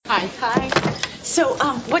Hi. So,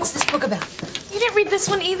 what's this book about? You didn't read this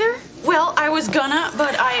one either? Well, I was gonna,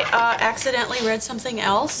 but I accidentally read something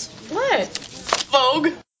else. What? Vogue.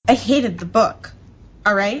 I hated the book.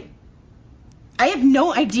 All right? I have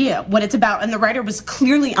no idea what it's about, and the writer was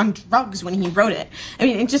clearly on drugs when he wrote it. I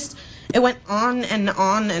mean, it went on and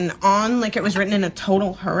on and on like it was written in a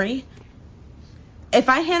total hurry. If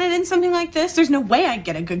I handed in something like this, there's no way I'd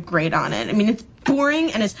get a good grade on it. I mean, it's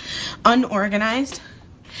boring and it's unorganized,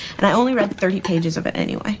 and I only read 30 pages of it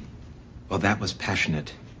anyway. Well, that was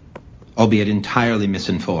passionate, albeit entirely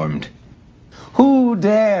misinformed. Who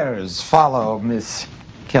dares follow Miss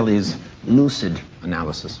Kelly's lucid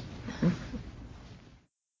analysis?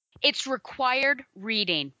 It's required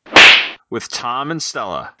reading. With Tom and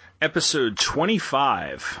Stella, episode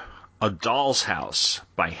 25, A Doll's House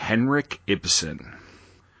by Henrik Ibsen.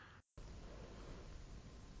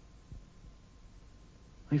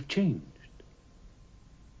 I've changed.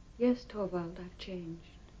 Yes, Torvald, I've changed.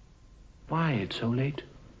 Why, it's so late?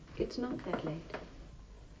 It's not that late.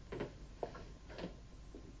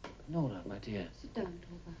 Nora, my dear. Sit down,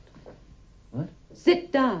 Torvald. What?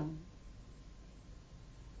 Sit down.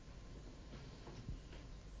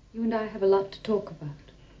 You and I have a lot to talk about.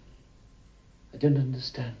 I don't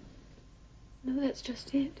understand. No, that's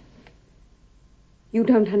just it. You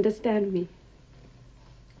don't understand me.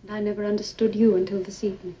 And I never understood you until this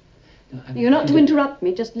evening. No, You're not to interrupt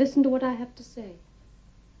me. Just listen to what I have to say.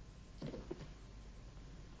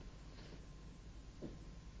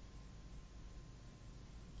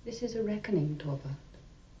 This is a reckoning, Torvald.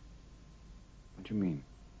 What do you mean?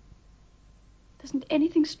 Doesn't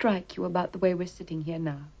anything strike you about the way we're sitting here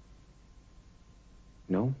now?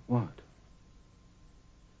 No? What?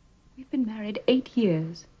 We've been married 8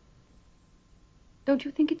 years. Don't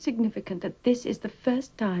you think it's significant that this is the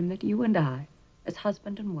first time that you and I, as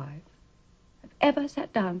husband and wife, have ever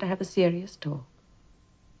sat down to have a serious talk?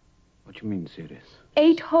 What do you mean, serious?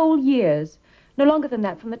 8 whole years. No longer than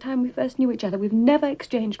that, from the time we first knew each other, we've never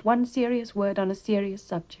exchanged one serious word on a serious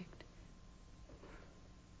subject.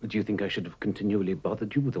 But do you think I should have continually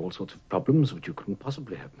bothered you with all sorts of problems which you couldn't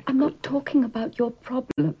possibly have me? I'm not talking about your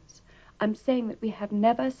problems. I'm saying that we have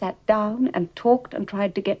never sat down and talked and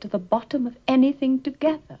tried to get to the bottom of anything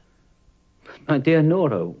together. My dear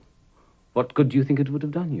Nora, what good do you think it would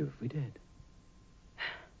have done you if we did?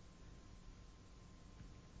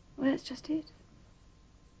 Well, that's just it.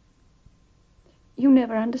 You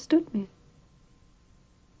never understood me.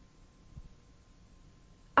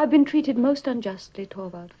 I've been treated most unjustly,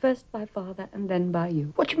 Torvald. First by Father and then by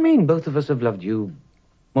you. What do you mean? Both of us have loved you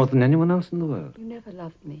more than anyone else in the world. You never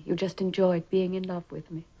loved me. You just enjoyed being in love with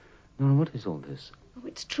me. Nora, what is all this? Oh,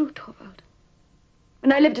 it's true, Torvald.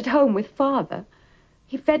 When I lived at home with Father,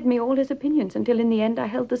 he fed me all his opinions until in the end I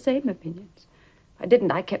held the same opinions. If I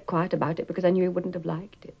didn't, I kept quiet about it because I knew he wouldn't have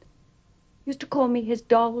liked it. He used to call me his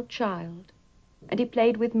doll child, and he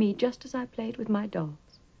played with me just as I played with my dolls.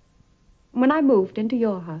 When I moved into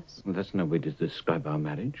your house... Well, that's no way to describe our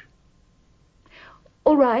marriage.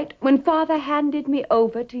 All right, when Father handed me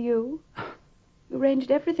over to you, you arranged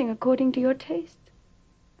everything according to your taste.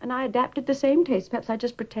 And I adapted the same taste. Perhaps I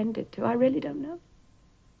just pretended to. I really don't know.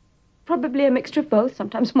 Probably a mixture of both,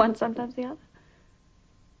 sometimes one, sometimes the other.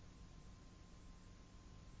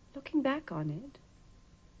 Looking back on it,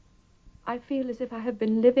 I feel as if I have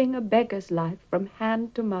been living a beggar's life from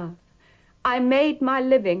hand to mouth. I made my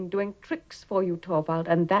living doing tricks for you, Torvald,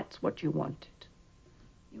 and that's what you wanted.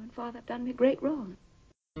 You and Father have done me great wrong.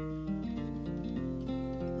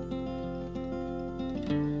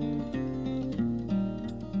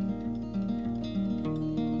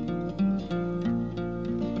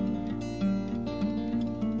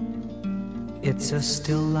 It's a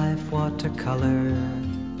still life watercolor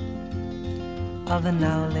of a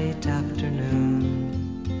now late afternoon,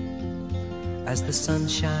 as the sun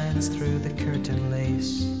shines through the curtain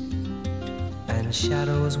lace and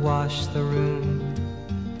shadows wash the room,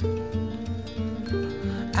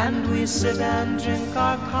 and we sit and drink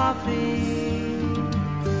our coffee,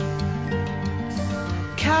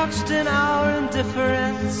 couched in our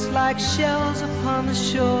indifference like shells upon the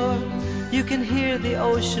shore. You can hear the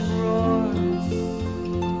ocean roar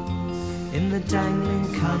in the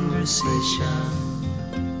dangling conversation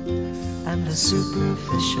and the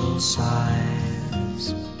superficial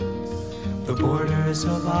sighs, the borders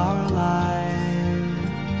of our lives.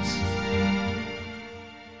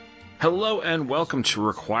 Hello and welcome to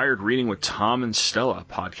Required Reading with Tom and Stella, a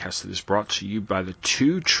podcast that is brought to you by the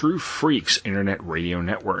Two True Freaks Internet Radio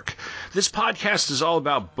Network. This podcast is all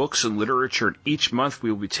about books and literature, and each month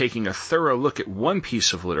we will be taking a thorough look at one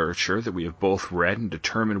piece of literature that we have both read and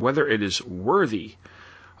determine whether it is worthy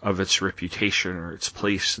of its reputation or its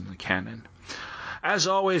place in the canon. As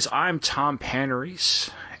always, I'm Tom Panarese,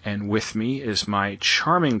 and with me is my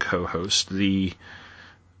charming co-host, the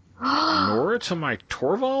Nora to my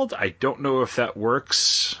Torvald. I don't know if that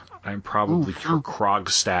works. I'm probably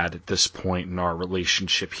Krogstad at this point in our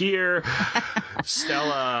relationship here.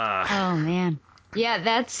 Stella. Oh, man. Yeah,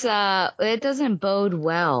 that's, it doesn't bode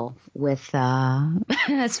well with,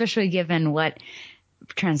 especially given what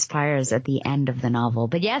transpires at the end of the novel.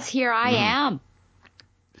 But yes, here I am.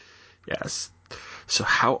 Yes. So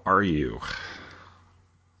how are you?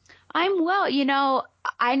 I'm well. You know,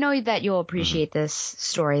 I know that you'll appreciate this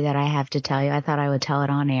story that I have to tell you. I thought I would tell it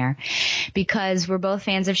on air because we're both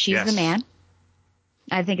fans of She's the Man.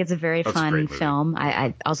 I think it's a very fun film.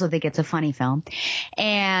 I also think it's a funny film.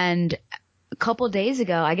 And a couple days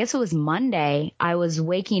ago, I guess it was Monday, I was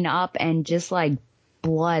waking up and just like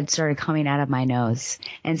blood started coming out of my nose.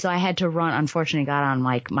 And so I had to run, unfortunately got on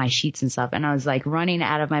like my sheets and stuff. And I was like running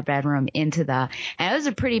out of my bedroom and it was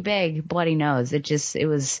a pretty big bloody nose. It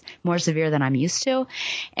was more severe than I'm used to.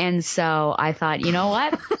 And so I thought, you know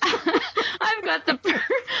what? I've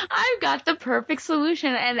got the perfect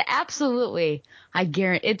solution. And absolutely, I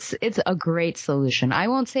guarantee it's a great solution. I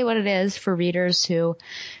won't say what it is for readers who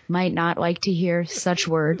might not like to hear such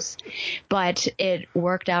words, but it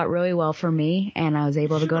worked out really well for me, and I was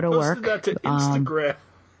able to go to work. That to Instagram.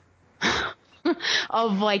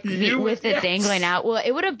 Of like with it dangling out. Well,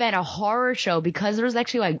 it would have been a horror show because there was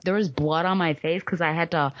actually there was blood on my face because I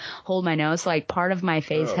had to hold my nose. So like part of my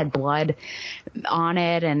face had blood on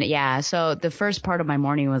it. And yeah, so the first part of my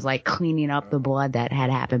morning was like cleaning up the blood that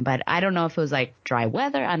had happened. But I don't know if it was like dry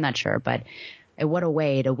weather. I'm not sure. But what a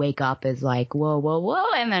way to wake up is like, whoa, whoa,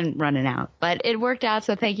 whoa, and then running out. But it worked out.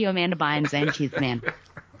 So thank you, Amanda Bynes and She's the Man.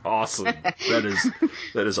 Awesome. That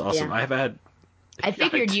is awesome. Yeah. I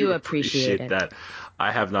figured you appreciate that.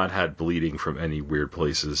 I have not had bleeding from any weird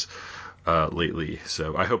places lately,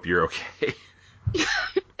 so I hope you're okay.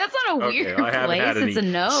 That's not a weird place. I haven't had it's a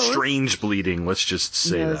nose. Strange bleeding. Let's just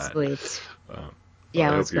say Nosebleeds.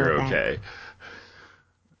 Yeah, I hope you're okay.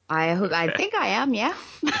 I think I am. Yeah.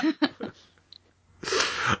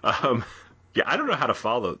 Yeah, I don't know how to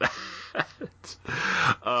follow that.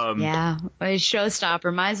 Yeah, it's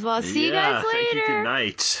showstopper. Might as well see you guys later. Thank you. Good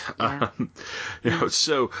night. Yeah.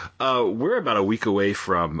 So we're about a week away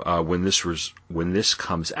from when this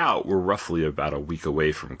comes out. We're roughly about a week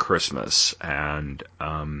away from Christmas, and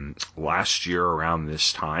last year around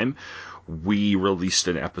this time, we released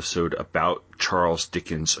an episode about Charles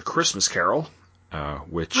Dickens' A Christmas Carol.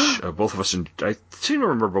 Which both of us, I seem to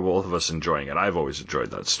remember both of us enjoying it. I've always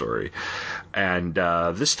enjoyed that story. And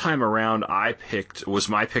this time around, was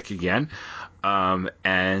my pick again. And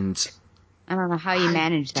I don't know how you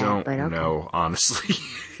manage that. I don't know, honestly.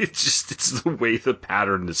 It's the way the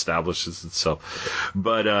pattern establishes itself.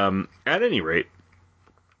 But at any rate,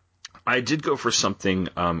 I did go for something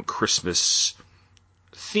Christmas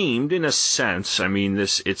themed in a sense. I mean,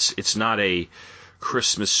 it's not a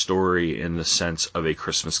Christmas story in the sense of A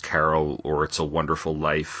Christmas Carol or It's a Wonderful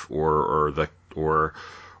Life or the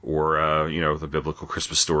biblical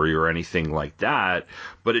Christmas story or anything like that,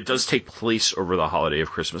 but it does take place over the holiday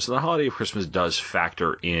of Christmas, and the holiday of Christmas does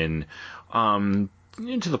factor in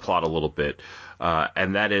into the plot a little bit,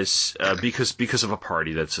 and that is because of a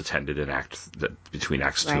party that's attended in between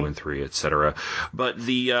Acts 2 and 3, etc. But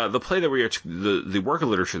the play that the work of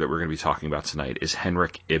literature that we're going to be talking about tonight is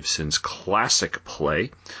Henrik Ibsen's classic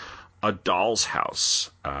play, A Doll's House,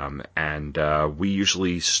 and we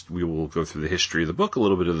will go through the history of the book, a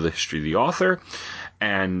little bit of the history of the author,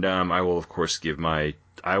 and I will of course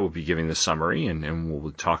I will be giving the summary and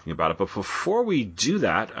we'll be talking about it. But before we do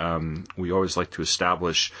that, we always like to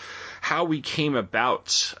establish how we came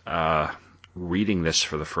about reading this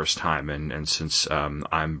for the first time. And since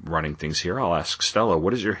I'm running things here, I'll ask Stella,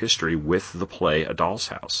 what is your history with the play A Doll's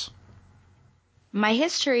House? My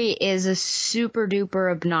history is a super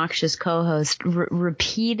duper obnoxious co-host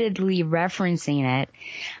repeatedly referencing it.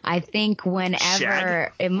 I think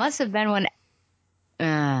whenever it must have been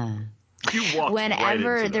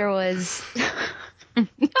whenever there was no,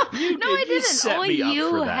 I didn't. Only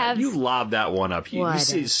you have. You lobbed that one up. You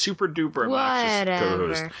say super duper obnoxious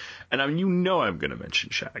co-host, and I'm going to mention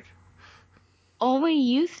Shag. Only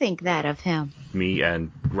you think that of him. Me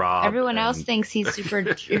and Rob. Everyone else thinks he's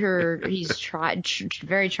super. He's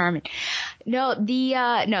very charming. No,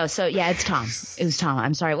 So yeah, it's Tom. It was Tom.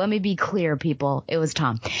 I'm sorry. Let me be clear, people. It was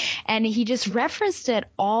Tom, and he just referenced it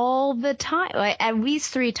all the time, like at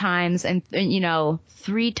least 3 times, and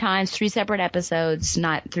 3 times, 3 separate episodes,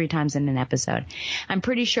 not 3 times in an episode. I'm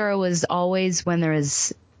pretty sure it was always when there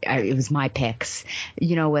was it was my picks,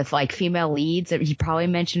 with like female leads. He probably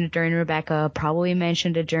mentioned it during Rebecca, probably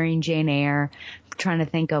mentioned it during Jane Eyre. I'm trying to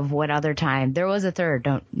think of what other time. There was a third.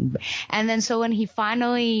 And then so when he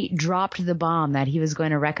finally dropped the bomb that he was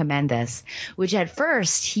going to recommend this, which at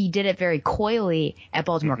first he did it very coyly at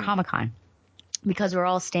Baltimore Comic-Con, because we're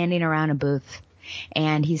all standing around a booth.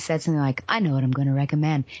 And he said something like, I know what I'm going to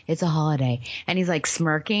recommend. It's a holiday. And he's like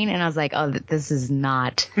smirking. And I was like, oh, this is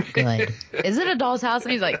not good. Is it A Doll's House?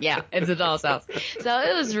 And he's like, yeah, it's A Doll's House. So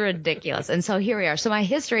it was ridiculous. And so here we are. So my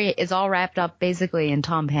history is all wrapped up basically in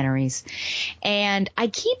Tom Pennery's. And I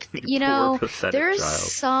keep,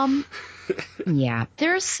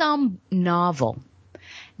 there's some novel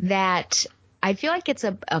that I feel like it's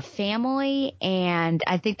a family, and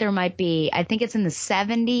I think it's in the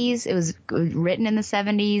 70s. It was written in the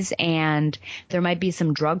 70s, and there might be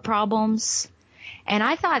some drug problems. And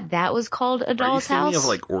I thought that was called A Doll's House. Are you thinking of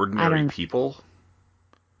like Ordinary People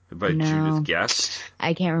by Judith Guest?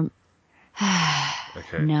 I can't remember.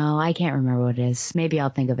 Okay. No, I can't remember what it is. Maybe I'll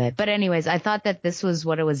think of it. But anyways, I thought that this was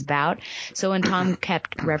what it was about. So when Tom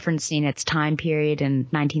kept referencing its time period and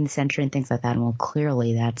 19th century and things like that, well,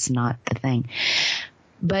 clearly that's not the thing.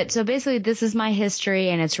 But so basically this is my history,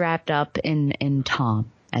 and it's wrapped up in Tom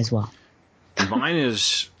as well. Mine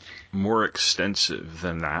is more extensive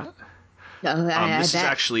than that. This is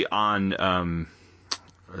actually on,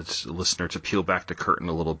 it's a listener to peel back the curtain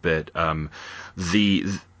a little bit.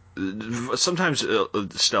 Sometimes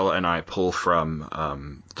Stella and I pull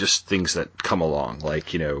from just things that come along,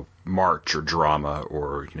 like March or drama,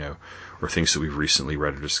 or things that we've recently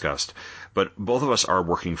read or discussed. But both of us are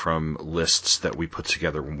working from lists that we put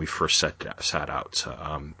together when we first sat out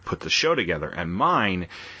to put the show together. And mine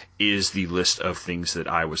is the list of things that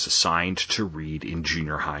I was assigned to read in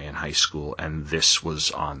junior high and high school, and this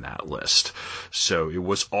was on that list. So it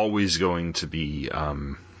was always going to be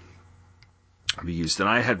used. And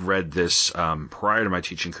I had read this prior to my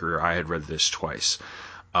teaching career. I had read this twice.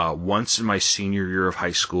 Once in my senior year of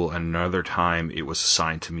high school, and another time it was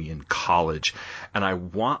assigned to me in college. And I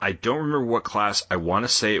don't remember what class. I want to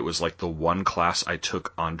say it was like the one class I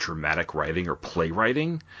took on dramatic writing or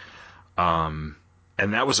playwriting. And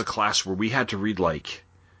that was a class where we had to read like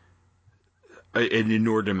an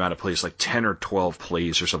inordinate amount of plays, like 10 or 12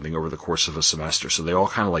 plays or something over the course of a semester. So they all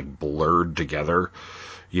kind of like blurred together,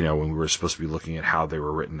 when we were supposed to be looking at how they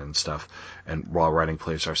were written and stuff, and while writing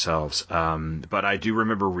plays ourselves. But I do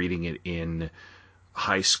remember reading it in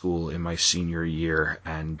high school in my senior year,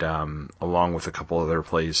 and along with a couple other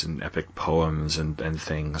plays and epic poems and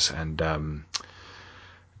things, and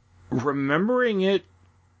remembering it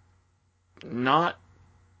not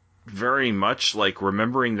very much, like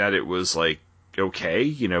remembering that it was like okay,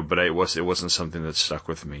 but it wasn't something that stuck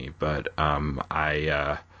with me. But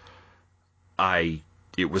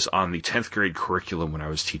it was on the 10th grade curriculum when I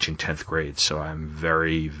was teaching 10th grade, so I'm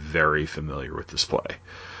very, very familiar with this play.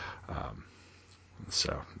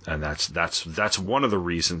 And that's one of the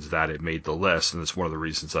reasons that it made the list, and it's one of the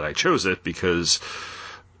reasons that I chose it, because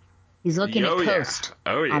he's looking at Coast.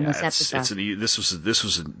 Oh yeah, on this episode. This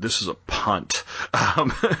was a punt.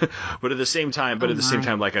 But at the same time,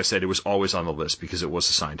 like I said, it was always on the list because it was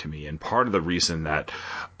assigned to me, and part of the reason that.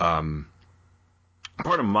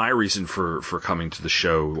 Part of my reason for coming to the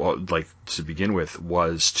show, like to begin with,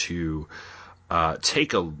 was to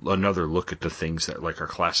take another look at the things that like are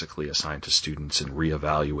classically assigned to students and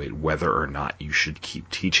reevaluate whether or not you should keep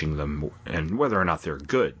teaching them, and whether or not they're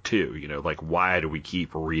good too. Like why do we keep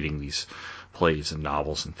reading these plays and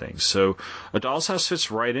novels and things? So A Doll's House fits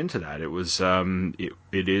right into that. It was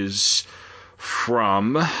it is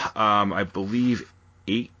from I believe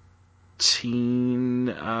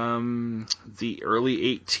the early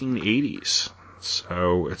 1880s.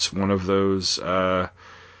 So it's one of those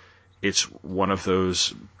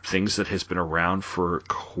things that has been around for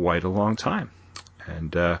quite a long time.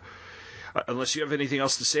 And unless you have anything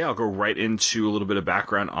else to say, I'll go right into a little bit of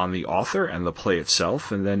background on the author and the play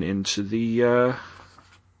itself, and then into the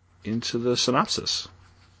synopsis.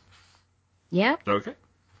 Yeah. Okay.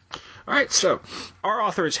 All right, so our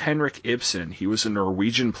author is Henrik Ibsen. He was a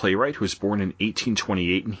Norwegian playwright who was born in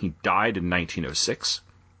 1828 and he died in 1906.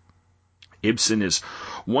 Ibsen is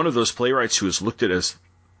one of those playwrights who is looked at as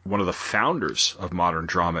one of the founders of modern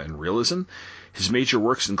drama and realism. His major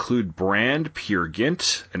works include Brand, Peer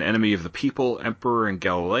Gynt, An Enemy of the People, Emperor and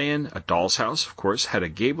Galilean, A Doll's House, of course, Hedda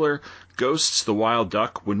Gabler, Ghosts, The Wild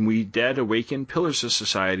Duck, When We Dead Awaken, Pillars of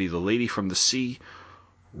Society, The Lady from the Sea,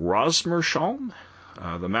 Rosmersholm,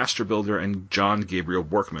 The Master Builder, and John Gabriel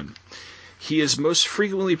Borkman. He is the most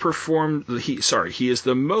frequently performed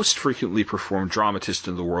dramatist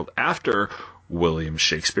in the world after William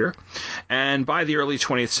Shakespeare. And by the early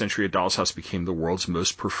 20th century, A Doll's House became the world's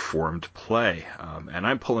most performed play. And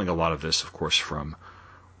I'm pulling a lot of this, of course, from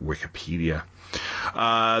Wikipedia.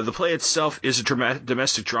 The play itself is a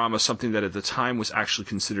domestic drama, something that at the time was actually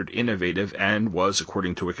considered innovative and was,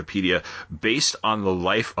 according to Wikipedia, based on the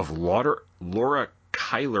life of Laura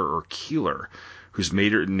Keeler, whose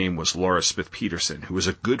maiden name was Laura Smith Peterson, who was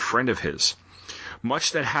a good friend of his.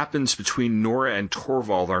 Much that happens between Nora and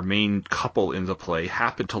Torvald, our main couple in the play,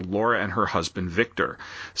 happened to Laura and her husband Victor.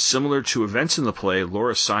 Similar to events in the play,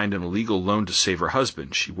 Laura signed an illegal loan to save her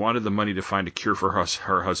husband. She wanted the money to find a cure for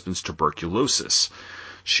her husband's tuberculosis.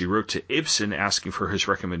 She wrote to Ibsen asking for his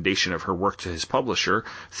recommendation of her work to his publisher,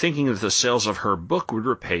 thinking that the sales of her book would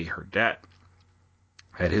repay her debt.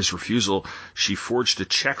 At his refusal, she forged a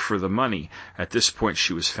check for the money. At this point,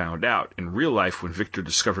 she was found out. In real life, when Victor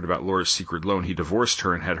discovered about Laura's secret loan, he divorced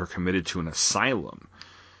her and had her committed to an asylum.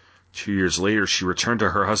 2 years later, she returned to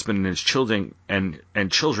her husband and his children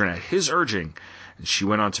at his urging, and she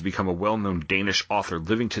went on to become a well-known Danish author,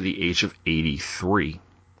 living to the age of 83.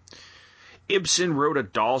 Ibsen wrote A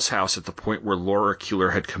Doll's House at the point where Laura Keeler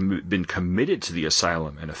had been committed to the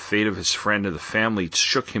asylum, and the fate of his friend and the family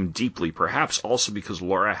shook him deeply, perhaps also because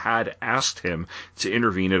Laura had asked him to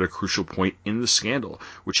intervene at a crucial point in the scandal,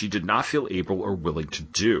 which he did not feel able or willing to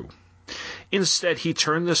do. Instead, he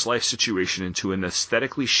turned this life situation into an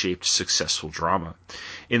aesthetically shaped, successful drama.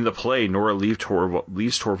 In the play, Nora leaves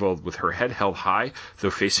Torvald with her head held high, though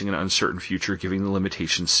facing an uncertain future, given the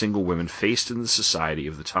limitations single women faced in the society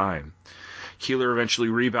of the time. Keeler eventually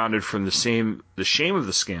rebounded from the shame of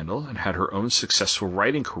the scandal and had her own successful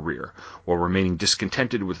writing career, while remaining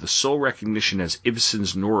discontented with the sole recognition as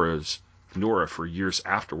Ibsen's Nora for years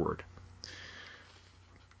afterward.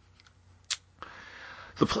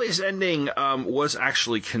 The play's ending was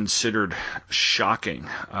actually considered shocking.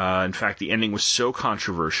 In fact, the ending was so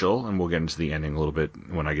controversial, and we'll get into the ending a little bit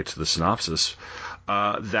when I get to the synopsis,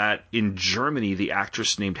 that in Germany, the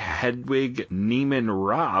actress named Hedwig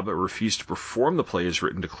Niemann-Raab refused to perform the play as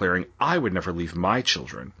written, declaring, "I would never leave my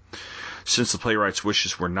children." Since the playwright's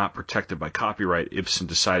wishes were not protected by copyright, Ibsen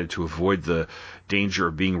decided to avoid the danger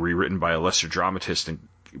of being rewritten by a lesser dramatist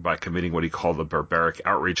by committing what he called the barbaric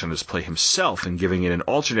outrage on his play himself and giving it an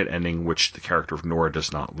alternate ending in which the character of Nora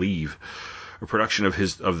does not leave. A production of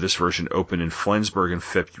this version opened in Flensburg in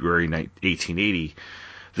February 1880.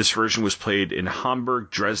 This version was played in Hamburg,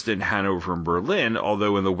 Dresden, Hanover, and Berlin,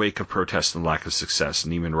 although in the wake of protests and lack of success,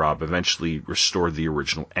 Niemann-Raab eventually restored the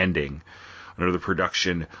original ending. Another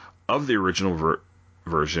production of the original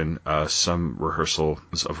version, some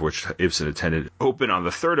rehearsals of which Ibsen attended, opened on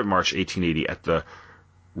the 3rd of March 1880 at the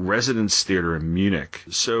Residence Theater in Munich.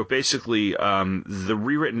 So basically, the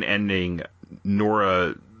rewritten ending,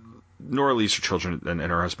 Nora leaves her children and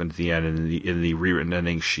her husband at the end, and in the rewritten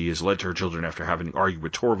ending, she is led to her children after having argued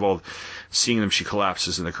with Torvald. Seeing them, she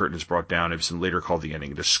collapses and the curtain is brought down. Ibsen later called the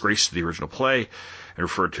ending a disgrace to the original play and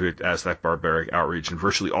referred to it as that barbaric outrage, and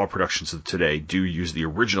virtually all productions of today do use the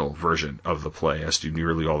original version of the play, as do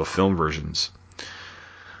nearly all the film versions.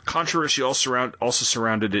 Controversy also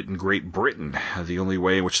surrounded it in Great Britain. The only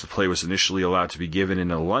way in which the play was initially allowed to be given in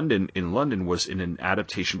London was in an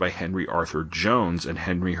adaptation by Henry Arthur Jones and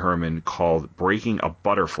Henry Herman called Breaking a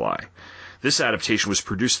Butterfly. This adaptation was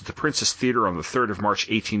produced at the Princess Theatre on the 3rd of March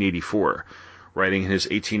 1884. Writing in his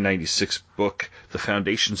 1896 book, The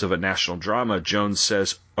Foundations of a National Drama, Jones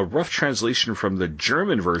says, "A rough translation from the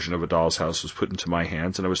German version of A Doll's House was put into my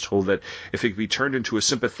hands, and I was told that if it could be turned into a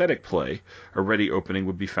sympathetic play, a ready opening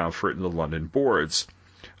would be found for it in the London boards.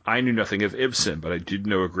 I knew nothing of Ibsen, but I did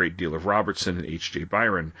know a great deal of Robertson and H.J.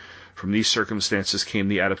 Byron. From these circumstances came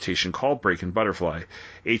the adaptation called Breaking Butterfly."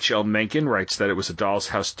 H.L. Mencken writes that it was A Doll's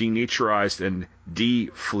House denaturized and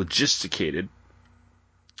dephlogisticated.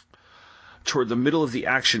 Toward the middle of the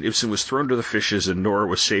action, Ibsen was thrown to the fishes, and Nora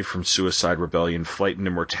was saved from suicide, rebellion, flight, and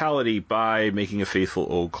immortality by making a faithful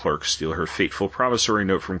old clerk steal her fateful promissory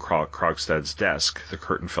note from Krogstad's desk. The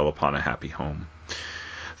curtain fell upon a happy home.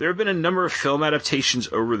 There have been a number of film adaptations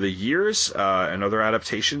over the years, and other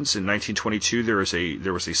adaptations. In 1922, there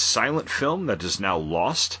was a silent film that is now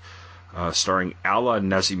lost, starring Alla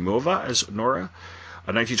Nazimova as Nora.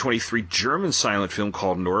 A 1923 German silent film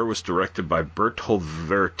called Nora was directed by Bertold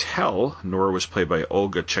Wertel. Nora was played by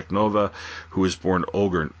Olga Chekhnova, who was born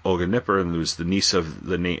Olga Nipper, and was the niece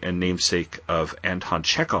of and namesake of Anton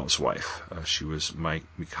Chekhov's wife. She was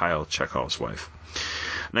Mikhail Chekhov's wife.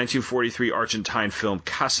 1943 Argentine film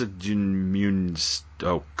Casa de Muñecas.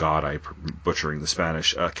 Oh God, I'm butchering the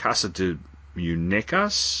Spanish. Casa de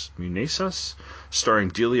Muñecas, starring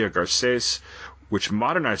Delia Garces, which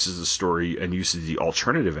modernizes the story and uses the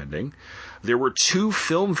alternative ending. There were 2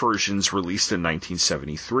 film versions released in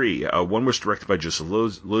 1973. One was directed by Joseph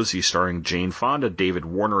Losey, starring Jane Fonda, David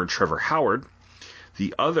Warner, and Trevor Howard.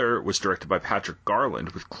 The other was directed by Patrick Garland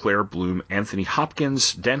with Claire Bloom, Anthony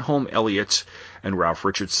Hopkins, Denholm Elliott, and Ralph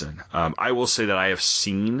Richardson. I will say that I have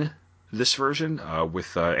seen this version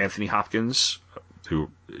with Anthony Hopkins, who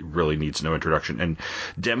really needs no introduction, and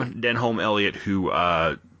Denholm Elliott, who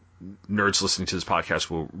nerds listening to this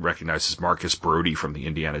podcast will recognize as Marcus Brody from the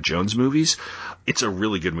Indiana Jones movies. It's a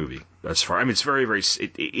really good movie. It's very, very.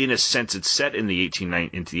 In a sense, it's set in the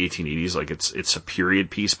 1880s. Like it's a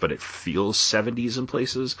period piece, but it feels 70s in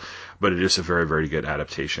places. But it is a very, very good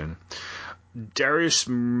adaptation. Dariusz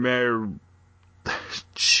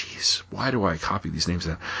why do I copy these names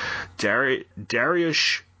down?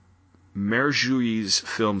 Dariusz Merjoui's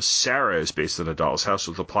film Sarah is based on A Doll's House,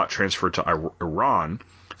 with the plot transferred to Iran.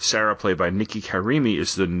 Sarah, played by Nikki Karimi,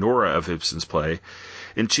 is the Nora of Ibsen's play.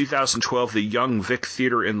 In 2012, the Young Vic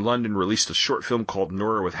Theatre in London released a short film called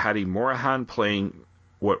Nora, with Hadi Morahan playing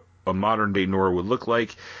what a modern-day Nora would look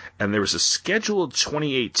like. And there was a scheduled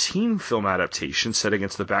 2018 film adaptation set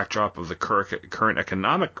against the backdrop of the current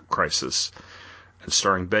economic crisis, and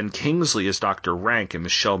starring Ben Kingsley as Dr. Rank and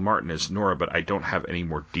Michelle Martin as Nora, but I don't have any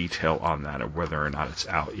more detail on that, or whether or not it's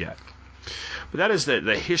out yet. But that is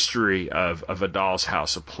the history of A Doll's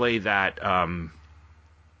House, a play that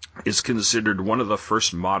is considered one of the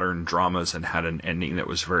first modern dramas and had an ending that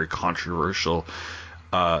was very controversial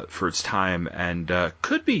for its time, and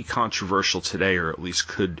could be controversial today, or at least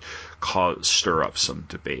could stir up some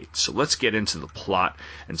debate. So let's get into the plot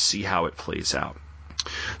and see how it plays out.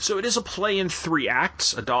 So it is a play in 3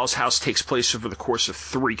 acts. A Doll's House takes place over the course of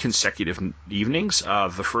 3 consecutive evenings.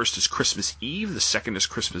 The first is Christmas Eve, the second is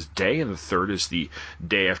Christmas Day, and the third is the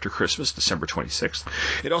day after Christmas, December 26th.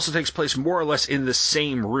 It also takes place more or less in the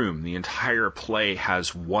same room. The entire play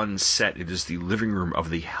has one set. It is the living room of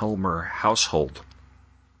the Helmer household.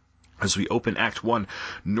 As we open Act 1,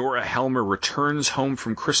 Nora Helmer returns home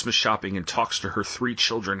from Christmas shopping and talks to her 3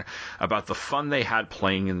 children about the fun they had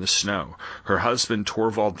playing in the snow. Her husband,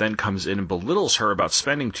 Torvald, then comes in and belittles her about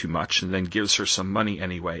spending too much, and then gives her some money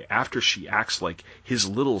anyway, after she acts like his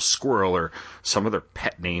little squirrel, or some other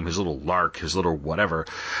pet name, his little lark, his little whatever,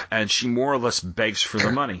 and she more or less begs for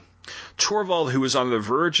the money. Torvald, who is on the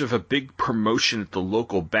verge of a big promotion at the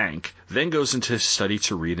local bank, then goes into his study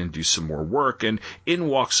to read and do some more work, and in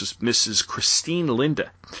walks Mrs. Christine Linde,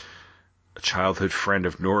 a childhood friend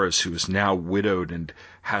of Nora's who is now widowed and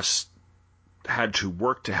has had to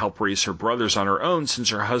work to help raise her brothers on her own since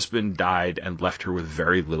her husband died and left her with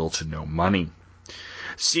very little to no money.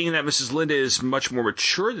 Seeing that Mrs. Linde is much more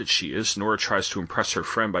mature than she is, Nora tries to impress her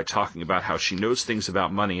friend by talking about how she knows things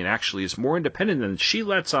about money and actually is more independent than she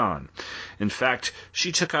lets on. In fact,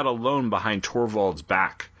 she took out a loan behind Torvald's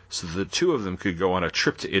back so that the 2 of them could go on a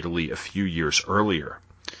trip to Italy a few years earlier.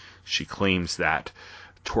 She claims that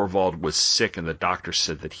Torvald was sick and the doctor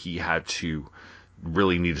said that he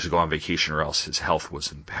really needed to go on vacation or else his health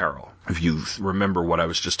was in peril. If you remember what I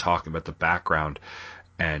was just talking about, the background,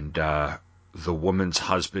 and the woman's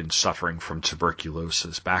husband suffering from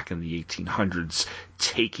tuberculosis back in the 1800s,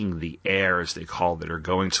 taking the air, as they called it, or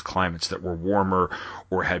going to climates that were warmer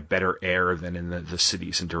or had better air than in the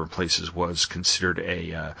cities and different places, was considered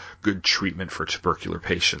a good treatment for tubercular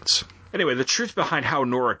patients. Anyway, the truth behind how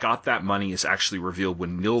Nora got that money is actually revealed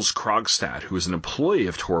when Nils Krogstad, who is an employee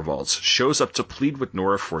of Torvald's, shows up to plead with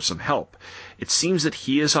Nora for some help. It seems that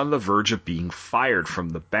he is on the verge of being fired from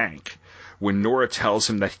the bank. When Nora tells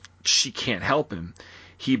him that she can't help him,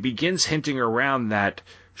 he begins hinting around that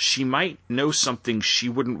she might know something she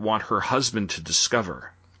wouldn't want her husband to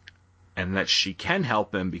discover, and that she can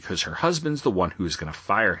help him because her husband's the one who is going to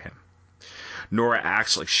fire him. Nora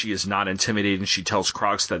acts like she is not intimidated, and she tells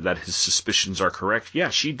Krogstad that his suspicions are correct. Yeah,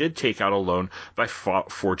 she did take out a loan by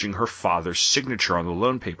forging her father's signature on the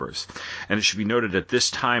loan papers. And it should be noted at this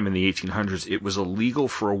time in the 1800s, it was illegal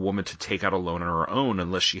for a woman to take out a loan on her own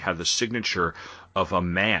unless she had the signature of a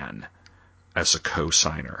man as a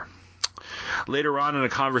co-signer. Later on in a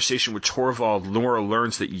conversation with Torvald, Nora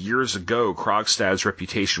learns that years ago Krogstad's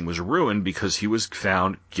reputation was ruined because he was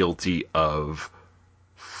found guilty of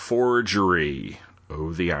forgery.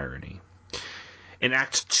 Oh, the irony. In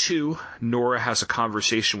Act 2, Nora has a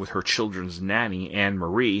conversation with her children's nanny, Anne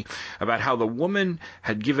Marie, about how the woman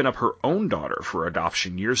had given up her own daughter for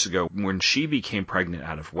adoption years ago when she became pregnant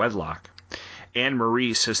out of wedlock. Anne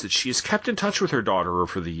Marie says that she has kept in touch with her daughter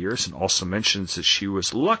over the years, and also mentions that she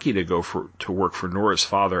was lucky to go to work for Nora's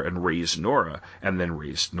father and raise Nora, and then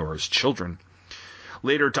raise Nora's children.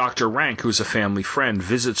 Later, Dr. Rank, who is a family friend,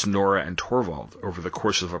 visits Nora and Torvald over the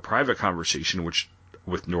course of a private conversation in which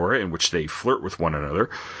with Nora, in which they flirt with one another,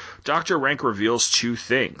 Dr. Rank reveals two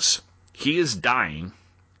things. He is dying,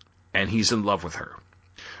 and he's in love with her.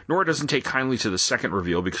 Nora doesn't take kindly to the second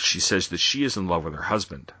reveal because she says that she is in love with her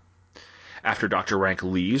husband. After Dr. Rank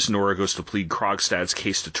leaves, Nora goes to plead Krogstad's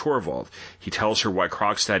case to Torvald. He tells her why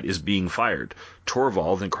Krogstad is being fired.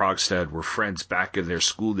 Torvald and Krogstad were friends back in their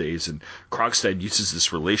school days, and Krogstad uses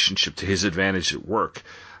this relationship to his advantage at work,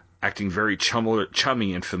 acting very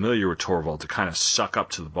chummy and familiar with Torvald to kind of suck up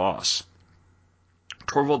to the boss.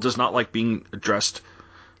 Torvald does not like being addressed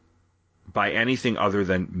by anything other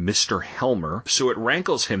than Mr. Helmer, so it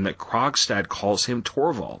rankles him that Krogstad calls him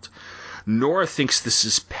Torvald. Nora thinks this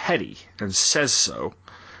is petty and says so,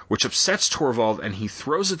 which upsets Torvald, and he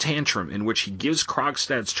throws a tantrum in which he gives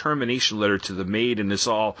Krogstad's termination letter to the maid and is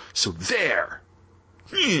all, "So there!"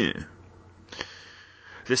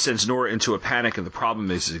 This sends Nora into a panic, and the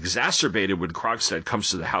problem is exacerbated when Krogstad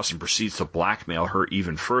comes to the house and proceeds to blackmail her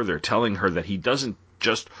even further, telling her that he doesn't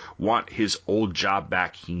just want his old job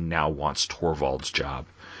back, he now wants Torvald's job.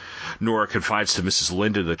 Nora confides to Mrs.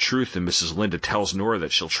 Linda the truth, and Mrs. Linda tells Nora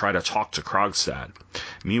that she'll try to talk to Krogstad.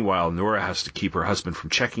 Meanwhile, Nora has to keep her husband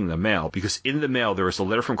from checking the mail, because in the mail there is a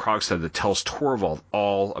letter from Krogstad that tells Torvald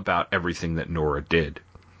all about everything that Nora did.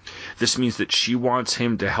 This means that she wants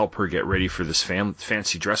him to help her get ready for this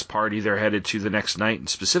fancy dress party they're headed to the next night, and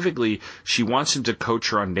specifically, she wants him to coach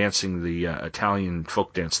her on dancing the Italian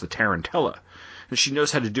folk dance, the Tarantella. And she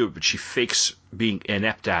knows how to do it, but she fakes being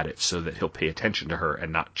inept at it so that he'll pay attention to her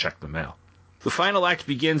and not check the mail. The final act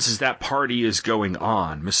begins as that party is going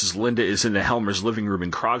on. Mrs. Linda is in the Helmer's living room,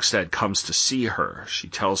 and Krogstad comes to see her. She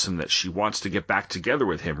tells him that she wants to get back together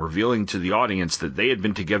with him, revealing to the audience that they had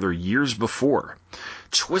been together years before.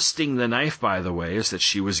 Twisting the knife, by the way, is that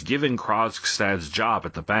she was given Krogstad's job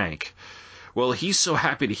at the bank. Well, he's so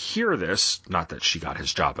happy to hear this, not that she got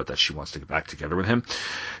his job, but that she wants to get back together with him.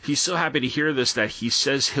 He's so happy to hear this that he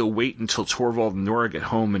says he'll wait until Torvald and Nora get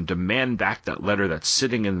home and demand back that letter that's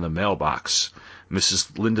sitting in the mailbox.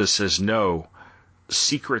 Mrs. Linda says no.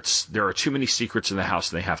 There are too many secrets in the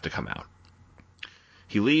house and they have to come out.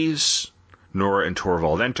 He leaves. Nora and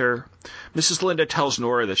Torvald enter. Mrs. Linda tells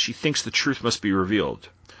Nora that she thinks the truth must be revealed.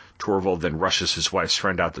 Torvald then rushes his wife's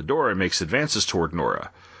friend out the door and makes advances toward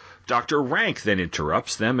Nora. Dr. Rank then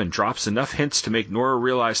interrupts them and drops enough hints to make Nora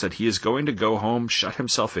realize that he is going to go home, shut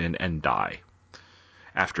himself in, and die.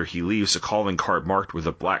 After he leaves a calling card marked with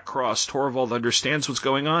a black cross, Torvald understands what's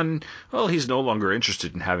going on. Well, he's no longer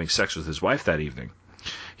interested in having sex with his wife that evening.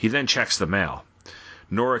 He then checks the mail.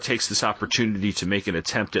 Nora takes this opportunity to make an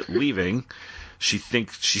attempt at leaving. She's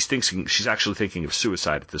actually thinking of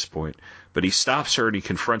suicide at this point, but he stops her and he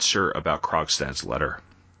confronts her about Krogstad's letter.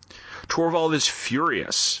 Torvald is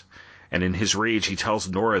furious, and in his rage he tells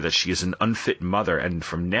Nora that she is an unfit mother, and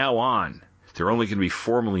from now on, they're only going to be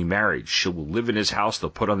formally married. She will live in his house, they'll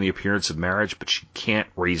put on the appearance of marriage, but she can't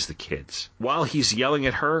raise the kids. While he's yelling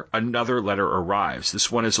at her, another letter arrives.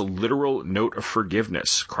 This one is a literal note of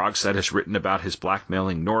forgiveness. Krogstad has written about his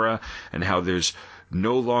blackmailing Nora, and how there's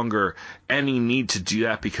no longer any need to do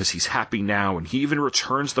that because he's happy now, and he even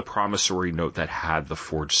returns the promissory note that had the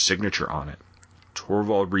forged signature on it.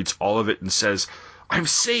 Torvald reads all of it and says, "I'm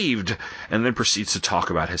saved," and then proceeds to talk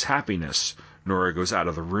about his happiness. Nora goes out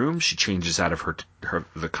of the room. She changes out of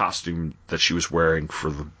the costume that she was wearing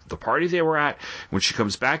for the party they were at. When she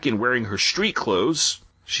comes back in wearing her street clothes,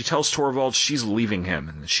 she tells Torvald she's leaving him,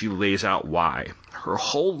 and she lays out why. Her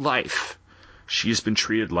whole life, she has been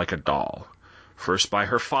treated like a doll, first by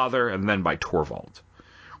her father and then by Torvald.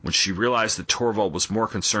 When she realized that Torvald was more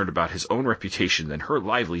concerned about his own reputation than her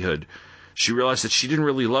livelihood, she realized that she didn't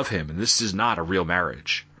really love him, and this is not a real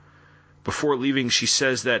marriage. Before leaving, she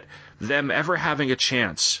says that them ever having a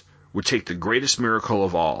chance would take the greatest miracle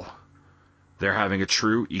of all. They're having a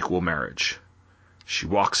true equal marriage. She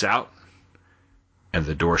walks out, and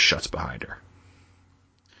the door shuts behind her.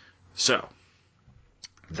 So,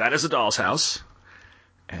 that is A Doll's House.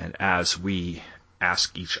 And as we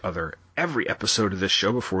ask each other every episode of this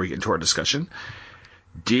show before we get into our discussion,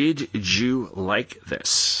 did you like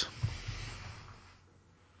this?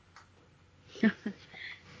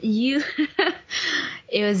 It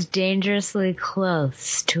was dangerously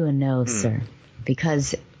close to a no, sir,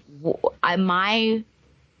 because my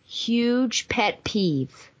huge pet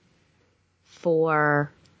peeve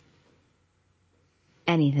for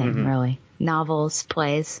anything, really, novels,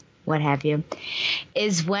 plays, what have you,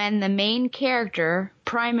 is when the main character,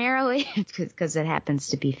 primarily because it happens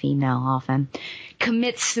to be female often,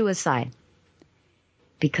 commits suicide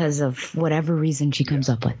because of whatever reason she comes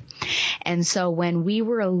up with. And so when we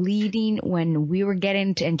were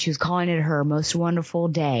getting to, and she was calling it her most wonderful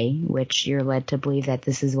day, which you're led to believe that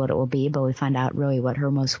this is what it will be, but we find out really what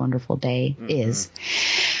her most wonderful day is.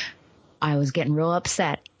 I was getting real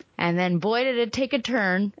upset. And then boy, did it take a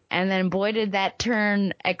turn. And then boy, did that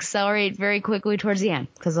turn accelerate very quickly towards the end,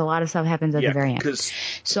 because a lot of stuff happens at the very end.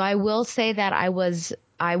 So I will say that I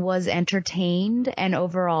was entertained, and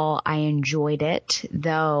overall I enjoyed it,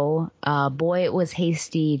 though boy, it was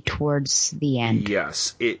hasty towards the end.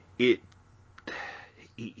 Yes,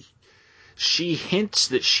 she hints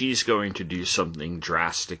that she's going to do something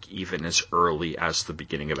drastic even as early as the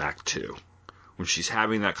beginning of Act 2. When she's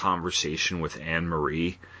having that conversation with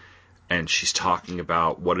Anne-Marie, and she's talking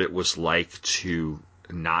about what it was like to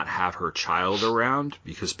not have her child around,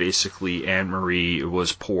 because basically Anne-Marie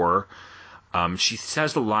was poor. She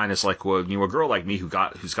says the line is like, well, a girl like me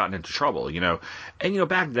who's gotten into trouble, and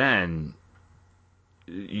back then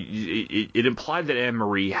it implied that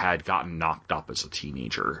Anne-Marie had gotten knocked up as a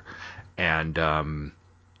teenager, and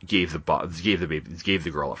gave the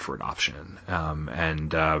girl up for adoption.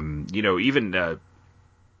 Even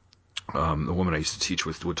the woman I used to teach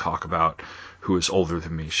with would talk about, who is older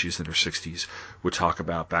than me, she's in her 60s, would talk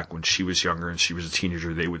about back when she was younger and she was a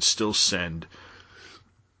teenager, they would still send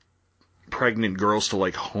pregnant girls to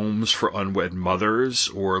like homes for unwed mothers,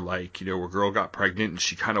 or like, a girl got pregnant and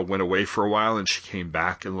she kind of went away for a while and she came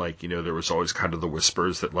back, and like, there was always kind of the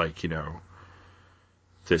whispers that like,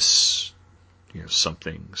 this,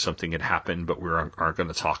 something had happened, but we aren't going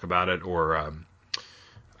to talk about it. Or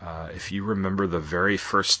if you remember the very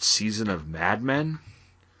first season of Mad Men,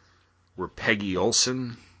 where Peggy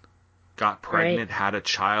Olson got pregnant, had a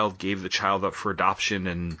child, gave the child up for adoption,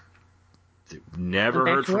 and never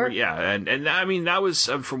heard from her. Yeah, and I mean, that was,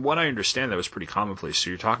 from what I understand, that was pretty commonplace. So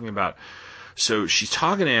you're talking about, so she's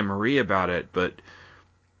talking to Anne-Marie about it, but,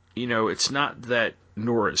 it's not that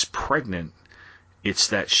Nora is pregnant. It's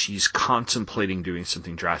that she's contemplating doing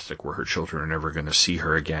something drastic where her children are never going to see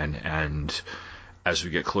her again. And as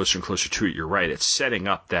we get closer and closer to it, you're right. It's setting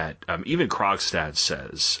up that, even Krogstad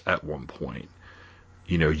says at one point,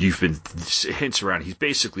 you've been, hints around, he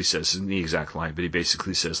basically says, isn't the exact line, but he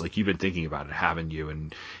basically says, like, you've been thinking about it, haven't you?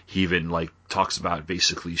 And he even, like, talks about,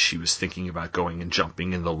 basically, she was thinking about going and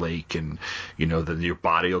jumping in the lake, and, then your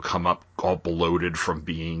body will come up all bloated from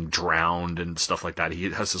being drowned and stuff like that. He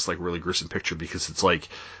has this, like, really gruesome picture, because it's like,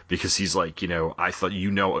 because he's like, I thought,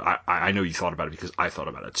 I know you thought about it because I thought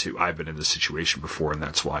about it too. I've been in this situation before, and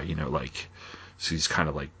that's why, so he's kind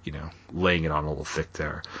of like, laying it on a little thick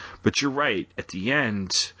there. But you're right. At the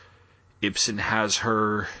end, Ibsen has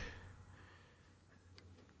her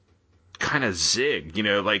kind of zig,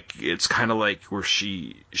 like, it's kind of like where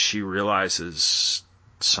she realizes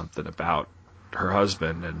something about her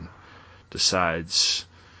husband and decides,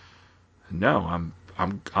 no,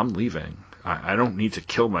 I'm leaving. I don't need to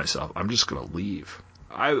kill myself. I'm just going to leave.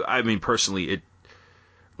 I mean, personally,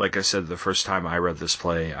 like I said, the first time I read this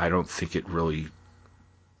play, I don't think it really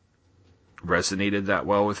resonated that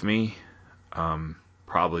well with me.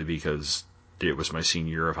 Probably because it was my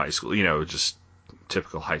senior year of high school, just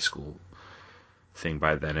typical high school thing.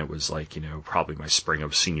 By then it was like, probably my spring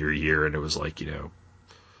of senior year, and it was like,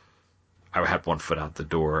 I had one foot out the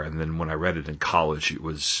door. And then when I read it in college, it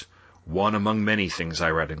was one among many things I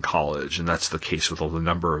read in college, and that's the case with the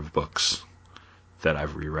number of books that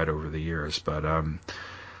I've reread over the years. But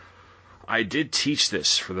I did teach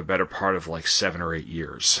this for the better part of like 7 or 8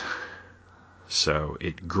 years. So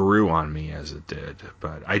it grew on me as it did.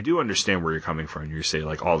 But I do understand where you're coming from. You say,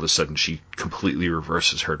 like, all of a sudden she completely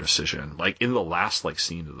reverses her decision, like in the last like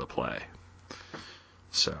scene of the play.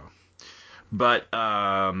 So, but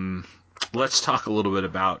let's talk a little bit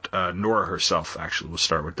about Nora herself. Actually, we'll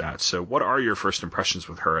start with that. So what are your first impressions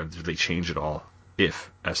with her, and do they change at all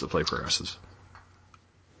as the play progresses?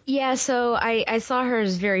 Yeah, so I saw her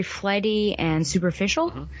as very flighty and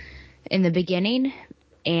superficial in the beginning.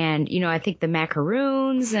 And, I think the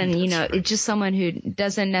macaroons and, it's just someone who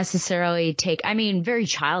doesn't necessarily very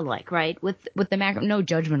childlike, right? With the no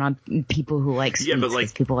judgment on people who like sweets,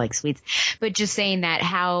 because people like sweets, but just saying that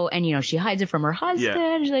she hides it from her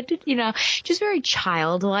husband, just very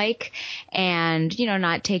childlike and,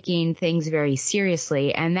 not taking things very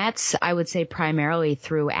seriously. And that's, I would say, primarily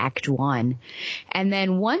through Act 1. And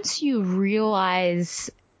then once you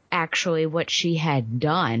realize actually what she had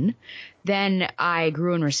done, then I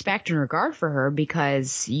grew in respect and regard for her,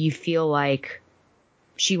 because you feel like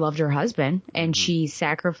she loved her husband and she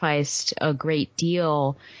sacrificed a great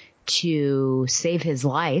deal to save his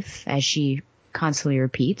life, as she constantly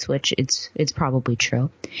repeats, which it's probably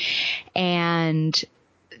true. And,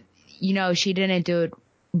 she didn't do it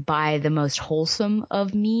by the most wholesome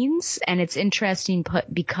of means. And it's interesting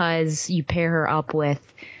because you pair her up with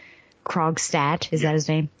Krogstad. Is that his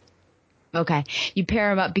name? Okay. You pair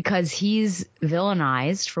him up because he's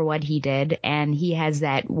villainized for what he did, and he has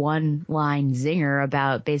that one line zinger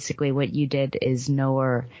about basically what you did is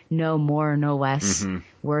no more, no less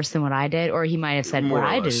worse than what I did. Or he might have said what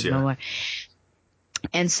I did is no more.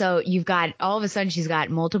 And so you've got, all of a sudden she's got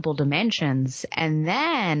multiple dimensions. And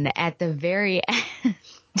then at the very end,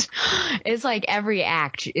 it's like every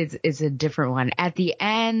act is a different one. At the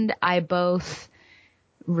end, I both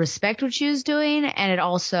respect what she was doing, and it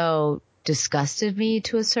also disgusted me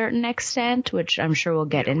to a certain extent, which I'm sure we'll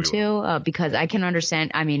get into, because I can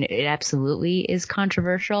understand. I mean, it absolutely is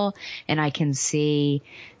controversial, and I can see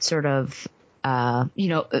sort of,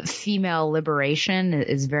 female liberation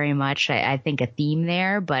is very much, I think, a theme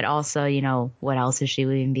there, but also, what else is she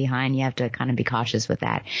leaving behind? You have to kind of be cautious with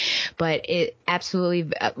that. But it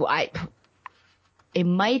absolutely, it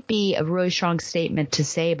might be a really strong statement to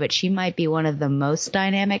say, but she might be one of the most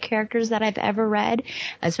dynamic characters that I've ever read,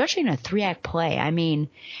 especially in a 3-act play. I mean,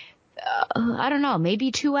 I don't know,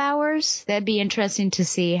 maybe 2 hours. That'd be interesting to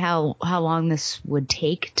see how long this would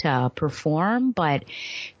take to perform, but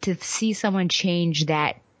to see someone change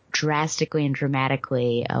that drastically and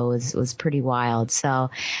dramatically was pretty wild.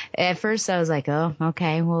 So at first I was like, oh,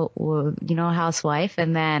 okay, well, housewife,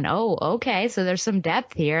 and then, oh, okay, so there's some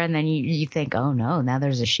depth here, and then you think, oh no, now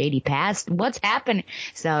there's a shady past. What's happened?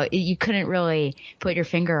 So you couldn't really put your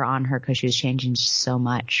finger on her because she was changing so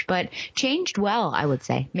much, but changed well, I would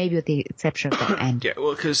say, maybe with the exception of the end. Yeah,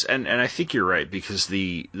 well, because and I think you're right, because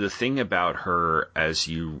the thing about her as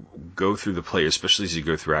you go through the play, especially as you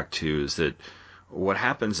go through Act 2, is that what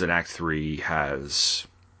happens in Act 3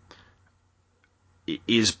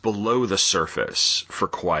 is below the surface for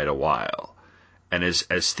quite a while. And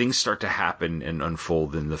as things start to happen and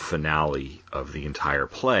unfold in the finale of the entire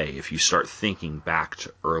play, if you start thinking back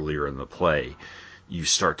to earlier in the play, you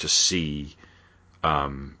start to see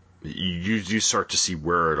you start to see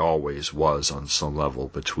where it always was on some level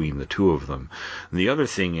between the two of them. And the other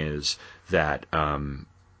thing is that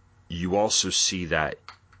you also see that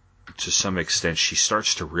to some extent, she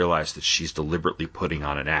starts to realize that she's deliberately putting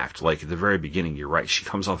on an act. Like at the very beginning, you're right. She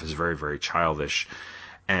comes off as very, very childish,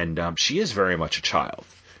 and she is very much a child.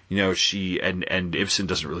 She and Ibsen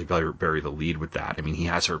doesn't really bury the lead with that. I mean, he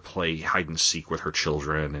has her play hide and seek with her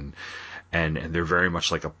children, and they're very much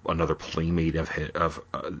like another playmate of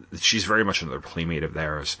she's very much another playmate of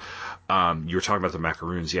theirs. You were talking about the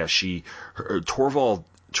macaroons. Yeah, Torvald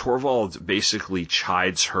basically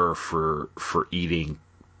chides her for eating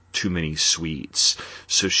too many sweets,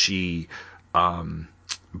 so she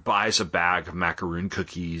buys a bag of macaroon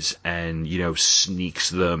cookies and sneaks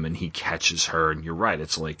them, and he catches her. And you're right,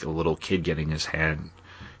 it's like a little kid getting his hand,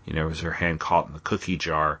 is her hand caught in the cookie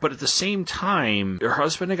jar. But at the same time, her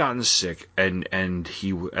husband had gotten sick, and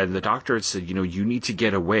the doctor had said, you need to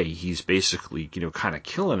get away. He's basically kind of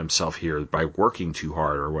killing himself here by working too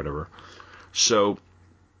hard or whatever. So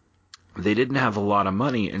they didn't have a lot of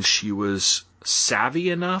money, and she was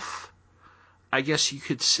savvy enough, I guess you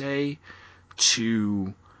could say,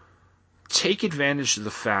 to take advantage of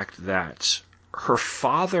the fact that her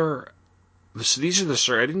father, so these are the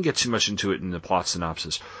story, I didn't get too much into it in the plot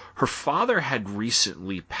synopsis. Her father had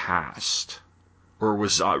recently passed, or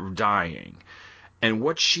was dying, and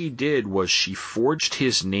what she did was she forged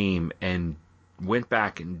his name and went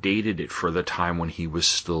back and dated it for the time when he was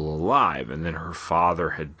still alive, and then her father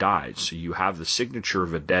had died. So you have the signature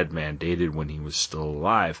of a dead man dated when he was still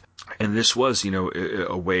alive. And this was,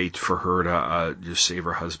 a way for her to just save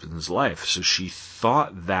her husband's life. So she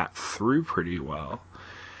thought that through pretty well.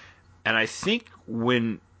 And I think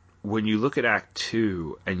when you look at Act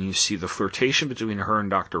 2 and you see the flirtation between her and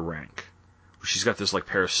Dr. Rank, she's got this like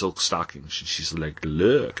pair of silk stockings, and she's like,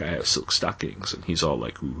 look, I have silk stockings. And he's all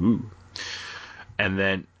like, ooh. And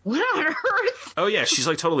then, what on earth? Oh yeah, she's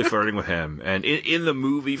like totally flirting with him. And in the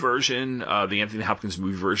movie version, the Anthony Hopkins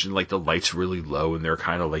movie version, like the light's really low and they're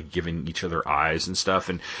kind of like giving each other eyes and stuff.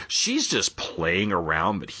 And she's just playing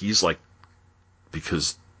around, but he's like,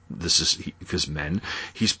 because men,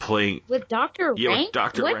 he's playing with Dr. Yeah, Rank? with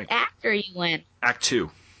Dr. What Rank. act are you in? Act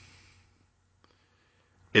 2.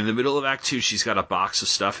 In the middle of Act 2, she's got a box of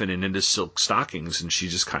stuff and into silk stockings, and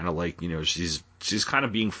she's just kind of like, she's kind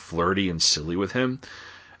of being flirty and silly with him,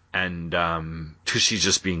 and because she's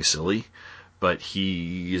just being silly, but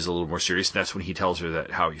he is a little more serious, and that's when he tells her that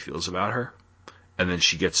how he feels about her, and then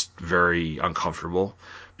she gets very uncomfortable,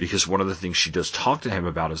 because one of the things she does talk to him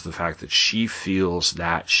about is the fact that she feels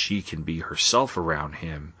that she can be herself around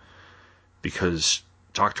him, because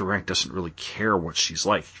Dr. Rank doesn't really care what she's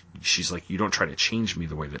like. She's like, you don't try to change me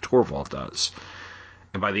the way that Torvald does.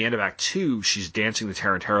 And by the end of Act 2, she's dancing the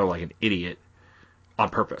Tarantella like an idiot on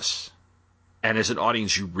purpose. And as an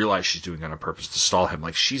audience, you realize she's doing it on purpose to stall him.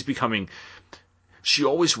 Like, she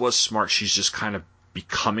always was smart. She's just kind of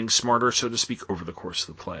becoming smarter, so to speak, over the course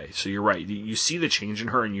of the play. So you're right. You see the change in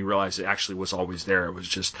her, and you realize it actually was always there. It was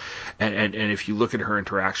just, and if you look at her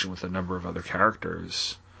interaction with a number of other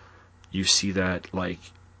characters, you see that, like,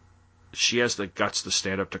 she has the guts to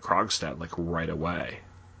stand up to Krogstad, like, right away.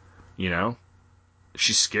 You know?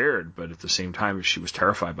 She's scared, but at the same time, if she was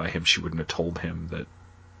terrified by him, she wouldn't have told him that,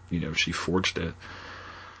 you know, she forged it.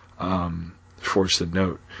 Forged the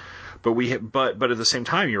note. But at the same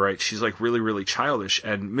time, you're right, she's, like, really, really childish,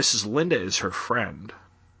 and Mrs. Linda is her friend.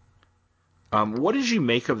 What did you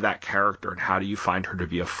make of that character, and how do you find her to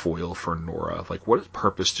be a foil for Nora? Like, what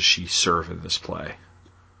purpose does she serve in this play?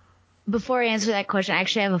 Before I answer that question, I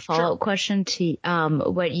actually have a follow-up question to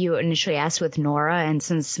what you initially asked with Nora. And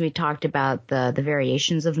since we talked about the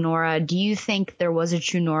variations of Nora, do you think there was a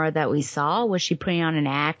true Nora that we saw? Was she putting on an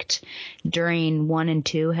act during 1 and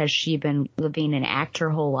 2? Has she been living an act her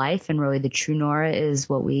whole life? And really the true Nora is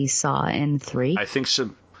what we saw in 3? I think so.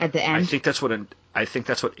 At the end? I think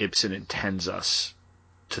that's what Ibsen intends us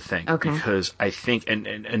to think. Okay. Because I think,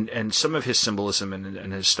 and some of his symbolism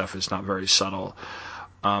and his stuff is not very subtle.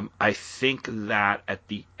 I think that at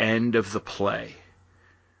the end of the play,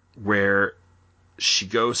 where she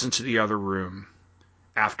goes into the other room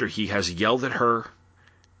after he has yelled at her,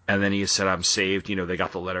 and then he has said, I'm saved, you know, they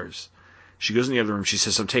got the letters. She goes in the other room, she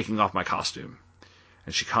says, I'm taking off my costume.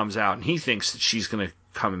 And she comes out, and he thinks that she's going to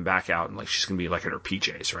come back out, and like she's going to be like in her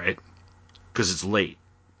PJs, right? Because it's late.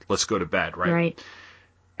 Let's go to bed, right? Right.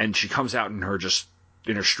 And she comes out in her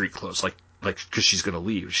street clothes, like because she's going to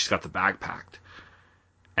leave. She's got the bag packed.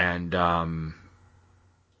 And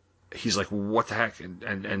he's like, what the heck?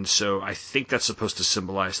 And so I think that's supposed to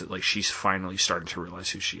symbolize that, like, she's finally starting to realize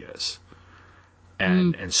who she is.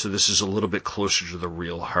 And so this is a little bit closer to the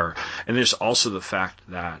real her. And there's also the fact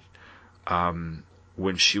that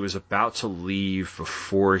when she was about to leave,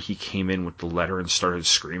 before he came in with the letter and started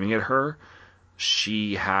screaming at her,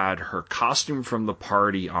 she had her costume from the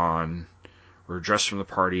party on, or dress from the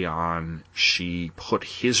party on. She put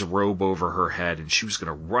his robe over her head, and she was going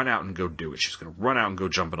to run out and go do it. She was going to run out and go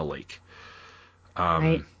jump in a lake.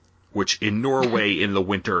 Right. Which in Norway in the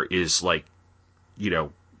winter is like, you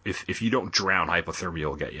know, if you don't drown, hypothermia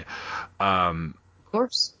will get you. Of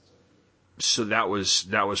course. So that was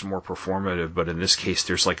more performative, but in this case,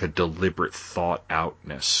 there's like a deliberate thought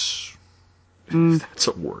outness, if that's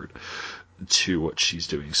a word, to what she's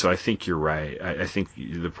doing. So I think you're right. I think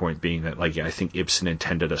the point being that, like, I think Ibsen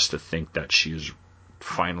intended us to think that she is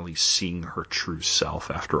finally seeing her true self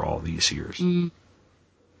after all these years.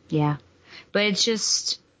 Yeah. But it's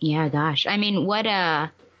just, yeah, gosh. I mean, what a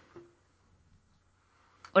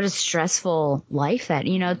stressful life that,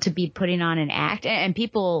 you know, to be putting on an act, and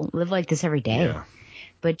people live like this every day. Yeah.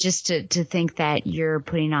 But just to think that you're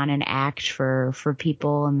putting on an act for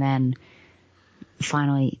people, and then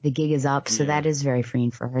finally the gig is up. So that is very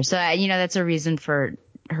freeing for her. So, you know, that's a reason for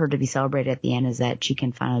her to be celebrated at the end, is that she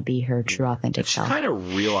can finally be her true, authentic self. She kind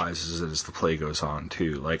of realizes it as the play goes on,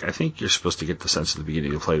 too. Like, I think you're supposed to get the sense at the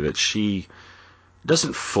beginning of the play that she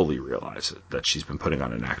doesn't fully realize it, that she's been putting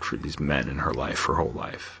on an act for these men in her life, her whole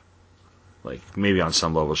life. Like, maybe on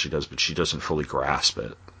some level she does, but she doesn't fully grasp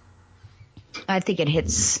it. I think it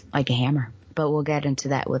hits like a hammer, but we'll get into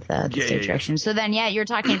that with the stage direction. So then, you're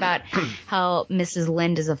talking about how Mrs.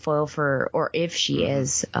 Lind is a foil for, or if she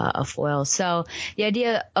is a foil. So the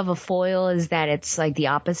idea of a foil is that it's like the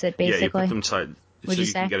opposite, basically. Yeah, you put them side, so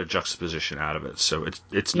you can get a juxtaposition out of it. So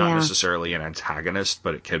it's not necessarily an antagonist,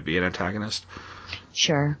 but it could be an antagonist.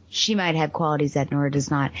 Sure. She might have qualities that Nora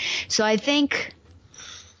does not. So I think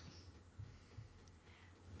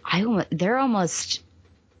they're almost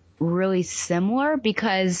really similar,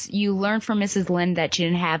 because you learn from Mrs. Lind that she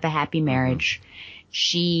didn't have a happy marriage.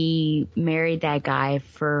 She married that guy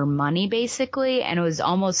for money, basically, and it was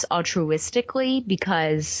almost altruistically,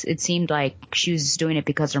 because it seemed like she was doing it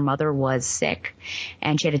because her mother was sick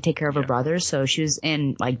and she had to take care of her brother. So she was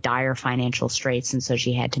in like dire financial straits, and so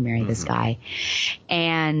she had to marry this guy.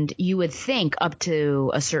 And you would think up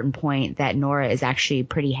to a certain point that Nora is actually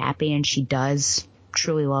pretty happy, and she does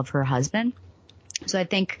truly love her husband. So I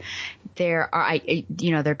think there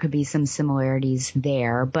could be some similarities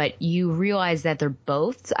there, but you realize that they're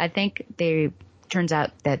both, I think turns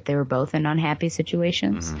out that they were both in unhappy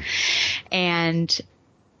situations. And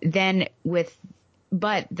then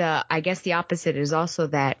I guess the opposite is also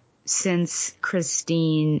that since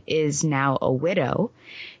Christine is now a widow,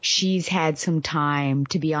 she's had some time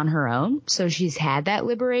to be on her own. So she's had that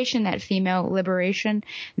liberation, that female liberation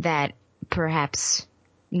that perhaps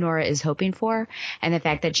Nora is hoping for. And the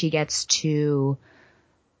fact that she gets to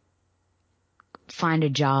find a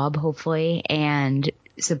job, hopefully, and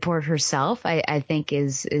support herself, I think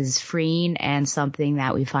is freeing, and something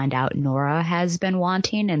that we find out Nora has been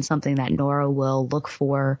wanting, and something that Nora will look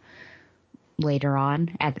for later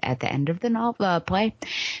on at the end of the play.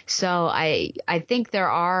 So I think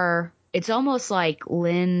it's almost like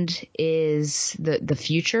Lind is the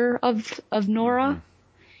future of Nora. Mm-hmm.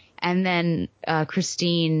 And then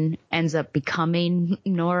Christine ends up becoming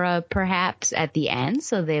Nora perhaps at the end.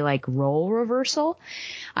 So they like role reversal.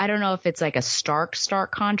 I don't know if it's like a stark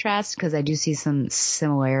contrast, because I do see some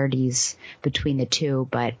similarities between the two.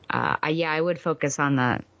 But I would focus on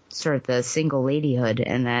the sort of the single ladyhood,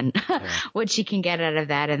 and then what she can get out of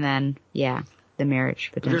that. And then, the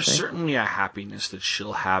marriage potentially. There's certainly a happiness that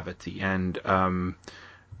she'll have at the end.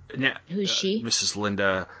 Who's she? Mrs.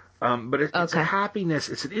 Linda. But it's a happiness.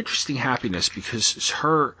 It's an interesting happiness, because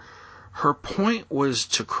her point was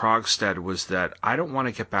to Krogstad was that I don't want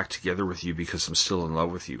to get back together with you because I'm still in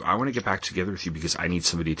love with you. I want to get back together with you because I need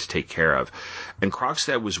somebody to take care of. And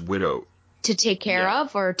Krogstad was widowed. To take care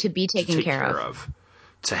of, or to be taken care of?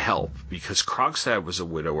 To help, because Krogstad was a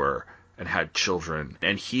widower and had children,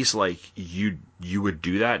 and he's like, you would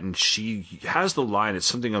do that? And she has the line, it's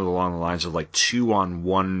something along the lines of like 2 on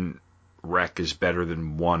 1 wreck is better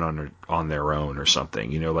than 1 on their own, or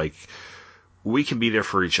something. Like, we can be there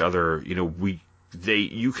for each other.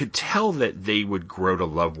 You could tell that they would grow to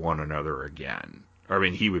love one another again. I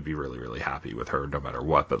mean, he would be really, really happy with her no matter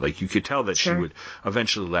what, but like, you could tell that she would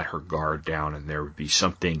eventually let her guard down, and there would be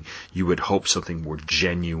something, you would hope, something more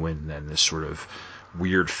genuine than this sort of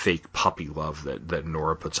weird fake puppy love that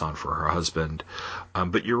Nora puts on for her husband.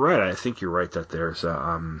 But you're right. I think you're right that there's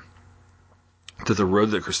that the road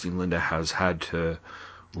that Christine Linda has had to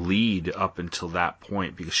lead up until that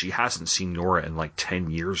point, because she hasn't seen Nora in like 10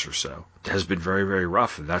 years or so, has been very, very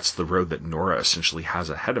rough. And that's the road that Nora essentially has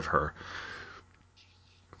ahead of her.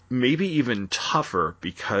 Maybe even tougher,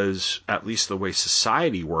 because at least the way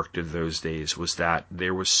society worked in those days was that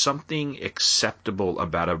there was something acceptable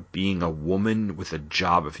about being a woman with a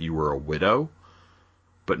job if you were a widow,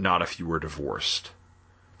 but not if you were divorced.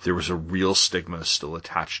 There was a real stigma still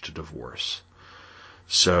attached to divorce.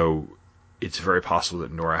 So it's very possible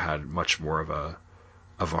that Nora had much more of a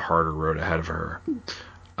harder road ahead of her.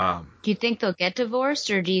 Do you think they'll get divorced,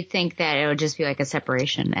 or do you think that it'll just be like a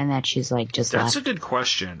separation and that she's like just That's left? A good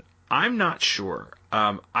question. I'm not sure.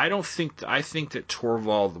 I think that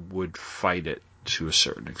Torvald would fight it to a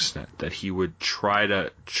certain extent, that he would try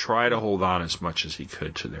to hold on as much as he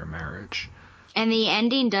could to their marriage. And the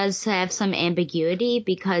ending does have some ambiguity,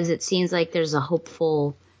 because it seems like there's a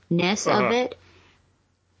hopefulness of it.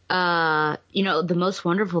 The most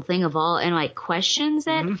wonderful thing of all, and like questions it.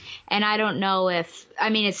 Mm-hmm. And I don't know if,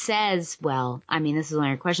 it says, this is one of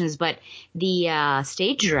your questions, but the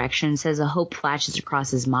stage direction says a hope flashes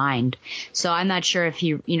across his mind. So I'm not sure if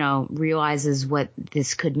he, realizes what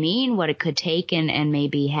this could mean, what it could take, and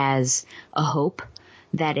maybe has a hope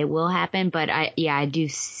that it will happen. But I do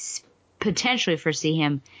potentially foresee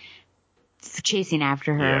him chasing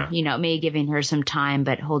after her, maybe giving her some time,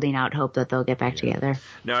 but holding out hope that they'll get back together.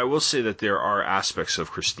 Now, I will say that there are aspects of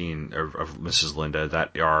Christine, of Mrs. Linda,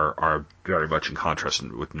 that are very much in contrast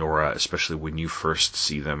with Nora, especially when you first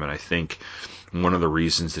see them. And I think one of the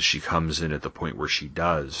reasons that she comes in at the point where she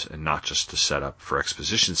does, and not just to set up for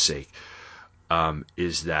exposition's sake,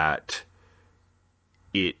 is that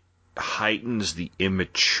it heightens the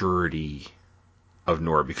immaturity of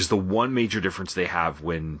Nora, because the one major difference they have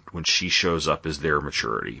when she shows up is their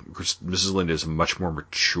maturity. Because Mrs. Linda is a much more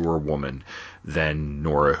mature woman than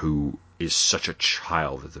Nora, who is such a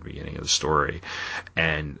child at the beginning of the story.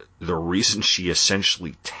 And the reason she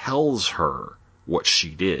essentially tells her what she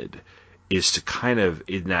did is to kind of,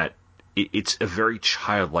 in that, it's a very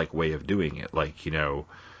childlike way of doing it. Like, to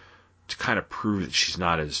kind of prove that she's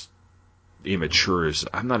not as immature as,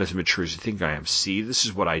 I'm not as mature as you think I am. See, this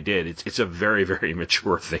is what I did. It's a very, very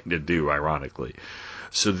mature thing to do, ironically.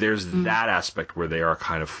 So there's that aspect where they are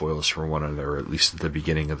kind of foils for one another, at least at the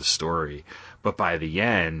beginning of the story. But by the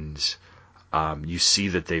end, you see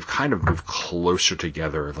that they've kind of moved closer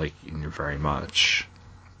together, like, very much.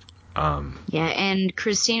 And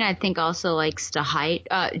Christine, I think, also likes to hide.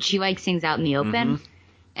 She likes things out in the open,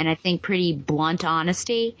 and I think pretty blunt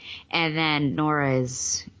honesty. And then Nora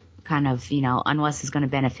is kind of, unless it's going to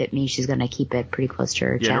benefit me, she's going to keep it pretty close to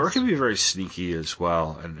her chest. Yeah, Nora can be very sneaky as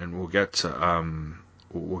well, and we'll get to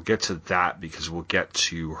we'll get to that because we'll get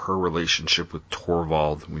to her relationship with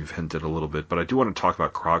Torvald. We've hinted a little bit, but I do want to talk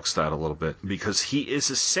about Krogstad a little bit because he is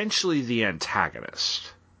essentially the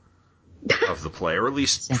antagonist of the play, or at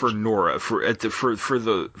least for Nora, for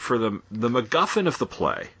the MacGuffin of the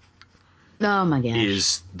play. Oh my gosh!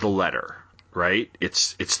 Is the letter, right?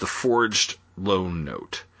 It's the forged loan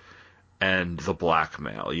note and the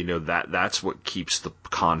blackmail. You know, that's what keeps the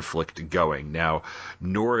conflict going. Now,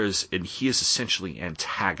 he is essentially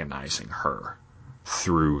antagonizing her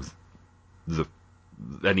through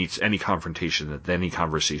any confrontation, any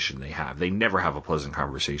conversation they have. They never have a pleasant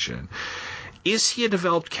conversation. Is he a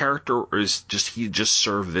developed character, or is he just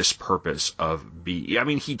serve this purpose of I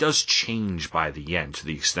mean, he does change by the end to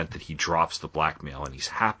the extent that he drops the blackmail and he's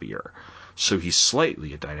happier. So he's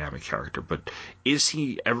slightly a dynamic character, but is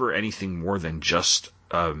he ever anything more than just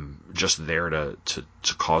there to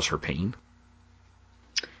cause her pain?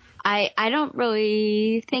 I don't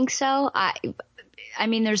really think so. I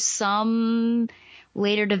mean, there's some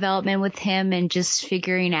later development with him and just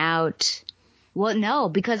figuring out. Well, no,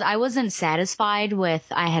 because I wasn't satisfied with.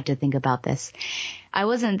 I had to think about this. I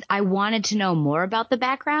wanted to know more about the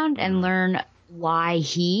background and learn why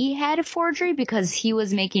he had a forgery, because he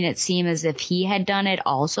was making it seem as if he had done it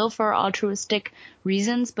also for altruistic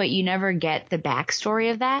reasons, but you never get the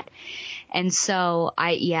backstory of that. And so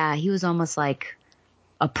he was almost like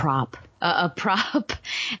a prop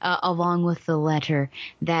along with the letter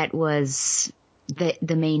that was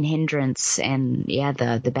the main hindrance and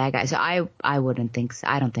the bad guy. So I wouldn't think so.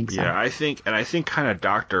 I don't think so. Yeah, I think kind of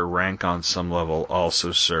Dr. Rank on some level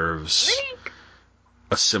also serves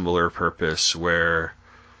a similar purpose, where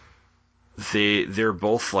they're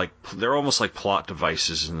both they're almost like plot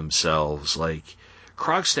devices in themselves. Like,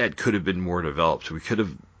 Krogstad could have been more developed. We could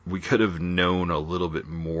have known a little bit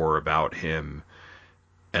more about him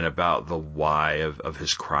and about the why of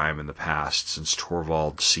his crime in the past, since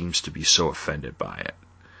Torvald seems to be so offended by it.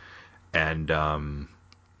 And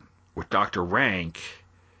with Dr. Rank,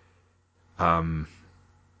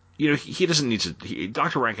 he doesn't need to.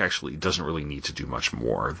 Dr. Rank actually doesn't really need to do much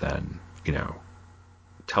more than,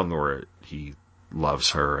 tell Nora he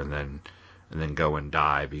loves her and then go and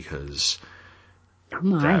die, because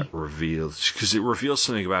it reveals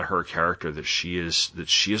something about her character, that she is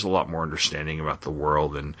a lot more understanding about the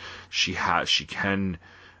world, and she can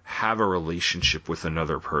have a relationship with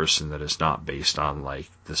another person that is not based on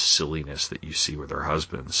like the silliness that you see with her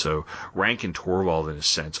husband. So Rank and Torvald, in a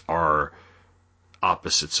sense, are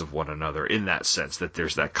opposites of one another, in that sense that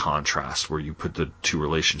there's that contrast where you put the two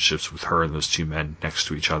relationships with her and those two men next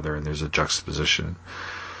to each other, and there's a juxtaposition.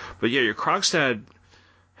 But yeah, your Krogstad,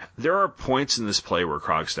 there are points in this play where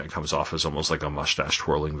Krogstad comes off as almost like a mustache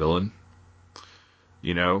twirling villain,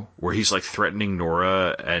 where he's like threatening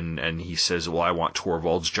Nora, and he says, well, I want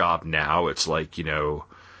Torvald's job now. It's like,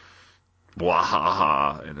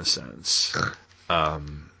 wahaha, in a sense.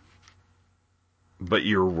 But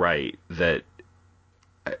you're right that,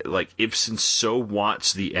 like, Ibsen so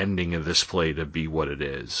wants the ending of this play to be what it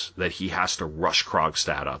is, that he has to rush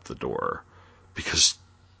Krogstad out the door because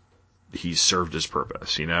he served his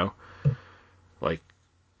purpose, Like,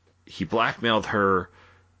 he blackmailed her,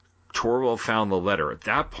 Torvald found the letter. At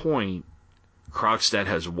that point, Krogstad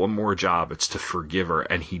has one more job. It's to forgive her,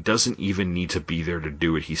 and he doesn't even need to be there to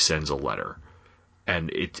do it. He sends a letter.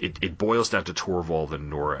 And it boils down to Torvald and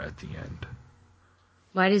Nora at the end.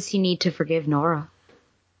 Why does he need to forgive Nora?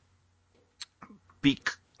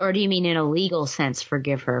 Or do you mean in a legal sense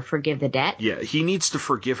forgive her? Forgive the debt? Yeah, he needs to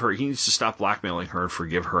forgive her. He needs to stop blackmailing her and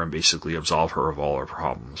forgive her and basically absolve her of all her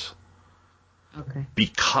problems. Okay.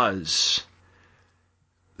 Because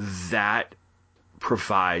that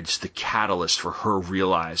provides the catalyst for her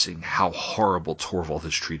realizing how horrible Torvald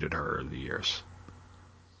has treated her in the years.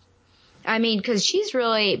 I mean, because she's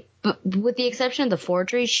really, with the exception of the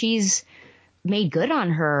forgery, she's made good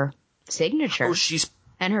on her signature. Oh,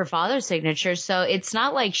 and her father's signature. So it's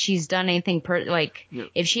not like she's done anything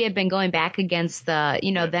if she had been going back against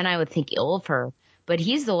then I would think ill of her. But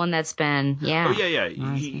he's the one that's been, Oh, yeah.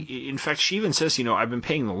 In fact, she even says, I've been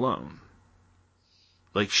paying the loan.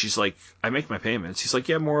 Like, she's like, I make my payments. He's like,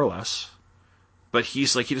 yeah, more or less. But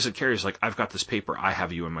he's like, he doesn't care. He's like, I've got this paper. I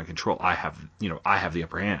have you in my control. I have the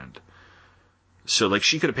upper hand. So, like,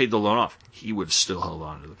 she could have paid the loan off. He would have still held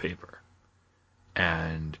on to the paper.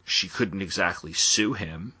 And she couldn't exactly sue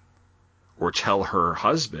him or tell her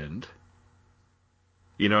husband.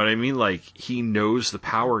 You know what I mean? Like, he knows the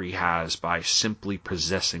power he has by simply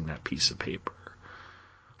possessing that piece of paper.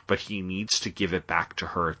 But he needs to give it back to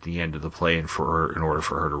her at the end of the play in order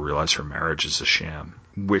for her to realize her marriage is a sham.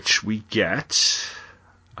 Which we get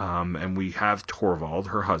And we have Torvald,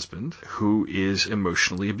 her husband, who is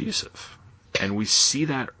emotionally abusive. And we see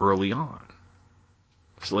that early on.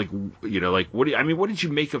 So, like, what did you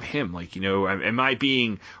make of him? Like, am I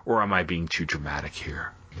being too dramatic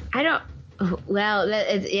here? I don't. Well,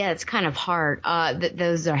 it's kind of hard.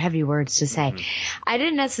 Those are heavy words to say. Mm-hmm. I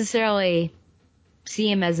didn't necessarily see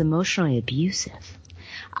him as emotionally abusive.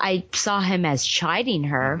 I saw him as chiding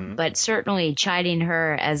her, mm-hmm. but certainly chiding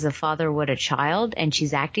her as a father would a child, and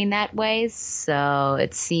she's acting that way, so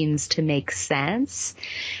it seems to make sense.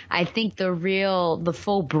 I think the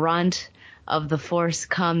full brunt of the force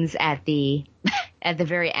comes at the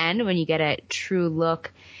very end when you get a true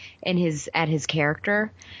look at his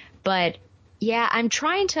character. But yeah,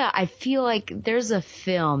 I feel like there's a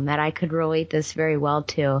film that I could relate this very well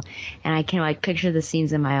to, and I can picture the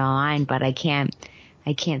scenes in my mind, but I can't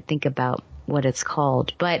think about what it's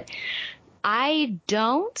called. But I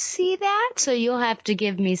don't see that, so you'll have to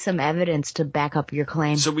give me some evidence to back up your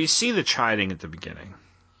claim. So we see the chiding at the beginning,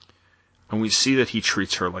 and we see that he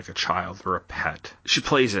treats her like a child or a pet. She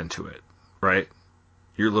plays into it, right?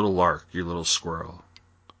 Your little lark, your little squirrel.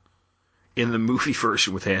 In the movie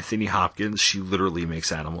version with Anthony Hopkins, she literally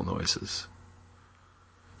makes animal noises.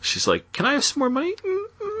 She's like, "Can I have some more money?"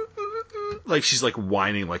 Like, she's like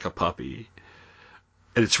whining like a puppy.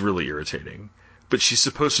 And it's really irritating. But she's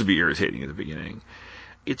supposed to be irritating at the beginning.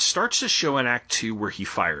 It starts to show in Act 2 where he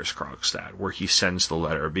fires Krogstad, where he sends the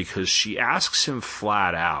letter, because she asks him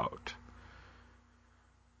flat out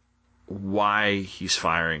why he's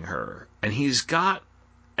firing her. And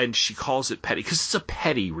she calls it petty, because it's a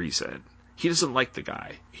petty reason. He doesn't like the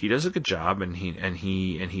guy. He does a good job, and he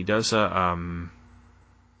does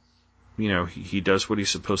he does what he's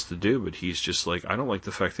supposed to do, but he's just like, I don't like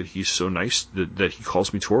the fact that he's so nice that he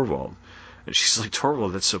calls me Torvald. And she's like,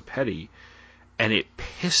 Torvald, that's so petty. And it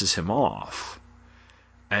pisses him off.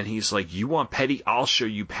 And he's like, you want petty? I'll show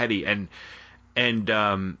you petty. And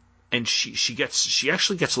she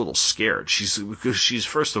actually gets a little scared. She's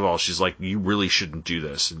first of all, she's like, you really shouldn't do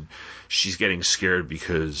this. And she's getting scared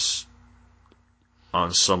because,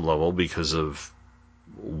 on some level, because of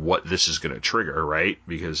what this is going to trigger, right?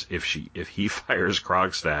 Because if he fires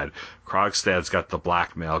Krogstad's got the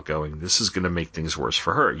blackmail going. This is going to make things worse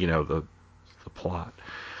for her, the plot.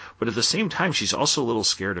 But at the same time, she's also a little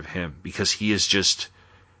scared of him, because he is just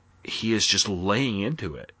laying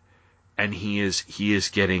into it, and he is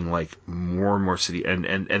getting like more and more city, and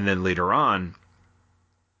then later on,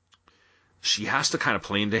 she has to kind of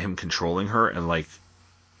play into him controlling her, and like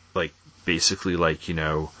basically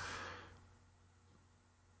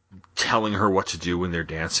telling her what to do when they're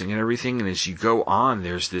dancing and everything. And as you go on,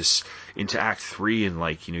 there's this into Act 3,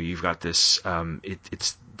 and you've got this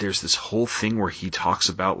there's this whole thing where he talks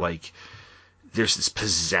about there's this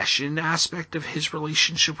possession aspect of his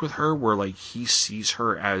relationship with her, where he sees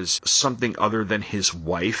her as something other than his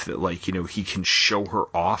wife, that he can show her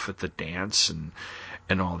off at the dance and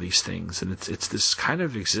all these things. And it's this kind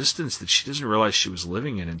of existence that she doesn't realize she was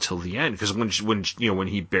living in until the end, because when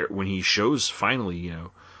he shows finally,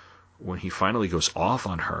 when he finally goes off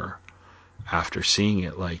on her after seeing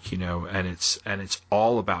it, and it's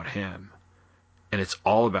all about him, and it's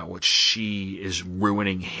all about what she is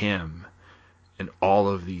ruining him and all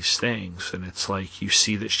of these things. And it's you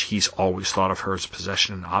see that he's always thought of her as a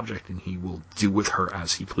possession and object, and he will do with her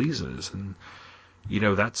as he pleases. And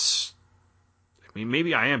that's,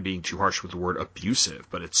 maybe I am being too harsh with the word abusive,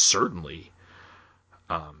 but it's certainly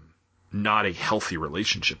not a healthy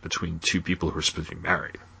relationship between two people who are supposed to be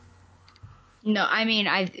married. No,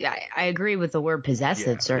 I agree with the word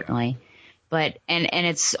possessive, certainly. Yeah. But, and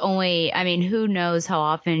it's only, who knows how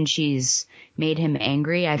often she's made him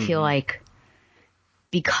angry. I feel like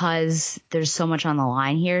because there's so much on the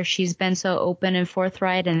line here, she's been so open and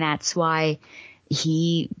forthright, and that's why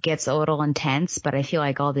he gets a little intense. But I feel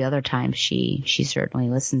like all the other times she certainly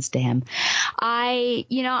listens to him.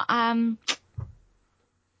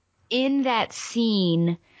 In that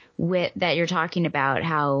scene that you're talking about,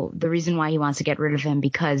 how the reason why he wants to get rid of him,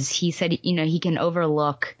 because he said, he can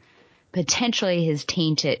overlook potentially his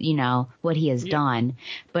tainted, what he has done,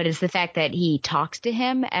 but it's the fact that he talks to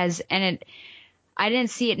him I didn't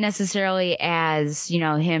see it necessarily as,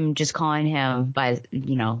 him just calling him by,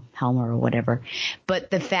 Helmer or whatever,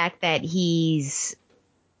 but the fact that he's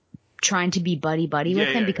trying to be buddy with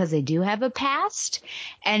him because they do have a past.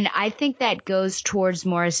 And I think that goes towards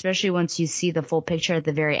more, especially once you see the full picture at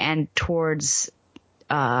the very end, towards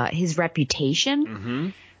his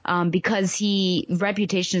reputation. Because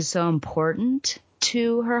reputation is so important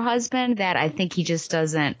to her husband that I think he just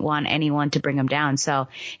doesn't want anyone to bring him down. So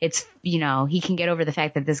it's, he can get over the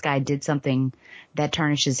fact that this guy did something that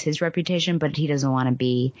tarnishes his reputation, but he doesn't want to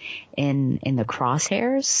be in the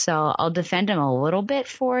crosshairs. So I'll defend him a little bit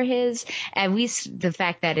for at least the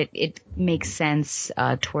fact that it makes sense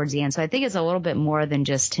towards the end. So I think it's a little bit more than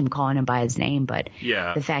just him calling him by his name, but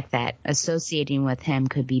the fact that associating with him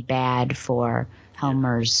could be bad for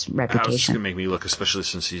Helmer's reputation. How is this going to make me look, especially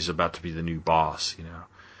since he's about to be the new boss,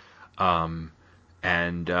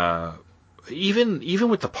 and even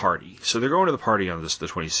with the party. So they're going to the party on the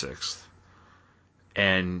 26th,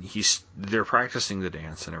 and they're practicing the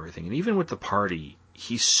dance and everything. And even with the party,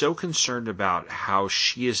 he's so concerned about how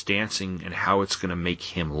she is dancing and how it's going to make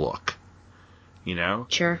him look,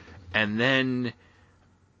 Sure. And then,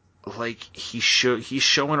 he's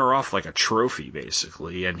showing her off like a trophy,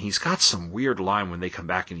 basically, and he's got some weird line when they come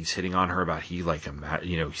back and he's hitting on her about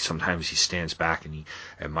sometimes he stands back and he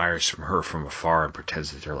admires her from afar and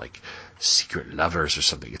pretends that they're like secret lovers or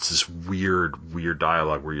something. It's this weird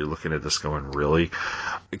dialogue where you're looking at this going, really?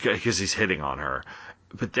 Because he's hitting on her.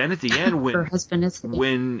 But then at the end, when her husband is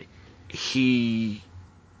when he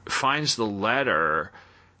finds the letter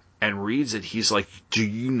and reads it, he's like, "Do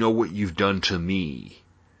you know what you've done to me?"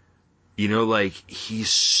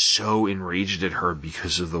 He's so enraged at her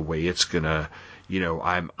because of the way it's gonna,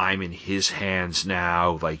 I'm in his hands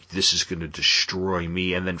now, this is gonna destroy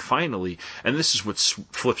me. And then finally, and this is what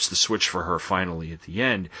flips the switch for her finally at the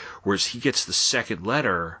end, whereas he gets the second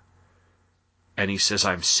letter and he says,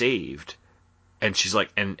 "I'm saved." And she's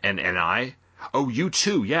like, and I? "Oh, you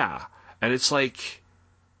too, yeah." And it's like,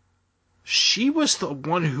 she was the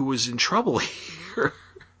one who was in trouble here.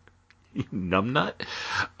 You numbnut.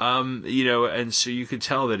 And so you could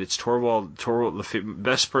tell that it's Torvald, the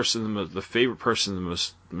best person, the favorite person, the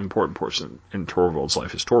most important person in Torvald's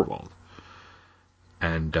life is Torvald.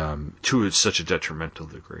 And to such a detrimental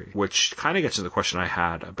degree. Which kind of gets into the question I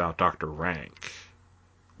had about Dr. Rank,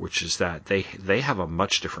 which is that they have a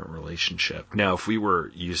much different relationship. Now, if we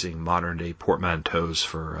were using modern-day portmanteaus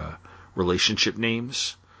for relationship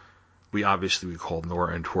names, we obviously would call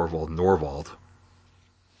Nora and Torvald Norvald.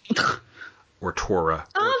 Or Tora,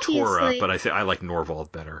 but I like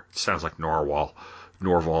Norvald better. It sounds like Norwald.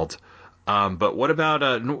 But what about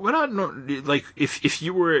if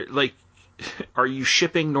you were are you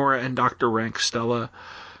shipping Nora and Dr. Rank, Stella?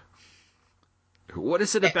 What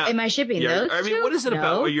is it about? Am I shipping those two? I mean, what is it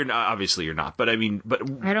about? Well, you're not. Obviously, you're not. But I mean,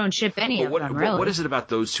 I don't ship any of them. Really. What is it about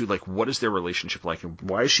those two? What is their relationship like, and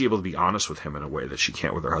why is she able to be honest with him in a way that she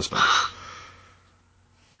can't with her husband?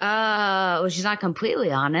 Well, she's not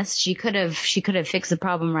completely honest. She could have fixed the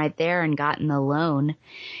problem right there and gotten the loan,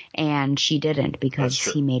 and she didn't because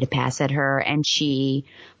he made a pass at her, and she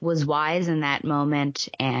was wise in that moment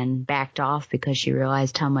and backed off because she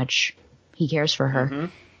realized how much he cares for her.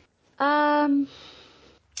 Mm-hmm.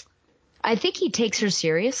 I think he takes her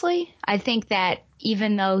seriously. I think that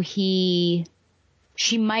even though she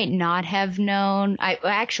might not have known,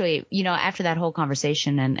 after that whole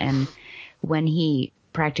conversation and when he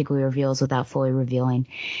practically reveals without fully revealing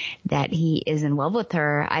that he is in love with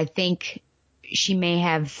her, I think she may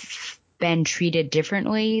have been treated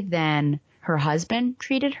differently than her husband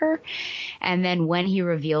treated her. And then when he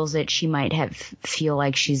reveals it, she might feel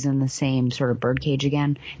like she's in the same sort of birdcage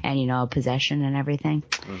again and, possession and everything.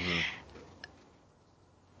 Mm-hmm.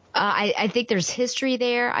 I think there's history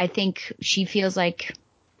there. I think she feels like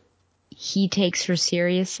he takes her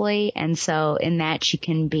seriously. And so in that she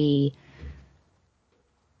can be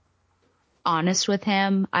honest with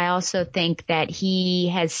him. I also think that he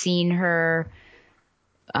has seen her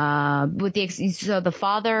so the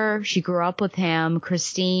father, she grew up with him.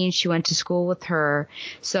 Christine, she went to school with her.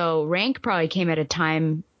 So Rank probably came at a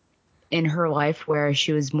time in her life where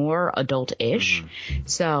she was more adult-ish. Mm-hmm.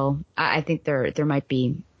 So I think there might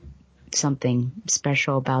be something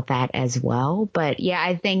special about that as well. But yeah,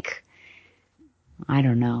 I think, I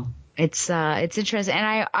don't know. It's interesting.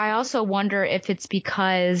 And I also wonder if it's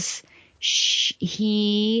because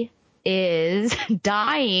he is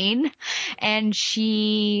dying and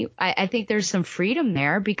I think there's some freedom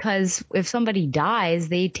there because if somebody dies,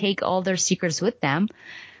 they take all their secrets with them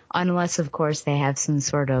unless of course they have some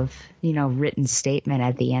sort of, written statement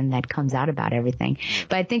at the end that comes out about everything.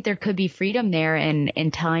 But I think there could be freedom there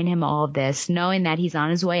in telling him all of this, knowing that he's on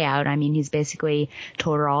his way out. I mean, he's basically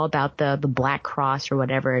told her all about the Black Cross or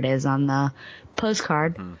whatever it is on the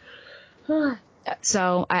postcard.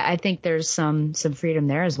 So I think there's some freedom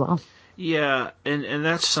there as well. Yeah, and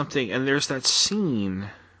that's something. And there's that scene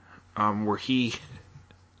where he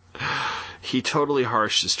totally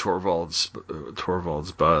harshes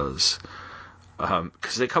Torvald's buzz.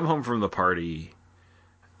 because they come home from the party,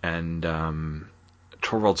 and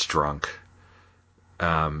Torvald's drunk,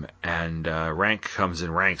 and Rank comes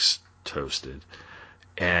in. Rank's toasted,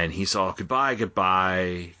 and he's all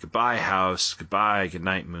goodbye house, goodbye, good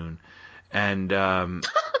night moon, and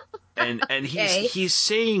and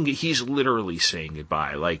he's literally saying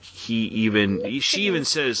goodbye. Like she even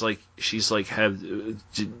says, like, she's like,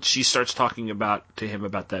 she starts talking to him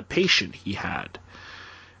about that patient he had.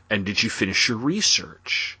 And did you finish your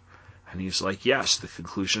research? And he's like, yes, the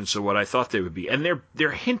conclusions are what I thought they would be. And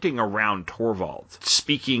they're hinting around Torvald,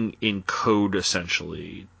 speaking in code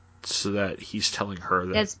essentially, so that he's telling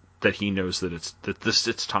her that he knows that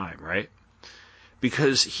it's time, right?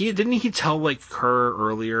 Because didn't he tell like her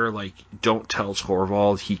earlier, like, don't tell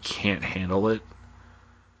Torvald, he can't handle it.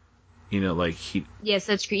 You know, like he. Yes,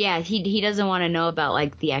 that's true. Yeah, he doesn't want to know about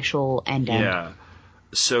like the actual end. Yeah.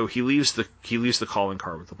 So he leaves the calling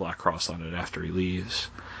card with the black cross on it after he leaves,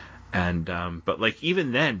 and but like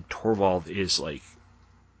even then Torvald is like,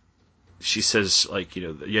 she says like, you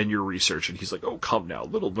know, in your research, and he's like, oh come now,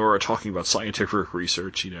 little Nora talking about scientific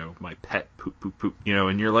research, you know, my pet poop poop poop, you know,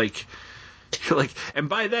 and you're like, and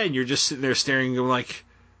by then you're just sitting there staring, going like,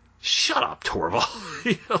 shut up Torvald,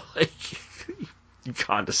 you know, like, you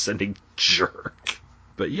condescending jerk.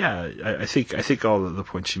 But yeah, I think all of the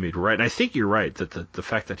points you made were right. And I think you're right that the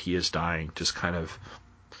fact that he is dying just kind of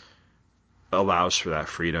allows for that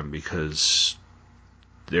freedom, because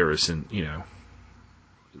there isn't, you know,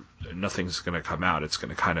 nothing's going to come out. It's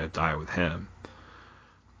going to kind of die with him.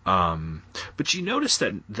 But you notice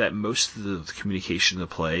that most of the communication in the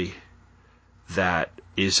play that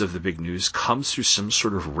is of the big news comes through some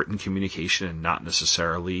sort of written communication, and not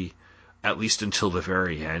necessarily, at least until the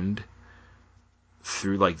very end,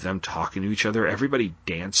 through like them talking to each other. Everybody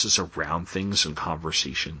dances around things in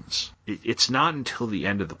conversations. It's not until the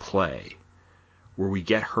end of the play where we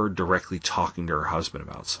get her directly talking to her husband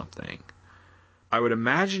about something. I would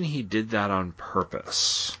imagine he did that on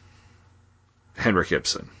purpose. Henrik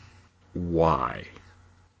Ibsen. Why?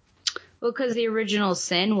 Well, because the original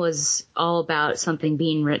sin was all about something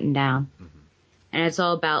being written down. Mm-hmm. And it's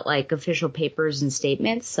all about like official papers and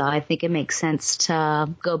statements. So I think it makes sense to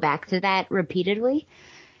go back to that repeatedly.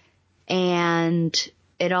 And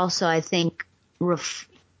it also, I think,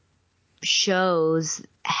 shows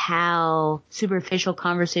how superficial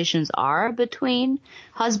conversations are between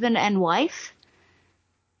husband and wife.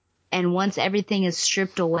 And once everything is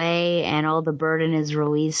stripped away and all the burden is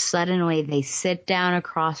released, suddenly they sit down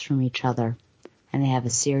across from each other and they have a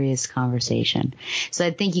serious conversation. So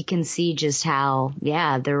I think you can see just how,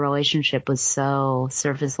 their relationship was so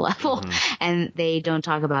surface level, and they don't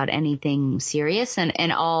talk about anything serious,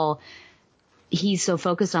 and all, he's so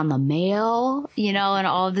focused on the mail, you know, and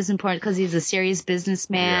all of this important because he's a serious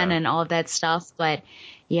businessman and all of that stuff. But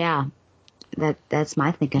that's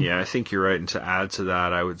my thinking. Yeah, I think you're right. And to add to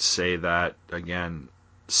that, I would say that, again,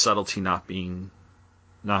 subtlety I mean,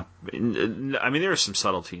 there is some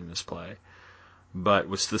subtlety in this play. But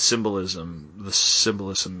what's the symbolism? The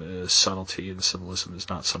symbolism is subtlety, and the symbolism is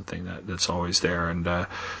not something that's always there. And the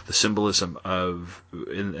symbolism of,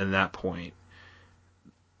 in that point,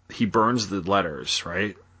 he burns the letters,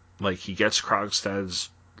 right? Like, he gets Krogstad's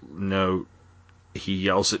note, he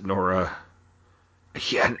yells at Nora.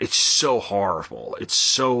 Yeah, it's so horrible. It's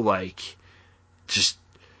so, like, just...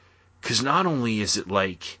 Because not only is it,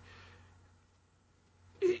 like...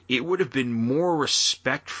 It would have been more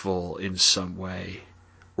respectful in some way,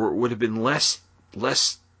 or it would have been less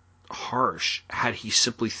harsh had he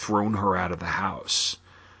simply thrown her out of the house.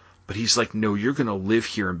 But he's like, no, you're going to live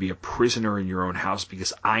here and be a prisoner in your own house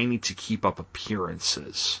because I need to keep up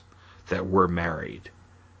appearances that we're married.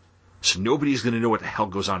 So nobody's going to know what the hell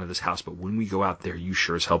goes on in this house, but when we go out there, you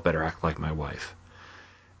sure as hell better act like my wife.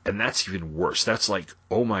 And that's even worse. That's like,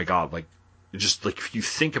 oh my God, like, just like if you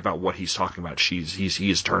think about what he's talking about, he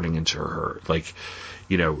is turning into her. Like,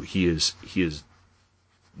 you know, that's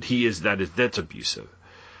abusive.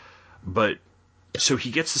 But so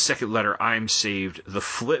he gets the second letter, I'm saved. The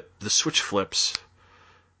switch flips,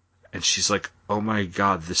 and she's like, oh my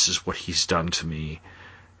God, this is what he's done to me.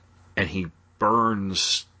 And he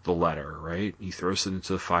burns the letter, right? He throws it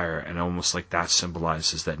into the fire, and almost like that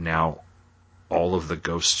symbolizes that now all of the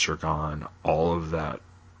ghosts are gone, all of that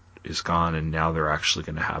is gone, and now they're actually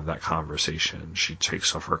going to have that conversation. She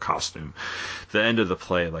takes off her costume. The end of the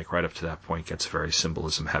play, like right up to that point, gets very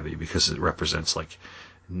symbolism heavy because it represents like,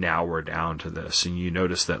 now we're down to this. And you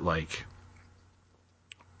notice that like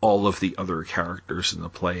all of the other characters in the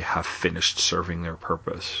play have finished serving their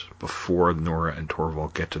purpose before Nora and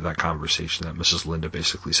Torvald get to that conversation that Mrs. Linda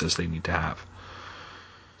basically says they need to have.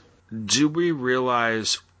 do we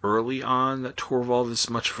realize early on that Torvald is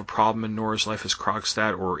much of a problem in Nora's life as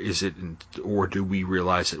Krogstad, or do we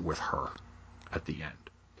realize it with her at the end?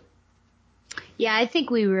 Yeah, I think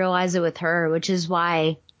we realize it with her, which is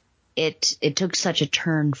why it took such a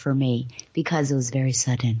turn for me, because it was very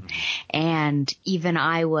sudden. And even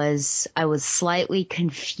I was slightly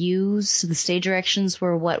confused. The stage directions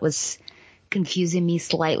were what was confusing me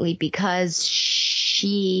slightly, because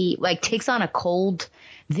she takes on a cold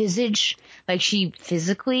visage, she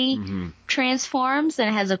physically transforms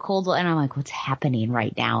and has a cold, and I'm like, what's happening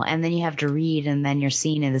right now? And then you have to read, and then you're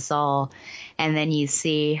seeing it all, and then you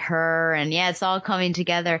see her, and it's all coming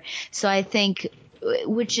together. So I think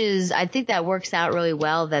that works out really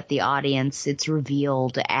well, that the audience, it's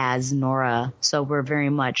revealed as Nora. So we're very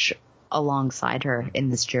much alongside her in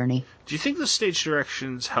this journey. Do you think the stage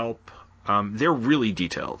directions help? They're really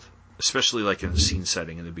detailed, especially in the scene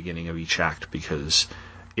setting in the beginning of each act, because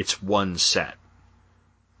it's one set.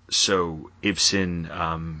 So Ibsen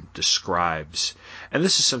describes, and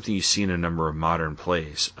this is something you see in a number of modern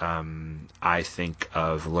plays. I think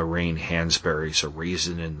of Lorraine Hansberry's A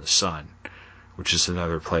Raisin in the Sun, which is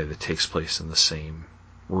another play that takes place in the same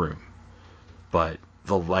room. But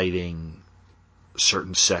the lighting,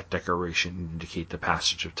 certain set decoration indicate the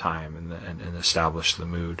passage of time and establish the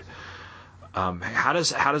mood. How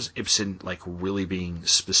does Ibsen, really being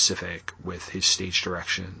specific with his stage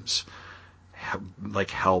directions,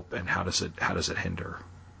 help, and how does it hinder?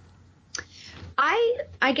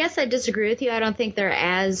 I guess I disagree with you. I don't think they're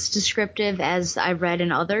as descriptive as I've read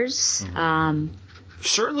in others.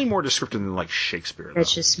 Certainly more descriptive than Shakespeare.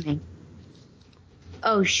 That's just me.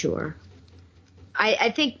 Oh, sure.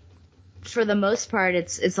 I think for the most part,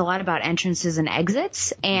 it's a lot about entrances and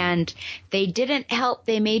exits, and they didn't help.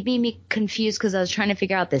 They made me confused because I was trying to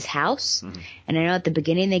figure out this house, and I know at the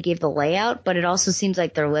beginning they gave the layout, but it also seems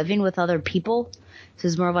like they're living with other people, so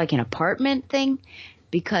it's more of an apartment thing,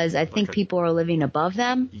 because I think people are living above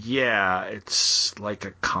them. Yeah, it's like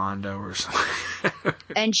a condo or something.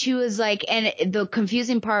 And she was and the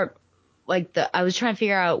confusing part, I was trying to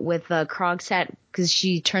figure out with Krogstad, because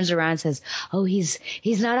she turns around and says, "Oh, he's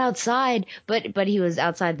not outside," but he was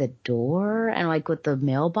outside the door and with the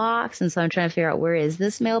mailbox, and so I'm trying to figure out, where is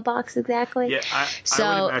this mailbox exactly? Yeah, I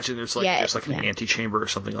would imagine there's an antechamber or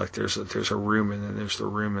something. There's a room, and then there's the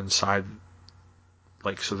room inside.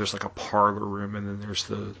 So there's a parlor room, and then there's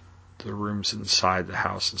the rooms inside the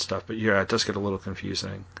house and stuff. But yeah, it does get a little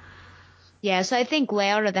confusing. Yeah, so I think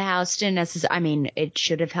layout of the house didn't necessarily, I mean, it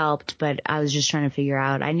should have helped, but I was just trying to figure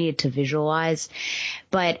out, I needed to visualize.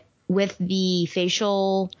 But with the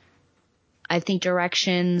facial, I think,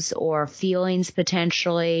 directions or feelings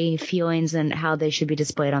potentially, feelings and how they should be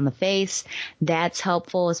displayed on the face, that's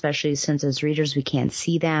helpful, especially since as readers we can't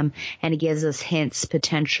see them. And it gives us hints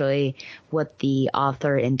potentially what the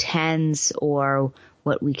author intends or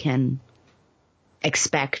what we can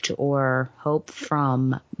expect or hope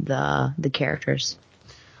from the characters.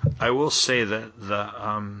 I will say that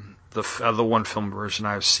the one film version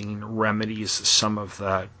I've seen remedies some of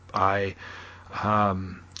that by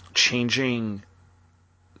changing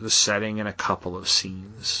the setting in a couple of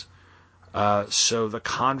scenes. So the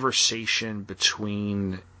conversation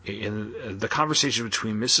between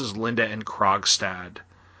Mrs. Linda and Krogstad,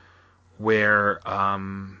 where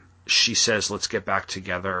she says, "Let's get back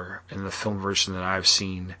together," in the film version that I've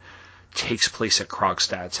seen, takes place at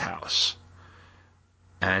Krogstad's house.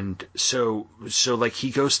 And so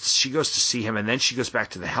she goes to see him, and then she goes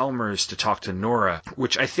back to the Helmers to talk to Nora,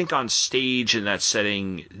 which I think on stage in that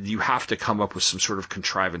setting, you have to come up with some sort of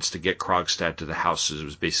contrivance to get Krogstad to the house. It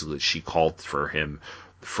was basically she called for him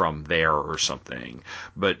from there or something.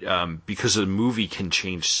 But because a movie can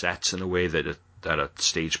change sets in a way that a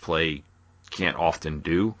stage play can't often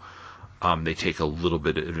do, they take a little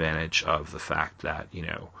bit of advantage of the fact that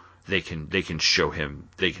they can show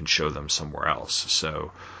them somewhere else.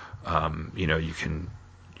 So you can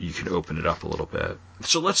open it up a little bit.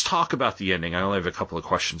 So let's talk about the ending. I only have a couple of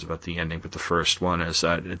questions about the ending, but the first one is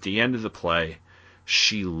that at the end of the play,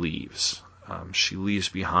 she leaves. She leaves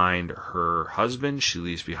behind her husband. She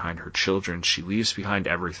leaves behind her children. She leaves behind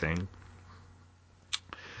everything.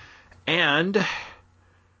 And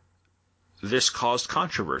this caused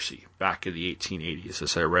controversy back in the 1880s,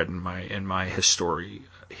 as I read in my history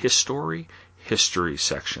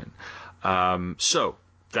section. So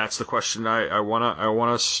that's the question I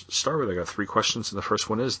want to start with. I got 3 questions, and the first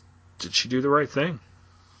one is, did she do the right thing?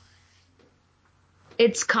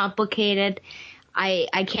 It's complicated.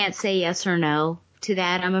 I can't say yes or no to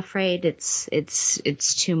that. I'm afraid it's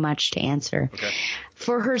too much to answer. Okay.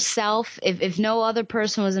 For herself, if no other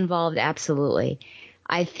person was involved, absolutely.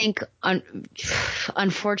 I think,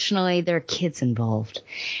 unfortunately, there are kids involved.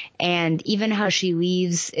 And even how she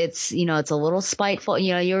leaves, it's, it's a little spiteful.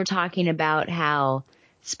 You were talking about how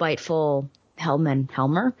spiteful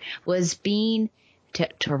Helmer was being,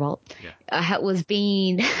 Torvald, was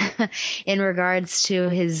being in regards to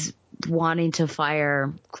his wanting to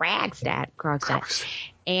fire Krogstad.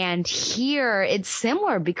 And here it's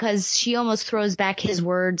similar because she almost throws back his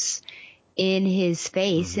words in his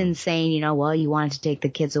face and saying, well, you wanted to take the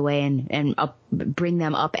kids away and bring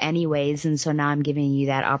them up anyways. And so now I'm giving you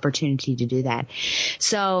that opportunity to do that.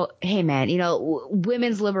 So, hey, man,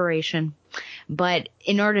 women's liberation. But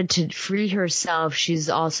in order to free herself, she's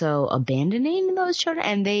also abandoning those children.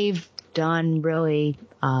 And they've done really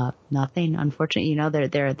nothing, unfortunately.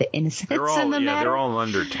 They're the innocents in the matter. They're all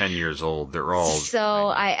under 10 years old. They're all.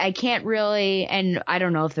 So I can't really, and I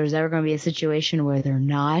don't know if there's ever going to be a situation where they're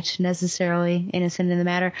not necessarily innocent in the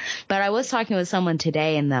matter. But I was talking with someone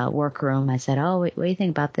today in the workroom. I said, oh, what do you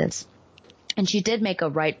think about this? And she did make a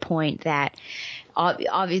right point that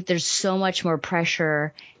there's so much more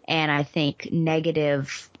pressure and I think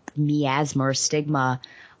negative miasma or stigma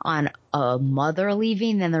on a mother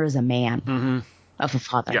leaving than there is a man of a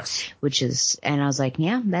father. Yes. Which is, and I was like,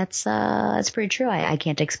 yeah, that's pretty true. I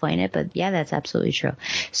can't explain it, but yeah, that's absolutely true.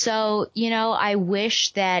 So, I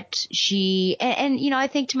wish that she, and I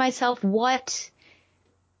think to myself, what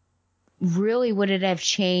really would it have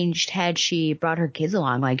changed had she brought her kids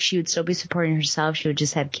along? Like, she would still be supporting herself. She would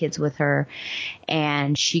just have kids with her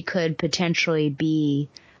and she could potentially be,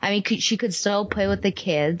 she could still play with the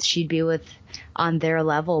kids. She'd be on their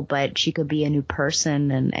level, but she could be a new person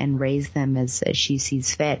and raise them as she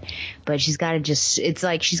sees fit. But she's got to it's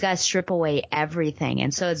like she's got to strip away everything.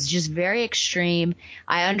 And so it's just very extreme.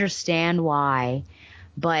 I understand why,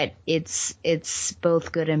 but it's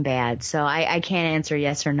both good and bad. So I can't answer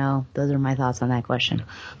yes or no. Those are my thoughts on that question.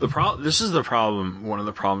 This is the problem. One of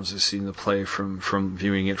the problems is seeing the play from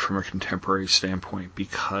viewing it from a contemporary standpoint,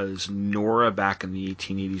 because Nora back in the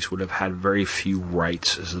 1880s would have had very few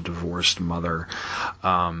rights as a divorced mother,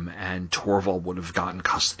 and Torvald would have gotten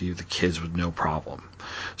custody of the kids with no problem.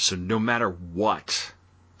 So no matter what,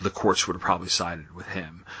 the courts would have probably sided with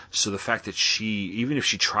him. So the fact that even if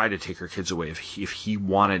she tried to take her kids away, if he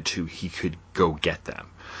wanted to, he could go get them.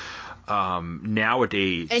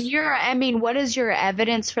 Nowadays. And what is your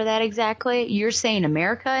evidence for that exactly? You're saying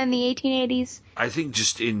America in the 1880s? I think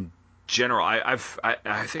just in general, I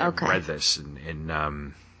think I've read this in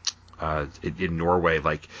Norway,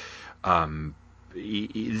 like,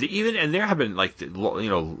 even, and there have been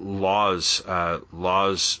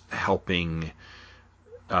laws helping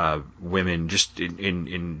women, just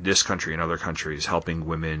in this country and other countries, helping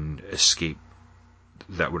women escape,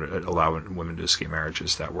 that would allow women to escape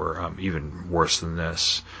marriages that were even worse than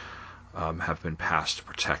this, have been passed to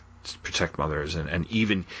protect mothers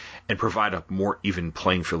and provide a more even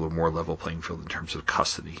playing field, a more level playing field in terms of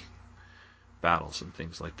custody battles and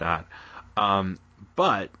things like that.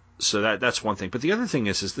 So that's one thing. But the other thing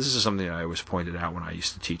is this is something that I always pointed out when I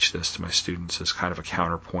used to teach this to my students as kind of a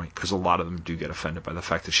counterpoint, because a lot of them do get offended by the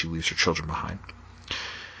fact that she leaves her children behind.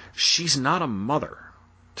 She's not a mother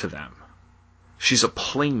to them. She's a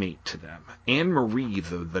playmate to them. Anne Marie,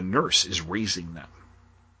 the nurse, is raising them.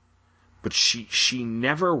 But she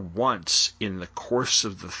never once, in the course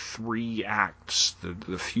of the 3 acts,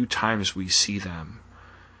 the few times we see them,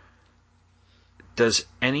 does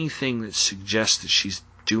anything that suggests that she's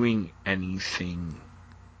doing anything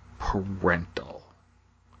parental.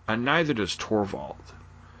 And neither does Torvald.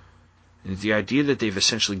 And the idea that they've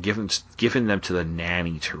essentially given them to the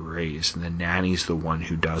nanny to raise, and the nanny's the one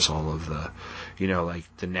who does all of the,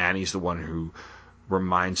 the nanny's the one who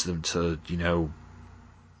reminds them to,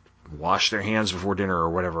 wash their hands before dinner or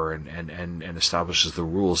whatever, and establishes the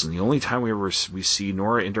rules. And the only time we see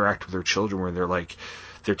Nora interact with her children where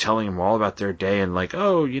they're telling them all about their day and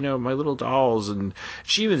oh, my little dolls. And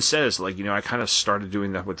she even says, I kind of started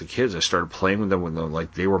doing that with the kids. I started playing with them when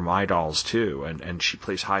they were my dolls too. And she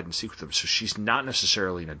plays hide and seek with them. So she's not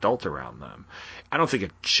necessarily an adult around them. I don't think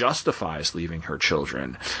it justifies leaving her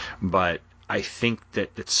children, but I think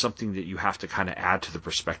that it's something that you have to kind of add to the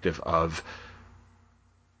perspective of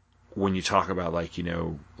when you talk about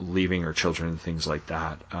leaving her children and things like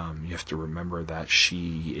that. You have to remember that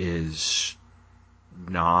she's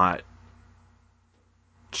not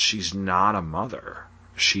a mother.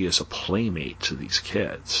 She is a playmate to these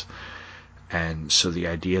kids. And so the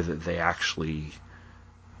idea that they actually,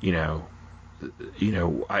 how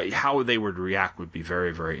they would react would be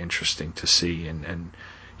very, very interesting to see. And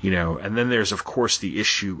then there's, of course, the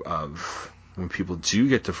issue of when people do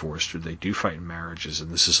get divorced or they do fight in marriages,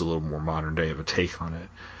 and this is a little more modern day of a take on it,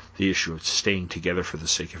 the issue of staying together for the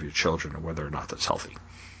sake of your children and whether or not that's healthy.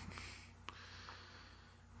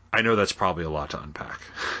 I know that's probably a lot to unpack.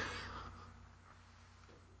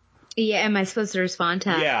 Yeah, am I supposed to respond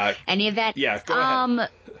to any of that? Yeah, go ahead.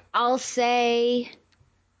 I'll say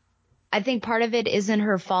I think part of it isn't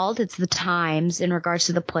her fault. It's the times in regards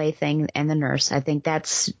to the play thing and the nurse. I think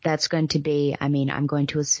that's going to be, I mean, I'm going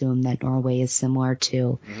to assume that Norway is similar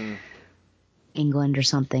to England or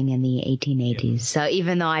something in the 1880s. Yeah. So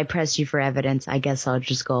even though I pressed you for evidence, I guess I'll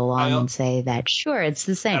just go along and say that, sure, it's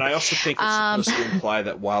the same. And I also think it's supposed to imply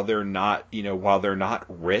that while they're not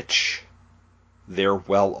rich, they're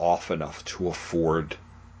well off enough to afford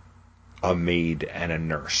a maid and a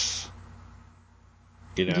nurse.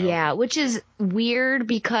 You know? Yeah, which is weird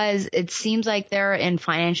because it seems like they're in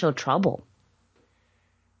financial trouble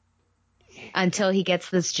until he gets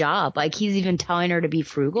this job. Like, he's even telling her to be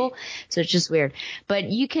frugal. So it's just weird. But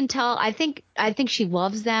you can tell, I think she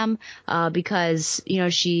loves them because, you know,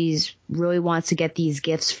 she's really wants to get these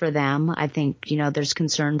gifts for them. I think, you know, there's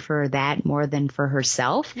concern for that more than for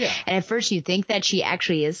herself. Yeah. And at first you think that she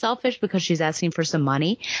actually is selfish because she's asking for some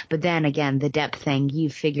money. But then again, the depth thing, you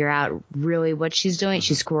figure out really what she's doing.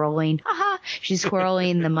 She's squirreling. She's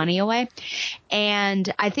squirreling the money away.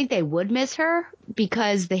 And I think they would miss her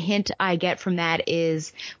because the hint I get from that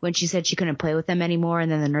is when she said she couldn't play with them anymore.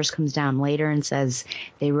 And then the nurse comes down later and says,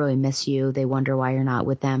 they really miss you. They wonder why you're not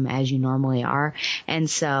with them as you normally are. And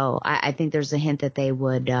so I think there's a hint that they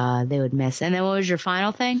would miss. And then what was your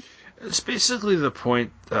final thing? It's basically the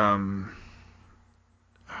point,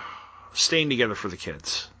 staying together for the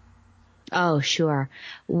kids. Oh, sure.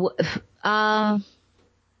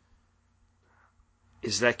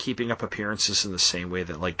 Is that keeping up appearances in the same way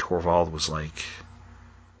that, like, Torvald was like,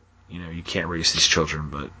 you know, you can't raise these children,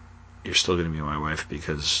 but you're still going to be my wife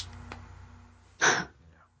because...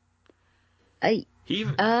 He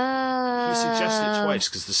suggested it twice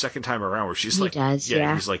because the second time around where she's like,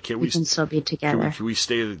 he's like, can we still be together? Can we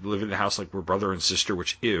stay live in the house like we're brother and sister?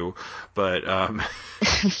 Which but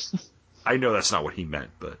I know that's not what he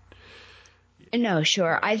meant, but no,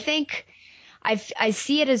 sure. I think I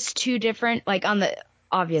see it as two different. Like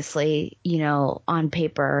obviously, you know, on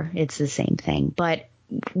paper it's the same thing, but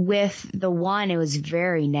with the one, it was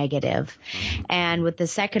very negative. And with the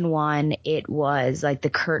second one, it was like the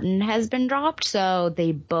curtain has been dropped. So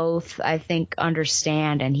they both, I think,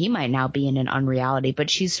 understand, and he might now be in an unreality, but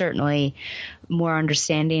she's certainly more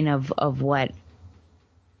understanding of what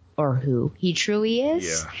or who he truly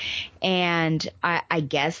is. Yeah. And I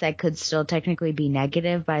guess that could still technically be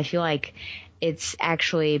negative, but I feel like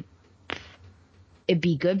it'd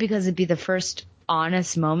be good because it'd be the first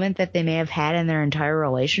honest moment that they may have had in their entire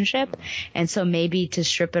relationship. And so maybe to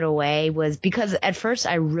strip it away was because at first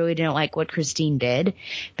I really didn't like what Christine did,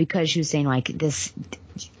 because she was saying like, this,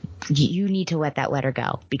 you need to let that letter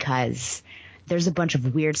go because there's a bunch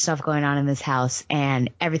of weird stuff going on in this house and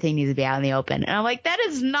everything needs to be out in the open. And I'm like, that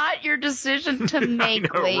is not your decision to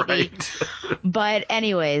make, lady. Right? But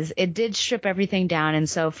anyways, it did strip everything down. And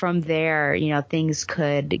so from there, you know, things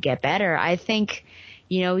could get better. I think,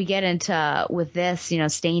 you know, we get into with this, you know,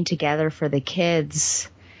 staying together for the kids.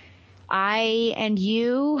 I and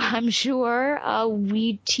you, I'm sure,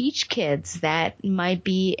 we teach kids that might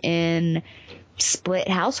be in split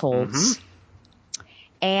households. Mm-hmm.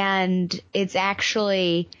 And it's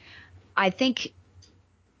actually, I think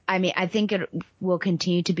it will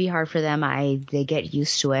continue to be hard for them. They get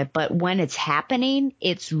used to it. But when it's happening,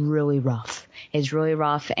 it's really rough. It's really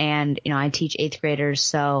rough. And, you know, I teach 8th graders,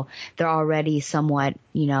 so they're already somewhat,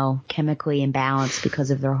 you know, chemically imbalanced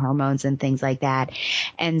because of their hormones and things like that.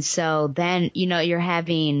 And so then, you know, you're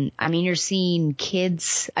seeing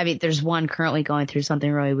kids. I mean, there's one currently going through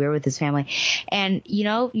something really weird with his family. And, you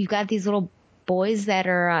know, you've got these little boys that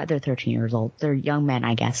are, they're 13 years old. They're young men,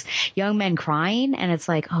 I guess. Young men crying. And it's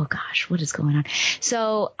like, oh gosh, what is going on?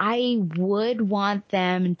 So I would want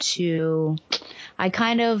them to,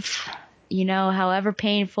 you know, however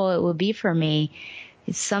painful it would be for me,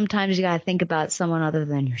 sometimes you got to think about someone other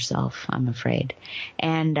than yourself, I'm afraid.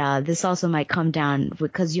 And this also might come down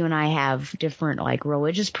because you and I have different like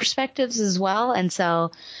religious perspectives as well. And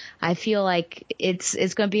so I feel like it's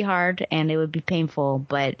going to be hard and it would be painful,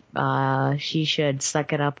 but she should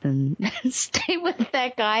suck it up and stay with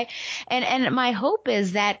that guy. And my hope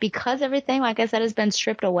is that because everything, like I said, has been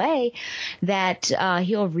stripped away, that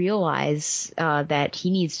he'll realize that he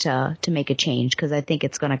needs to make a change, because I think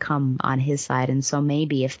it's going to come on his side. And so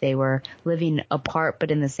maybe if they were living apart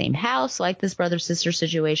but in the same house, like this brother-sister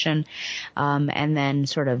situation, and then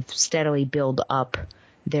sort of steadily build up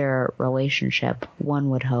their relationship, one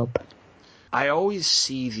would hope. I always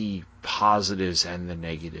see the positives and the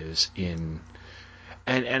negatives in,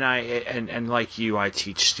 and like you, I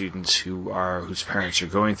teach students whose parents are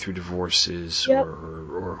going through divorces, Yep.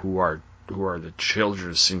 or who are the children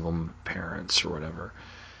of single parents or whatever.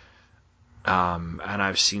 And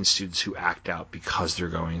I've seen students who act out because they're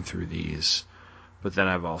going through these, but then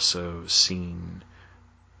I've also seen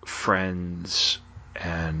friends,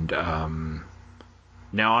 and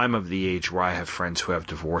now I'm of the age where I have friends who have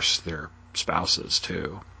divorced their spouses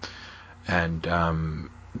too, and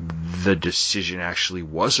the decision actually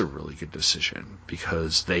was a really good decision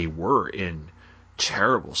because they were in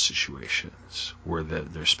terrible situations where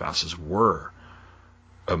their spouses were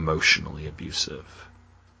emotionally abusive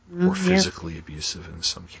or physically abusive in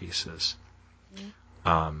some cases.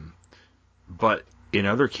 But in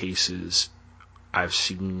other cases, I've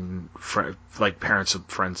seen like parents of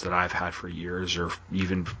friends that I've had for years, or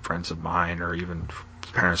even friends of mine, or even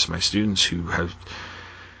parents of my students who have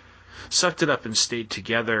sucked it up and stayed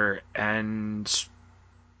together, and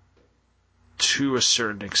to a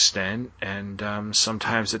certain extent, and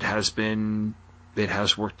sometimes it has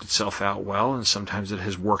worked itself out well, and sometimes it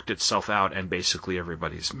has worked itself out and basically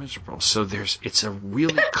everybody's miserable. So it's a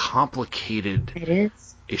really complicated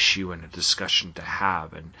issue and a discussion to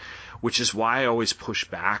have, and which is why I always push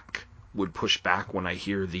back when I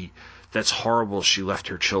hear that's horrible, she left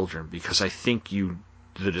her children, because I think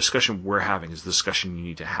the discussion we're having is the discussion you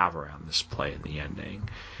need to have around this play and the ending,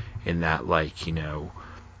 in that, like, you know,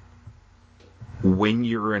 when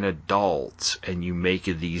you're an adult and you make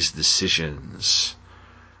these decisions,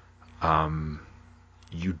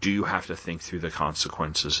 you do have to think through the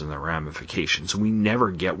consequences and the ramifications. We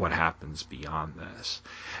never get what happens beyond this.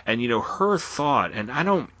 And, you know, her thought, and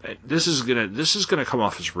this is gonna come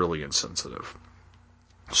off as really insensitive.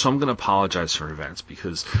 So I'm gonna apologize in advance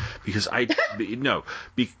because and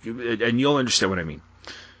you'll understand what I mean.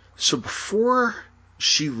 So before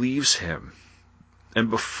she leaves him, and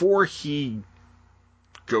before he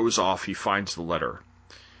goes off, he finds the letter,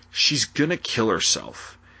 she's gonna kill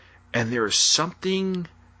herself. And there is something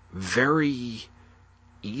very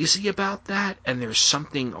easy about that, and there's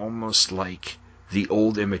something almost like the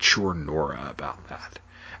old immature Nora about that.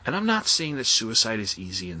 And I'm not saying that suicide is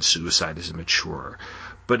easy and suicide is immature,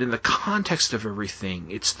 but in the context of everything,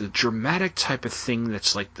 it's the dramatic type of thing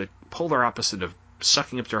that's like the polar opposite of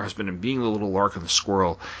sucking up to her husband and being the little lark and the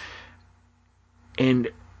squirrel. And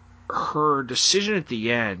her decision at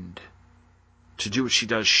the end to do what she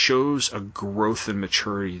does shows a growth and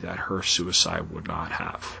maturity that her suicide would not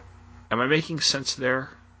have. Am I making sense there?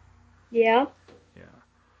 Yeah. Yeah.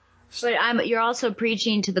 But you're also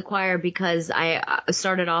preaching to the choir, because I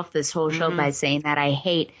started off this whole show by saying that I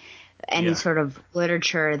hate any sort of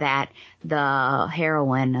literature that the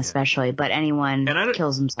heroine, especially, but anyone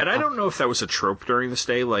kills himself. And I don't know if that was a trope during this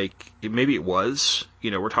day. Like, maybe it was. You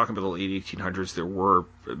know, we're talking about the late 1800s. There were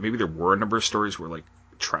a number of stories where, like,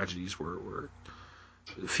 tragedies where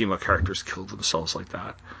female characters killed themselves like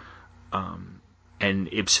that. And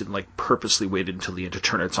Ibsen, like, purposely waited until the end to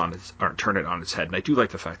turn it on its head. And I do like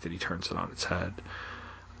the fact that he turns it on its head.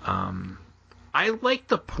 I like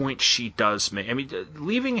the point she does make. I mean,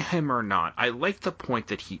 leaving him or not, I like the point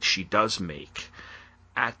that she does make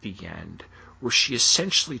at the end, where she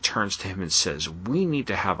essentially turns to him and says, we need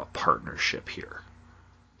to have a partnership here.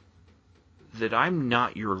 That I'm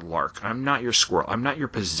not your lark, I'm not your squirrel, I'm not your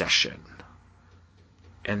possession.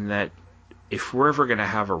 And that if we're ever going to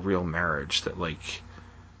have a real marriage, that, like,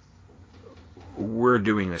 we're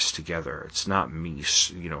doing this together. It's not me,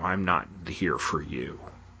 you know, I'm not here for you.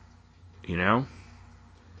 You know?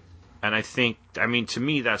 And I think, I mean, to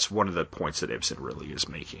me, that's one of the points that Ibsen really is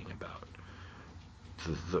making about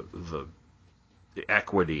the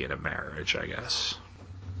equity in a marriage, I guess.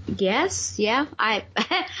 Yes, yeah. I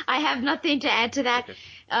have nothing to add to that. Okay.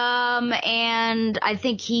 And I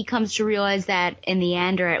think he comes to realize that in the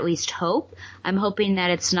end, or at least hope. I'm hoping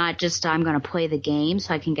that it's not just I'm going to play the game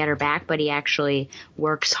so I can get her back, but he actually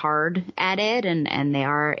works hard at it, and they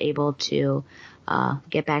are able to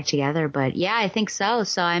get back together. But yeah, I think so.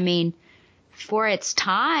 So, I mean, for its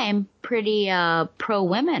time, pretty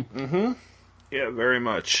pro-women. Mm-hmm. Yeah, very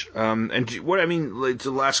much. And what I mean, like,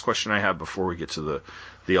 the last question I have before we get to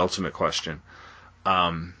the ultimate question,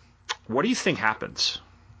 what do you think happens?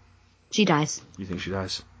 She dies. You think she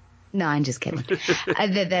dies? No, I'm just kidding.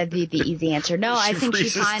 That'd be the easy answer. No, I think she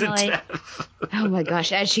finally. Oh my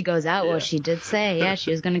gosh! As she goes out, well, she did say,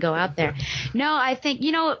 she was going to go out there. No, I think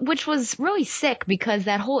which was really sick because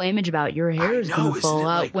that whole image about your hair is going to fall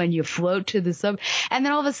out when you float to the sub, and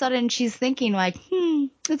then all of a sudden she's thinking like,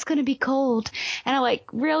 it's going to be cold, and I'm like,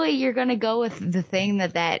 really, you're going to go with the thing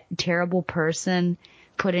that terrible person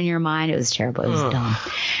put in your mind? It was terrible. It was dumb.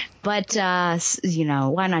 But,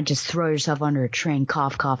 why not just throw yourself under a train?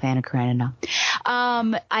 Cough, cough, Anna Karenina.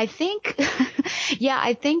 I think,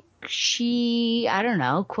 I think she, I don't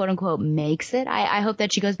know, quote unquote, makes it. I hope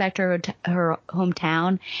that she goes back to her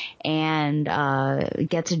hometown and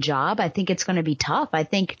gets a job. I think it's going to be tough. I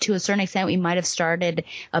think to a certain extent we might have started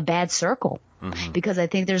a bad circle. Mm-hmm. Because I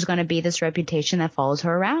think there's going to be this reputation that follows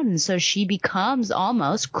her around. And so she becomes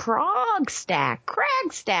almost Kragstack,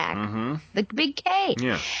 mm-hmm. The big K.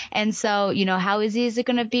 Yeah. And so, how easy is it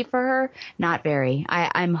going to be for her? Not very.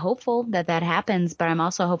 I'm hopeful that happens, but I'm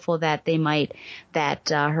also hopeful that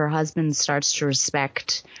her husband starts to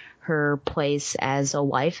respect her place as a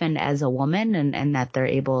wife and as a woman and that they're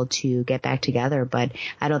able to get back together. But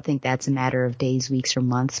I don't think that's a matter of days, weeks, or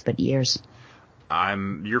months, but years.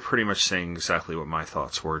 You're pretty much saying exactly what my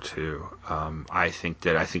thoughts were too. I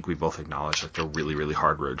think we both acknowledge the really, really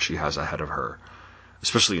hard road she has ahead of her,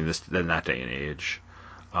 especially in that day and age.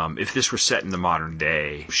 If this were set in the modern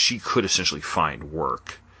day, she could essentially find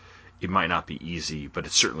work. It might not be easy, but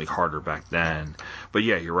it's certainly harder back then. But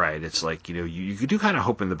yeah, you're right. It's like, you do kind of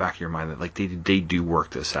hope in the back of your mind that like they do work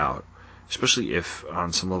this out. Especially if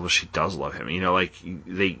on some level she does love him, it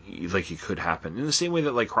could happen in the same way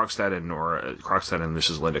that like Krogstad and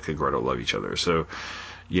Mrs. Linda could grow to love each other. So,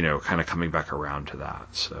 kind of coming back around to that.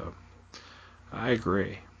 So, I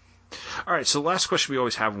agree. All right. So, the last question we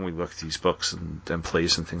always have when we look at these books and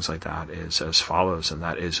plays and things like that is as follows, and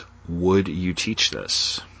that is, would you teach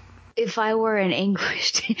this? If I were an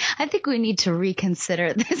English teacher, I think we need to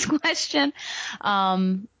reconsider this question.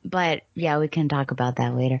 But yeah, we can talk about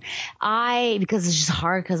that later. Because it's just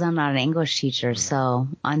hard because I'm not an English teacher. So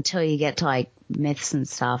until you get to like myths and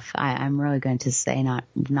stuff, I'm really going to say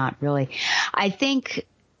not really. I think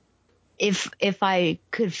if I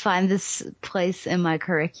could find this place in my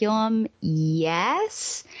curriculum,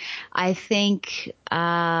 yes. I think,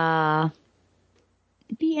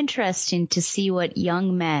 it'd be interesting to see what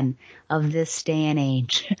young men of this day and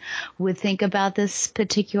age would think about this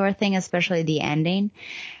particular thing, especially the ending.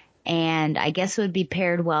 And I guess it would be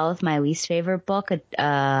paired well with my least favorite book.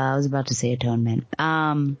 I was about to say Atonement.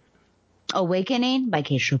 Awakening by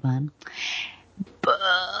Kate Chopin.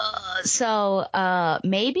 So,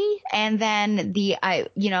 maybe. And then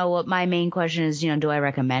my main question is, do I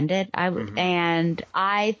recommend it? Mm-hmm. And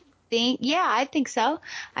I think so.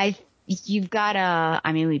 You've got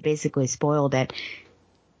we basically spoiled it.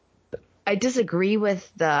 I disagree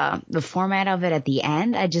with the format of it at the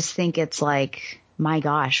end. I just think it's like, my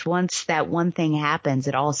gosh, once that one thing happens,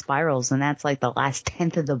 it all spirals, and that's like the last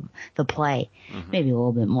tenth of the play. Mm-hmm. Maybe a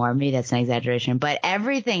little bit more. Maybe that's an exaggeration, but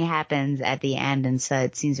everything happens at the end, and so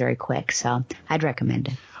it seems very quick. So I'd recommend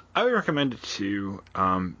it. I would recommend it too,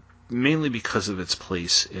 mainly because of its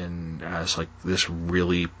place as like this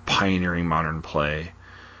really pioneering modern play.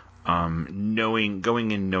 Knowing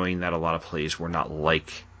that a lot of plays were not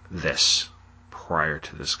like this prior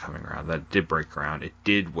to this coming around, that did break ground.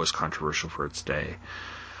 It was controversial for its day,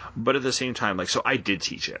 but at the same time, so I did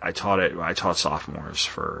teach it. I taught sophomores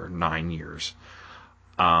for 9 years.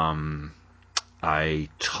 I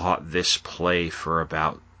taught this play for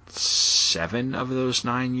about 7 of those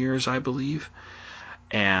 9 years, I believe,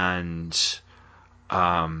 and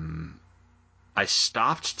I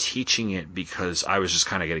stopped teaching it because I was just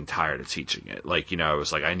kind of getting tired of teaching it. I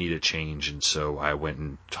was like, I need a change, and so I went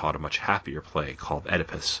and taught a much happier play called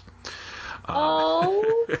Oedipus.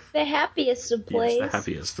 The happiest of plays. Yes, the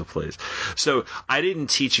happiest of plays. So I didn't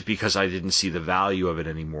teach it because I didn't see the value of it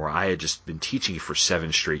anymore. I had just been teaching it for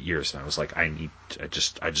 7 straight years, and I was like, I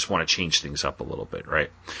just want to change things up a little bit, right?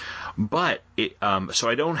 But so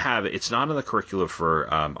I don't have it. It's not in the curriculum for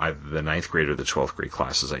either the 9th grade or the 12th grade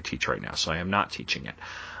classes I teach right now. So I am not teaching it.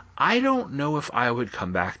 I don't know if I would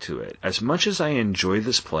come back to it. As much as I enjoy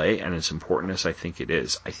this play and as important as I think it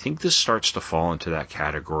is, I think this starts to fall into that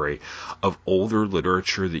category of older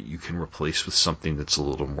literature that you can replace with something that's a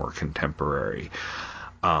little more contemporary.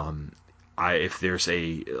 If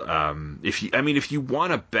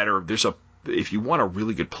you want a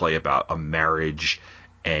really good play about a marriage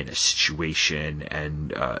and a situation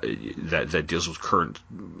and that deals with current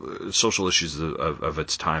social issues of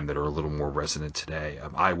its time that are a little more resonant today.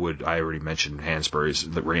 I already mentioned Ray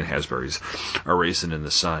and Hasbury's A Raisin in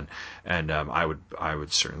the Sun, and I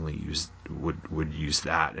would certainly use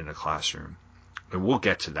that in a classroom. And we'll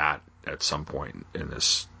get to that at some point in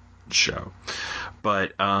this show.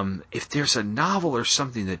 But if there's a novel or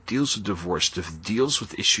something that deals with divorce, that deals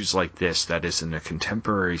with issues like this, that is in a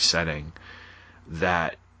contemporary setting,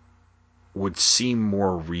 that would seem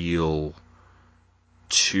more real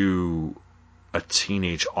to a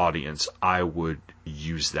teenage audience, I would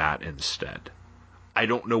use that instead. I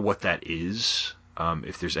don't know what that is.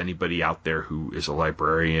 If there's anybody out there who is a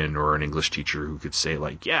librarian or an English teacher who could say,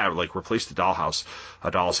 like, yeah, like replace A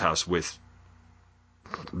Doll's House with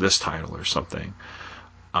this title or something,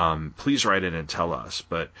 please write in and tell us.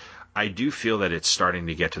 But I do feel that it's starting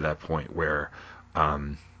to get to that point where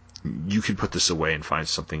you can put this away and find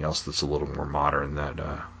something else that's a little more modern, that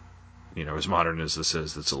as modern as this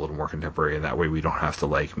is, that's a little more contemporary, and that way we don't have to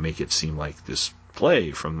like make it seem like this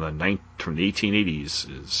play from the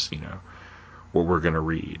 1880s is what we're going to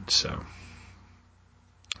read. So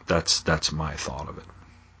that's my thought of it.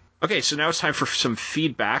 Okay, so now it's time for some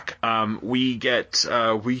feedback. A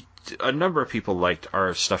number of people liked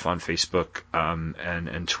our stuff on Facebook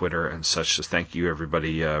and Twitter and such, so thank you,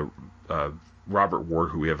 everybody. Robert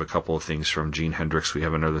Ward, who we have a couple of things from, Gene Hendricks, we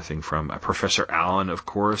have another thing from, Professor Allen, of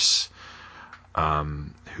course,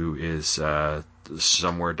 who is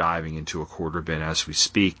somewhere diving into a quarter bin as we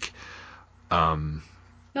speak. He's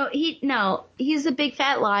a big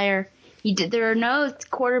fat liar. There are no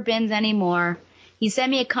quarter bins anymore. He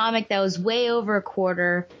sent me a comic that was way over a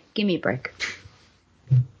quarter. Give me a break.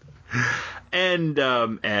 And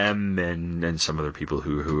M and some other people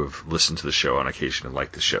who have listened to the show on occasion and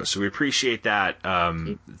like the show. So we appreciate that.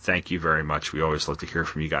 Thank you very much. We always love to hear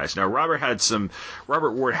from you guys. Now, Robert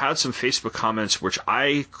Ward had some Facebook comments which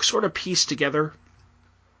I sort of pieced together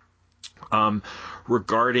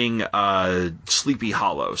regarding Sleepy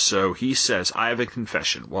Hollow. So he says, I have a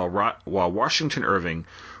confession. While Washington Irving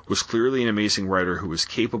was clearly an amazing writer who was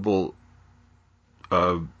capable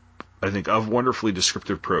of wonderfully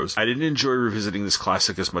descriptive prose, I didn't enjoy revisiting this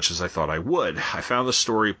classic as much as I thought I would. I found the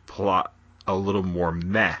story plot a little more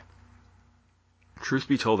meh. Truth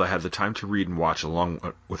be told, I had the time to read and watch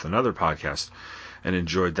along with another podcast and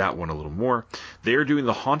enjoyed that one a little more. They are doing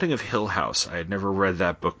The Haunting of Hill House. I had never read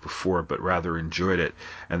that book before, but rather enjoyed it,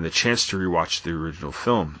 and the chance to rewatch the original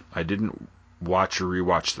film. I didn't watch or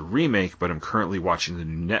rewatch the remake, but I'm currently watching the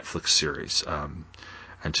new Netflix series.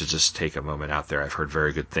 And to just take a moment out there, I've heard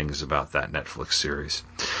very good things about that Netflix series.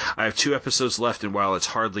 I have 2 episodes left, and while it's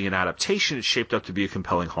hardly an adaptation, it's shaped up to be a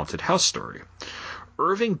compelling haunted house story.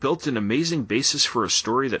 Irving built an amazing basis for a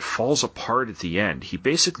story that falls apart at the end. He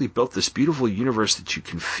basically built this beautiful universe that you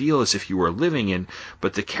can feel as if you were living in,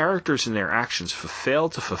 but the characters and their actions fail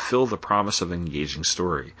to fulfill the promise of an engaging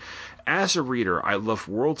story. As a reader, I love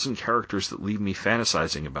worlds and characters that leave me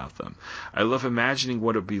fantasizing about them. I love imagining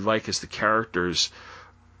what it would be like as the characters,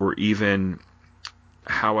 or even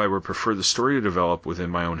how I would prefer the story to develop within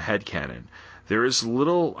my own headcanon. There is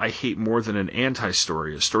little I hate more than an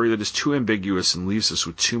anti-story, a story that is too ambiguous and leaves us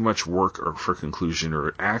with too much work for conclusion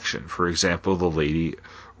or action. For example, The Lady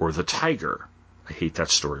or The Tiger. I hate that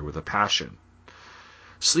story with a passion.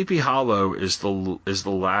 Sleepy Hollow is the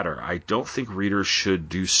latter. I don't think readers should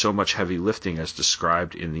do so much heavy lifting as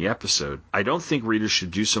described in the episode. And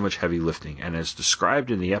as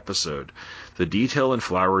described in the episode, the detail and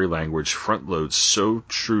flowery language front loads so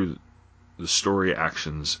true the story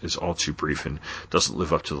actions is all too brief and doesn't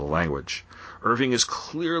live up to the language. Irving is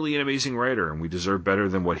clearly an amazing writer, and we deserve better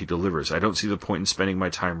than what he delivers. I don't see the point in spending my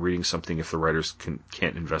time reading something if the writers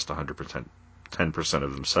can't invest 100%, 10%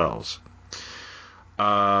 of themselves.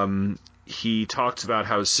 He talks about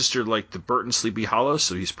how his sister liked the Burton Sleepy Hollow,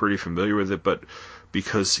 so he's pretty familiar with it, but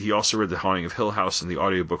because he also read The Haunting of Hill House and the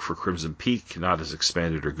audiobook for Crimson Peak, not as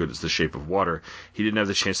expanded or good as The Shape of Water, he didn't have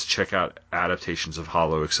the chance to check out adaptations of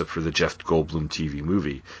Hollow except for the Jeff Goldblum TV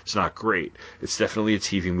movie. It's not great. It's definitely a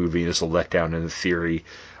TV movie, and it's a letdown in the theory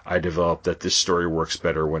I developed that this story works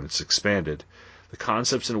better when it's expanded. The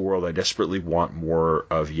concepts in a world I desperately want more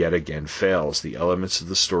of yet again fails. The elements of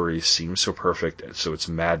the story seem so perfect, so it's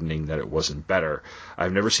maddening that it wasn't better.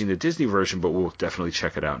 I've never seen the Disney version, but we'll definitely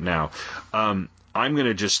check it out now. I'm going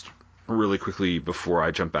to just really quickly, before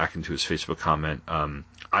I jump back into his Facebook comment,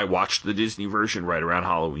 I watched the Disney version right around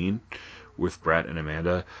Halloween with Brett and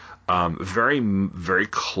Amanda. Very, very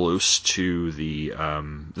close to the,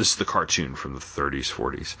 this is the cartoon from the 30s,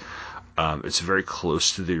 40s. It's very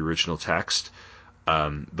close to the original text.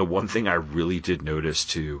 The one thing I really did notice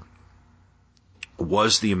too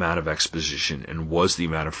was the amount of exposition and was the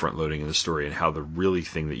amount of front loading in the story, and how the really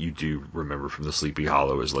thing that you do remember from the Sleepy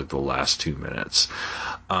Hollow is like the last 2 minutes.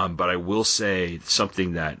 But I will say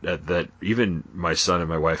something that even my son and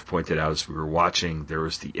my wife pointed out as we were watching. There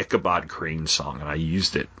was the Ichabod Crane song, and I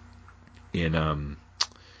used it in our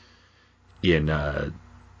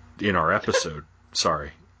episode.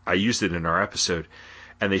 Sorry, I used it in our episode.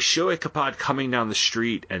 And they show Ichabod coming down the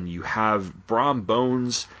street, and you have Brom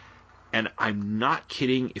Bones. And I'm not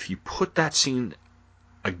kidding. If you put that scene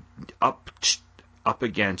up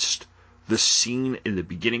against the scene in the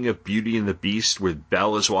beginning of Beauty and the Beast, where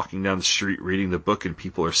Belle is walking down the street reading the book and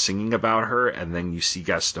people are singing about her, and then you see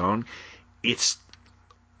Gaston, it's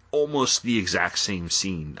almost the exact same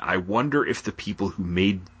scene. I wonder if the people who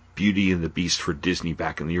made Beauty and the Beast for Disney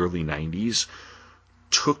back in the early 90s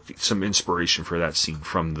took some inspiration for that scene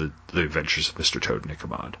from the Adventures of Mr. Toad and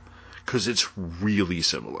Ichabod, because it's really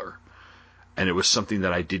similar. And it was something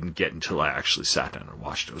that I didn't get until I actually sat down and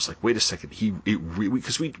watched it. I was like, wait a second,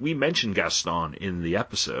 because we mentioned Gaston in the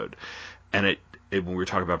episode, and when we were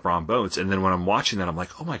talking about Brom Bones, and then when I'm watching that, I'm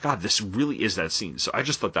like, oh my god, this really is that scene. So I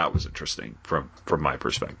just thought that was interesting from my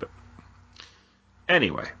perspective.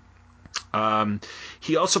 Anyway,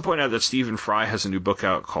 he also pointed out that Stephen Fry has a new book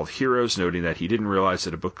out called Heroes, noting that he didn't realize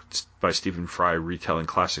that a book by Stephen Fry retelling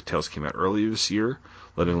classic tales came out earlier this year,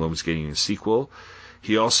 let alone was getting a sequel.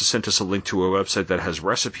 He also sent us a link to a website that has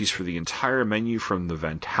recipes for the entire menu from the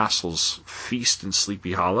Van Tassel's Feast in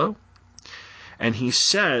Sleepy Hollow. And he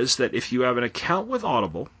says that if you have an account with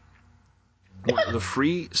Audible, one of the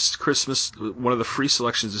free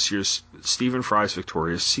selections this year is Stephen Fry's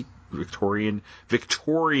Victorian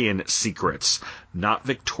Secrets, not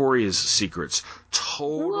Victoria's Secrets.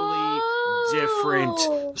 Totally different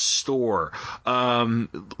store.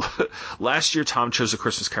 Last year, Tom chose A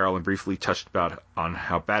Christmas Carol and briefly touched on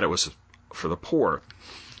how bad it was for the poor.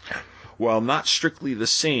 While not strictly the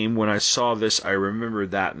same, when I saw this, I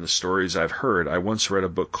remembered that in the stories I've heard. I once read a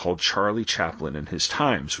book called Charlie Chaplin and His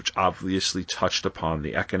Times, which obviously touched upon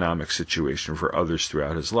the economic situation for others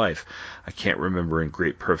throughout his life. I can't remember in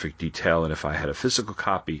great perfect detail, and if I had a physical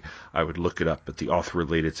copy, I would look it up, but the author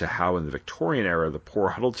related to how in the Victorian era the poor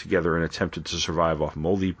huddled together and attempted to survive off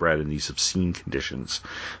moldy bread in these obscene conditions.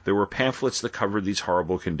 There were pamphlets that covered these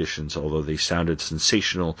horrible conditions, although they sounded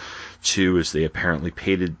sensational too, as they apparently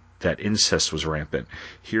painted that incest was rampant.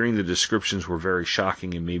 Hearing the descriptions were very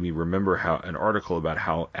shocking and made me remember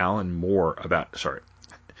Alan Moore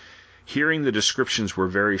Hearing the descriptions were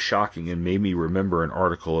very shocking and made me remember an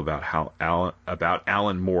article about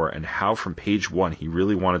Alan Moore and how from page 1 he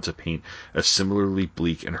really wanted to paint a similarly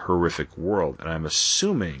bleak and horrific world. And I'm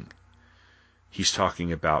assuming he's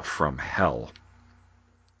talking about From Hell,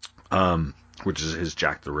 which is his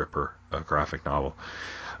Jack the Ripper graphic novel.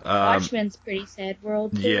 Watchmen's pretty sad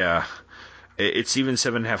world too. Yeah, it's even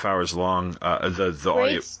 7.5 hours long.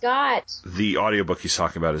 The audiobook he's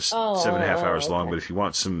talking about is 7.5 hours long. But if you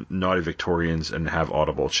want some naughty Victorians and have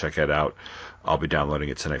Audible, check it out. I'll be downloading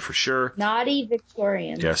it tonight for sure. Naughty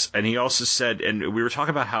Victorians. Yes, and he also said, and we were talking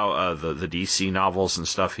about how the DC novels and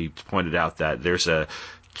stuff. He pointed out that there's a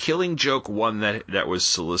Killing Joke one that was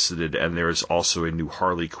solicited, and there is also a new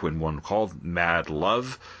Harley Quinn one called Mad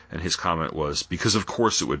Love, and his comment was, because of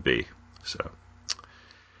course it would be. So,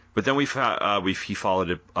 but then he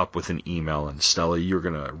followed it up with an email, and Stella, you're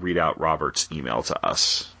going to read out Robert's email to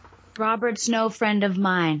us. Robert's no friend of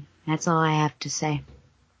mine. That's all I have to say.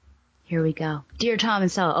 Here we go. Dear Tom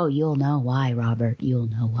and Stella, you'll know why, Robert. You'll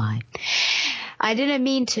know why. I didn't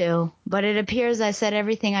mean to, but it appears I said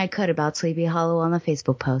everything I could about Sleepy Hollow on the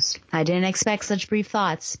Facebook post. I didn't expect such brief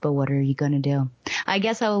thoughts, but what are you going to do? I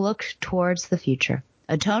guess I will look towards the future.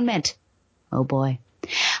 Atonement. Oh boy.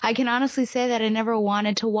 I can honestly say that I never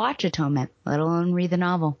wanted to watch Atonement, let alone read the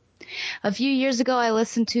novel. A few years ago, I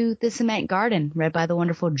listened to The Cement Garden, read by the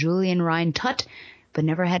wonderful Julian Ryan Tutt, but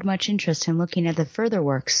never had much interest in looking at the further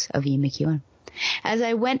works of E. McEwan. As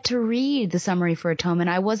I went to read the summary for Atonement,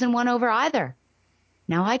 I wasn't won over either.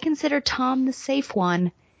 Now I consider Tom the safe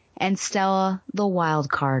one and Stella the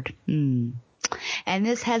wild card. And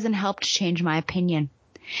this hasn't helped change my opinion.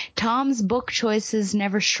 Tom's book choices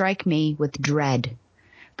never strike me with dread.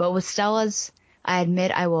 But with Stella's, I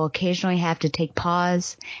admit I will occasionally have to take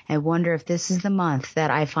pause and wonder if this is the month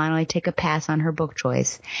that I finally take a pass on her book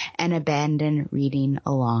choice and abandon reading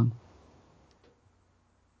along.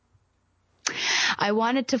 I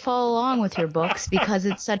wanted to follow along with your books because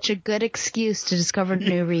it's such a good excuse to discover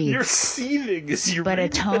new reads. You're seething as you read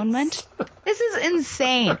Atonement? This is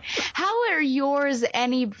insane. How are yours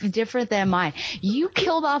any different than mine? You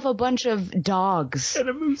killed off a bunch of dogs. And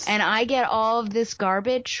a moose. And I get all of this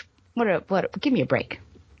garbage? What? Give me a break.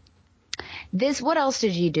 What else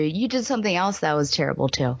did you do? You did something else that was terrible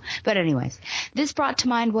too. But anyways, this brought to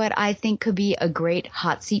mind what I think could be a great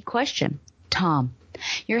hot seat question. Tom,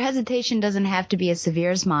 your hesitation doesn't have to be as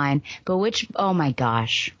severe as mine, but oh my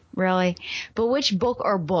gosh, really? But which book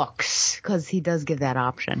or books, because he does give that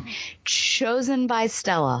option, chosen by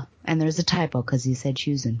Stella, and there's a typo because he said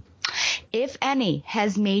chosen, if any,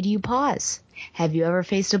 has made you pause? Have you ever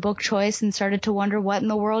faced a book choice and started to wonder what in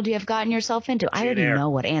the world you have gotten yourself into? I already know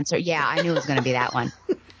what answer. Yeah, I knew it was going to be that one.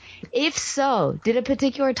 If so, did a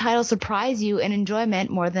particular title surprise you in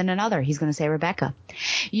enjoyment more than another? He's going to say Rebecca.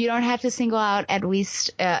 You don't have to single out at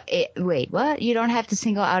least You don't have to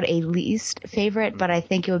single out a least favorite, but I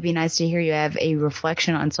think it would be nice to hear you have a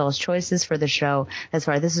reflection on Stella's choices for the show. That's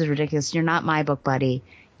why this is ridiculous. You're not my book buddy.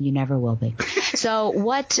 You never will be. So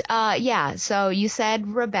what, so you said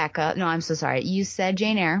Rebecca. No, I'm so sorry. You said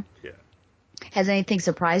Jane Eyre. Yeah. Has anything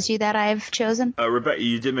surprised you that I've chosen? Rebecca,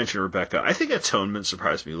 you did mention Rebecca. I think Atonement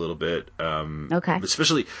surprised me a little bit. Okay.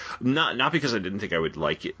 Especially not because I didn't think I would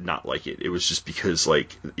not like it. It was just because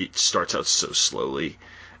it starts out so slowly,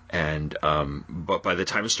 and but by the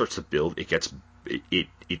time it starts to build,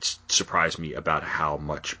 it surprised me about how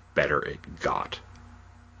much better it got.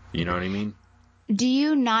 You know what I mean? Do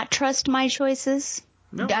you not trust my choices?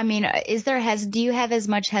 No. I mean, do you have as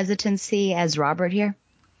much hesitancy as Robert here?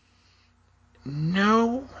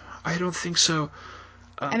 No, I don't think so.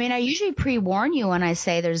 I mean, I usually pre-warn you when I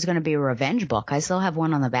say there's going to be a revenge book. I still have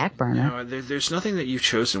one on the back burner. No, there's nothing that you've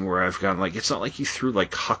chosen where I've gone it's not like you threw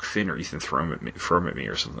Huck Finn or Ethan Frome at me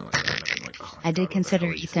or something like that. I did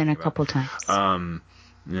consider Ethan a couple times.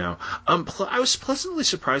 No. I was pleasantly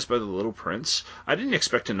surprised by The Little Prince. I didn't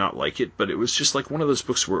expect to not like it, but it was just one of those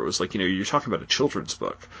books where it was you're talking about a children's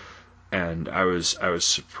book, and I was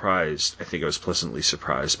surprised. I think I was pleasantly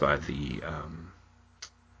surprised by the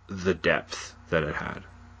depth that it had.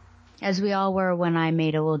 As we all were when I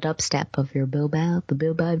made a little dubstep of your Bilbo, the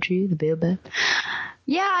Bilbo tree, the Bilbo.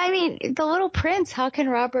 Yeah, I mean, The Little Prince, how can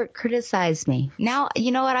Robert criticize me? Now,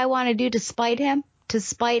 you know what I want to do to spite him? To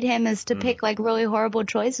spite him is to pick really horrible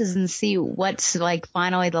choices and see what's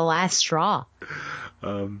finally the last straw.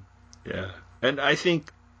 Yeah. And I think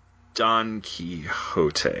Don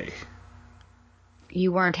Quixote.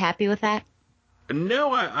 You weren't happy with that?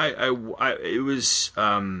 No, it was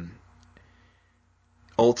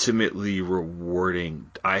ultimately rewarding.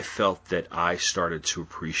 I felt that I started to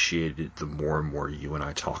appreciate it the more and more you and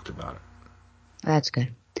I talked about it. That's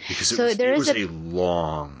good. Because it was a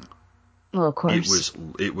long... Well, of course.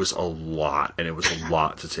 It was a lot, and it was a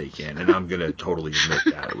lot to take in, and I'm going to totally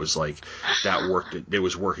admit that. It was it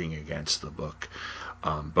was working against the book.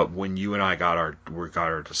 But when you and I got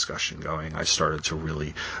our discussion going, I started to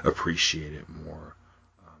really appreciate it more.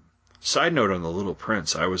 Side note on The Little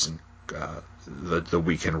Prince, I was in the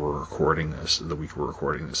weekend we're recording this,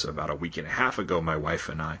 about a week and a half ago, my wife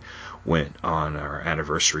and I went on our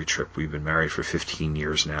anniversary trip. We've been married for 15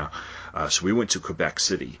 years now. So we went to Quebec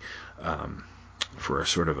City for a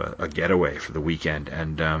sort of a getaway for the weekend.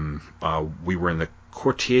 And we were in the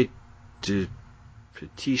Quartier de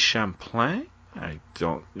Petit Champlain. I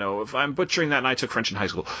don't know if I'm butchering that, and I took French in high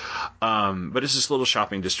school. But it's this little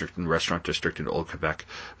shopping district and restaurant district in Old Quebec,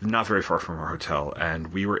 not very far from our hotel.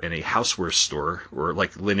 And we were in a houseware store, or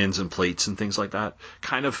linens and plates and things like that.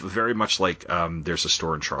 Kind of very much there's a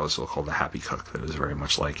store in Charlottesville called the Happy Cook that is very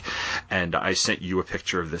much like. And I sent you a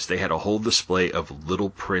picture of this. They had a whole display of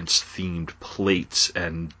Little Prince themed plates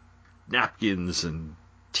and napkins and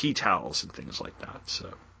tea towels and things like that. So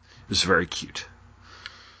it was very cute.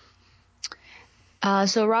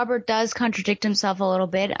 So Robert does contradict himself a little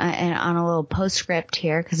bit on a little postscript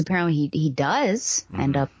here, because apparently he does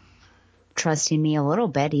end up trusting me a little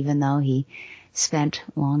bit, even though he spent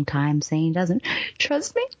a long time saying he doesn't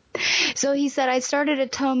trust me. So he said, I started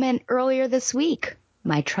Atonement earlier this week.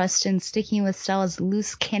 My trust in sticking with Stella's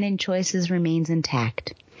loose canon choices remains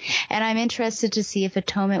intact. And I'm interested to see if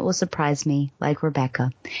Atonement will surprise me, like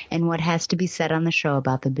Rebecca, and what has to be said on the show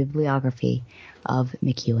about the bibliography of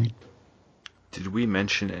McEwan. Did we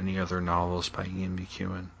mention any other novels by Ian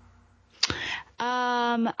McEwan?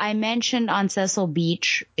 I mentioned On Cecil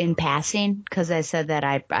Beach in passing, because I said that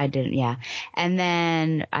I didn't, yeah. And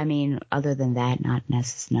then, I mean, other than that, not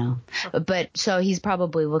necessarily, no. But, so he's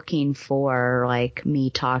probably looking for, me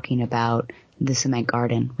talking about The Cement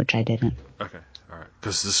Garden, which I didn't. Okay, all right.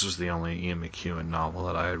 because this was the only Ian McEwan novel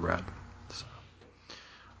that I had read. So.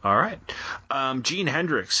 All right. Gene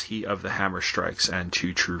Hendricks, he of the Hammer Strikes and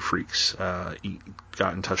Two True Freaks, he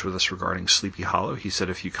got in touch with us regarding Sleepy Hollow. He said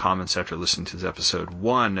a few comments after listening to this episode.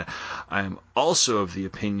 1, I am also of the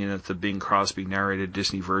opinion that the Bing Crosby narrated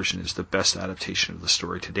Disney version is the best adaptation of the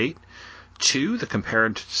story to date. 2, the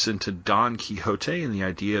comparison to Don Quixote and the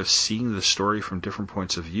idea of seeing the story from different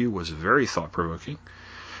points of view was very thought-provoking.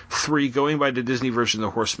 3, going by the Disney version, the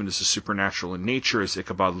horseman is a supernatural in nature as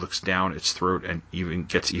Ichabod looks down its throat and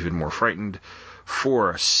gets even more frightened.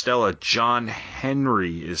 4, Stella, John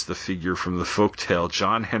Henry is the figure from the folktale.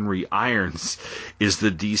 John Henry Irons is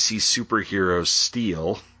the DC superhero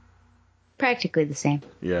Steel. Practically the same.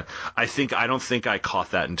 Yeah. I don't think I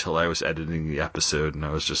caught that until I was editing the episode, and I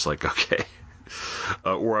was just like, okay.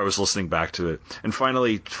 Or I was listening back to it. And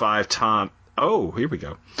finally, 5, Tom... Oh, here we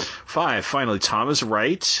go. 5, finally, Tom is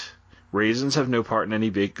right. Raisins have no part in any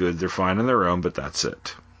baked good. They're fine on their own, but that's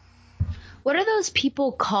it. What are those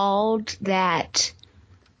people called that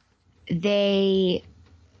they...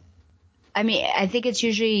 I mean, I think it's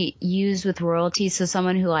usually used with royalty, so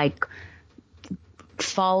someone who, like,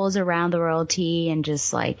 follows around the royalty and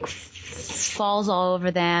just, like, falls all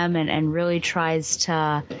over them and really tries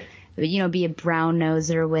to, be a brown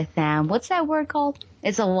noser with them. What's that word called?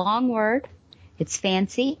 It's a long word. It's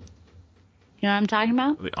fancy. You know what I'm talking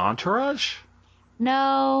about? The entourage?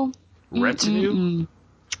 No. Retinue? Mm-mm.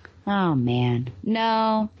 Oh, man.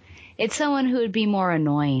 No. It's someone who would be more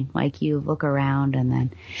annoying. Like, you look around and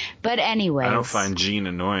then... But anyways... I don't find Gene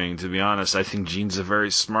annoying, to be honest. I think Gene's a very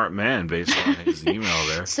smart man based on his email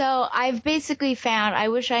there. So I've basically found... I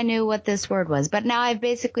wish I knew what this word was. But now I've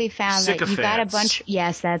basically found that you got a bunch...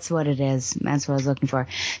 Yes, that's what it is. That's what I was looking for.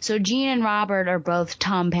 So Gene and Robert are both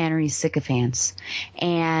Tom Pannery's sycophants.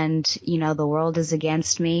 And, the world is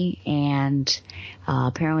against me. And...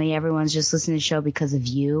 apparently everyone's just listening to the show because of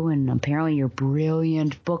you, and apparently your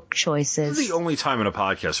brilliant book choices. This is the only time in a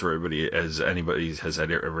podcast where anybody has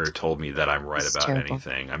ever told me that I'm right about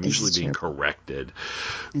anything. I'm usually being corrected,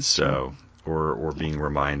 or being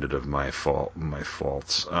reminded of my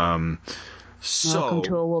faults. Welcome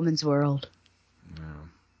to a woman's world.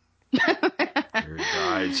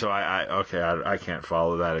 Yeah. So I can't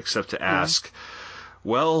follow that except to ask.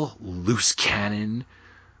 Well, loose cannon.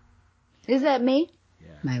 Is that me? Yeah.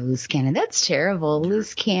 My loose cannon. That's terrible.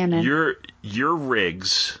 Loose cannon. You're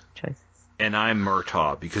Riggs. Choices. And I'm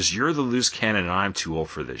Murtaugh, because you're the loose cannon and I'm too old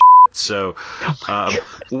for this shit. So,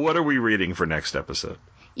 what are we reading for next episode?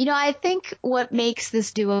 I think what makes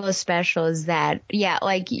this duo special is that,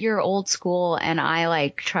 you're old school and I,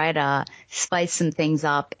 try to spice some things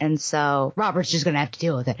up. And so Robert's just going to have to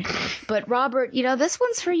deal with it. But Robert, this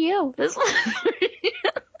one's for you. This one's for you.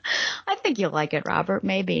 I think you'll like it, Robert.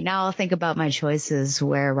 Maybe. Now I'll think about my choices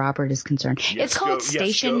where Robert is concerned. Yes, it's called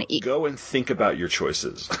Station... Go and think about your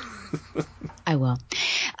choices. I will.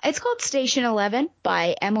 It's called Station 11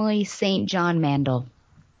 by Emily St. John Mandel.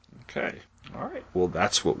 Okay. All right. Well,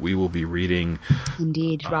 that's what we will be reading.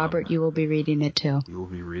 Indeed. Robert, you will be reading it too. We will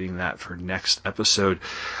be reading that for next episode.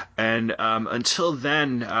 And until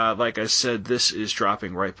then, like I said, this is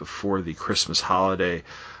dropping right before the Christmas holiday.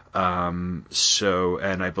 And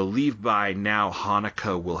I believe by now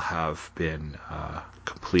Hanukkah will have been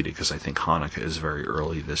completed, because I think Hanukkah is very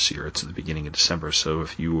early this year. It's at the beginning of December. So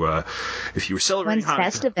if you were celebrating When's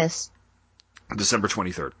Hanukkah, Festivus? December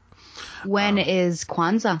 23rd. When is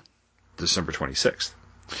Kwanzaa? December 26th.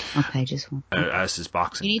 Okay, just one. As is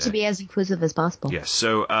Boxing Day. You need to be as inclusive as possible. Yes.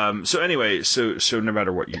 So anyway, so no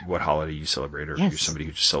matter what holiday you celebrate, or if you're somebody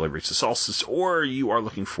who just celebrates the solstice, or you are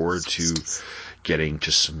looking forward to getting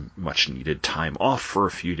just some much needed time off for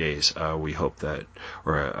a few days, we hope that,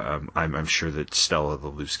 I'm sure that Stella, the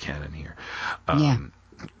loose cannon here,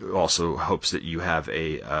 also hopes that you have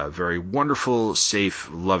a very wonderful, safe,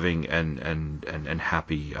 loving, and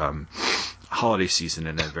happy holiday season,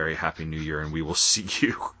 and a very happy New Year. And we will see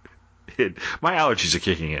you. My allergies are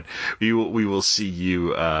kicking in. We will see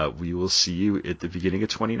you. We will see you at the beginning of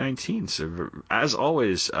 2019. So as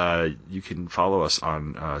always, you can follow us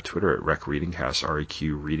on Twitter at Rec Readingcast,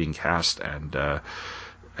 REQ Readingcast,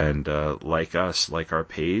 and like us, like our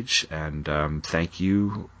page, and thank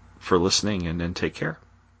you for listening, and take care.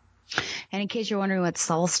 And in case you're wondering what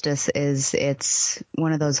solstice is, it's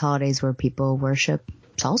one of those holidays where people worship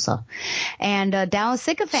salsa. And down with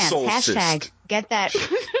sycophants, hashtag, get that.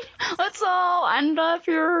 Let's all, and if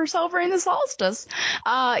you're celebrating the solstice.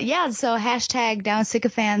 So hashtag down with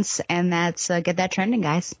sycophants, and that's, get that trending,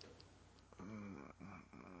 guys.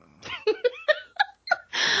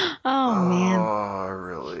 Oh, man. Oh,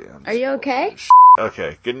 really? Are you okay?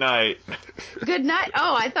 Okay, good night. Good night.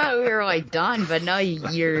 Oh, I thought we were like done, but no,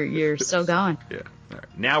 you're still going. Yeah. All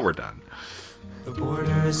right. Now we're done. The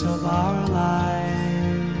borders of our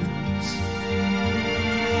lives.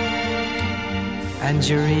 And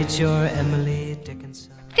you read your Emily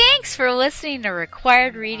Dickinson. Thanks for listening to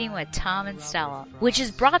Required Reading with Tom and Stella, which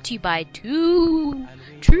is brought to you by Two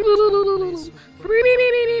True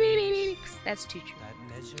Freaks. That's Two True.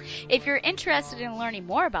 If you're interested in learning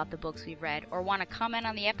more about the books we've read or want to comment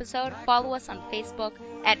on the episode, follow us on Facebook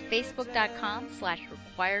at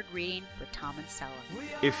facebook.com/requiredreading with Tom and Stella.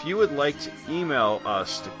 If you would like to email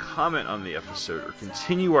us to comment on the episode or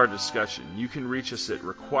continue our discussion, you can reach us at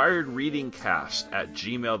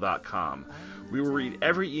requiredreadingcast@gmail.com. We will read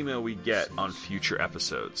every email we get on future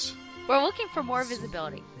episodes. We're looking for more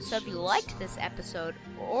visibility, so if you liked this episode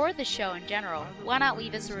or the show in general, why not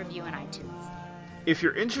leave us a review on iTunes? If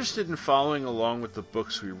you're interested in following along with the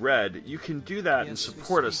books we read, you can do that and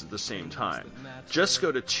support us at the same time. Just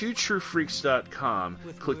go to twotruefreaks.com,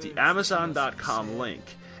 click the amazon.com link.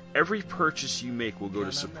 Every purchase you make will go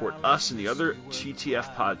to support us and the other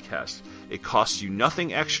TTF podcasts. It costs you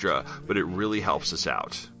nothing extra, but it really helps us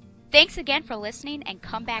out. Thanks again for listening, and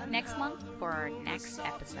come back next month for our next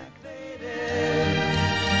episode.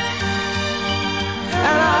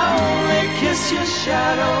 And I only kiss your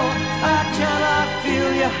shadow, I cannot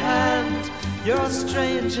feel your hand. You're a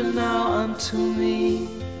stranger now unto me,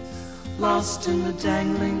 lost in the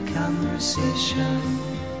dangling conversation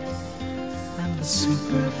and the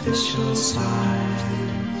superficial stars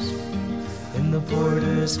in the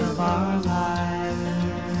borders of our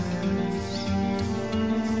lives.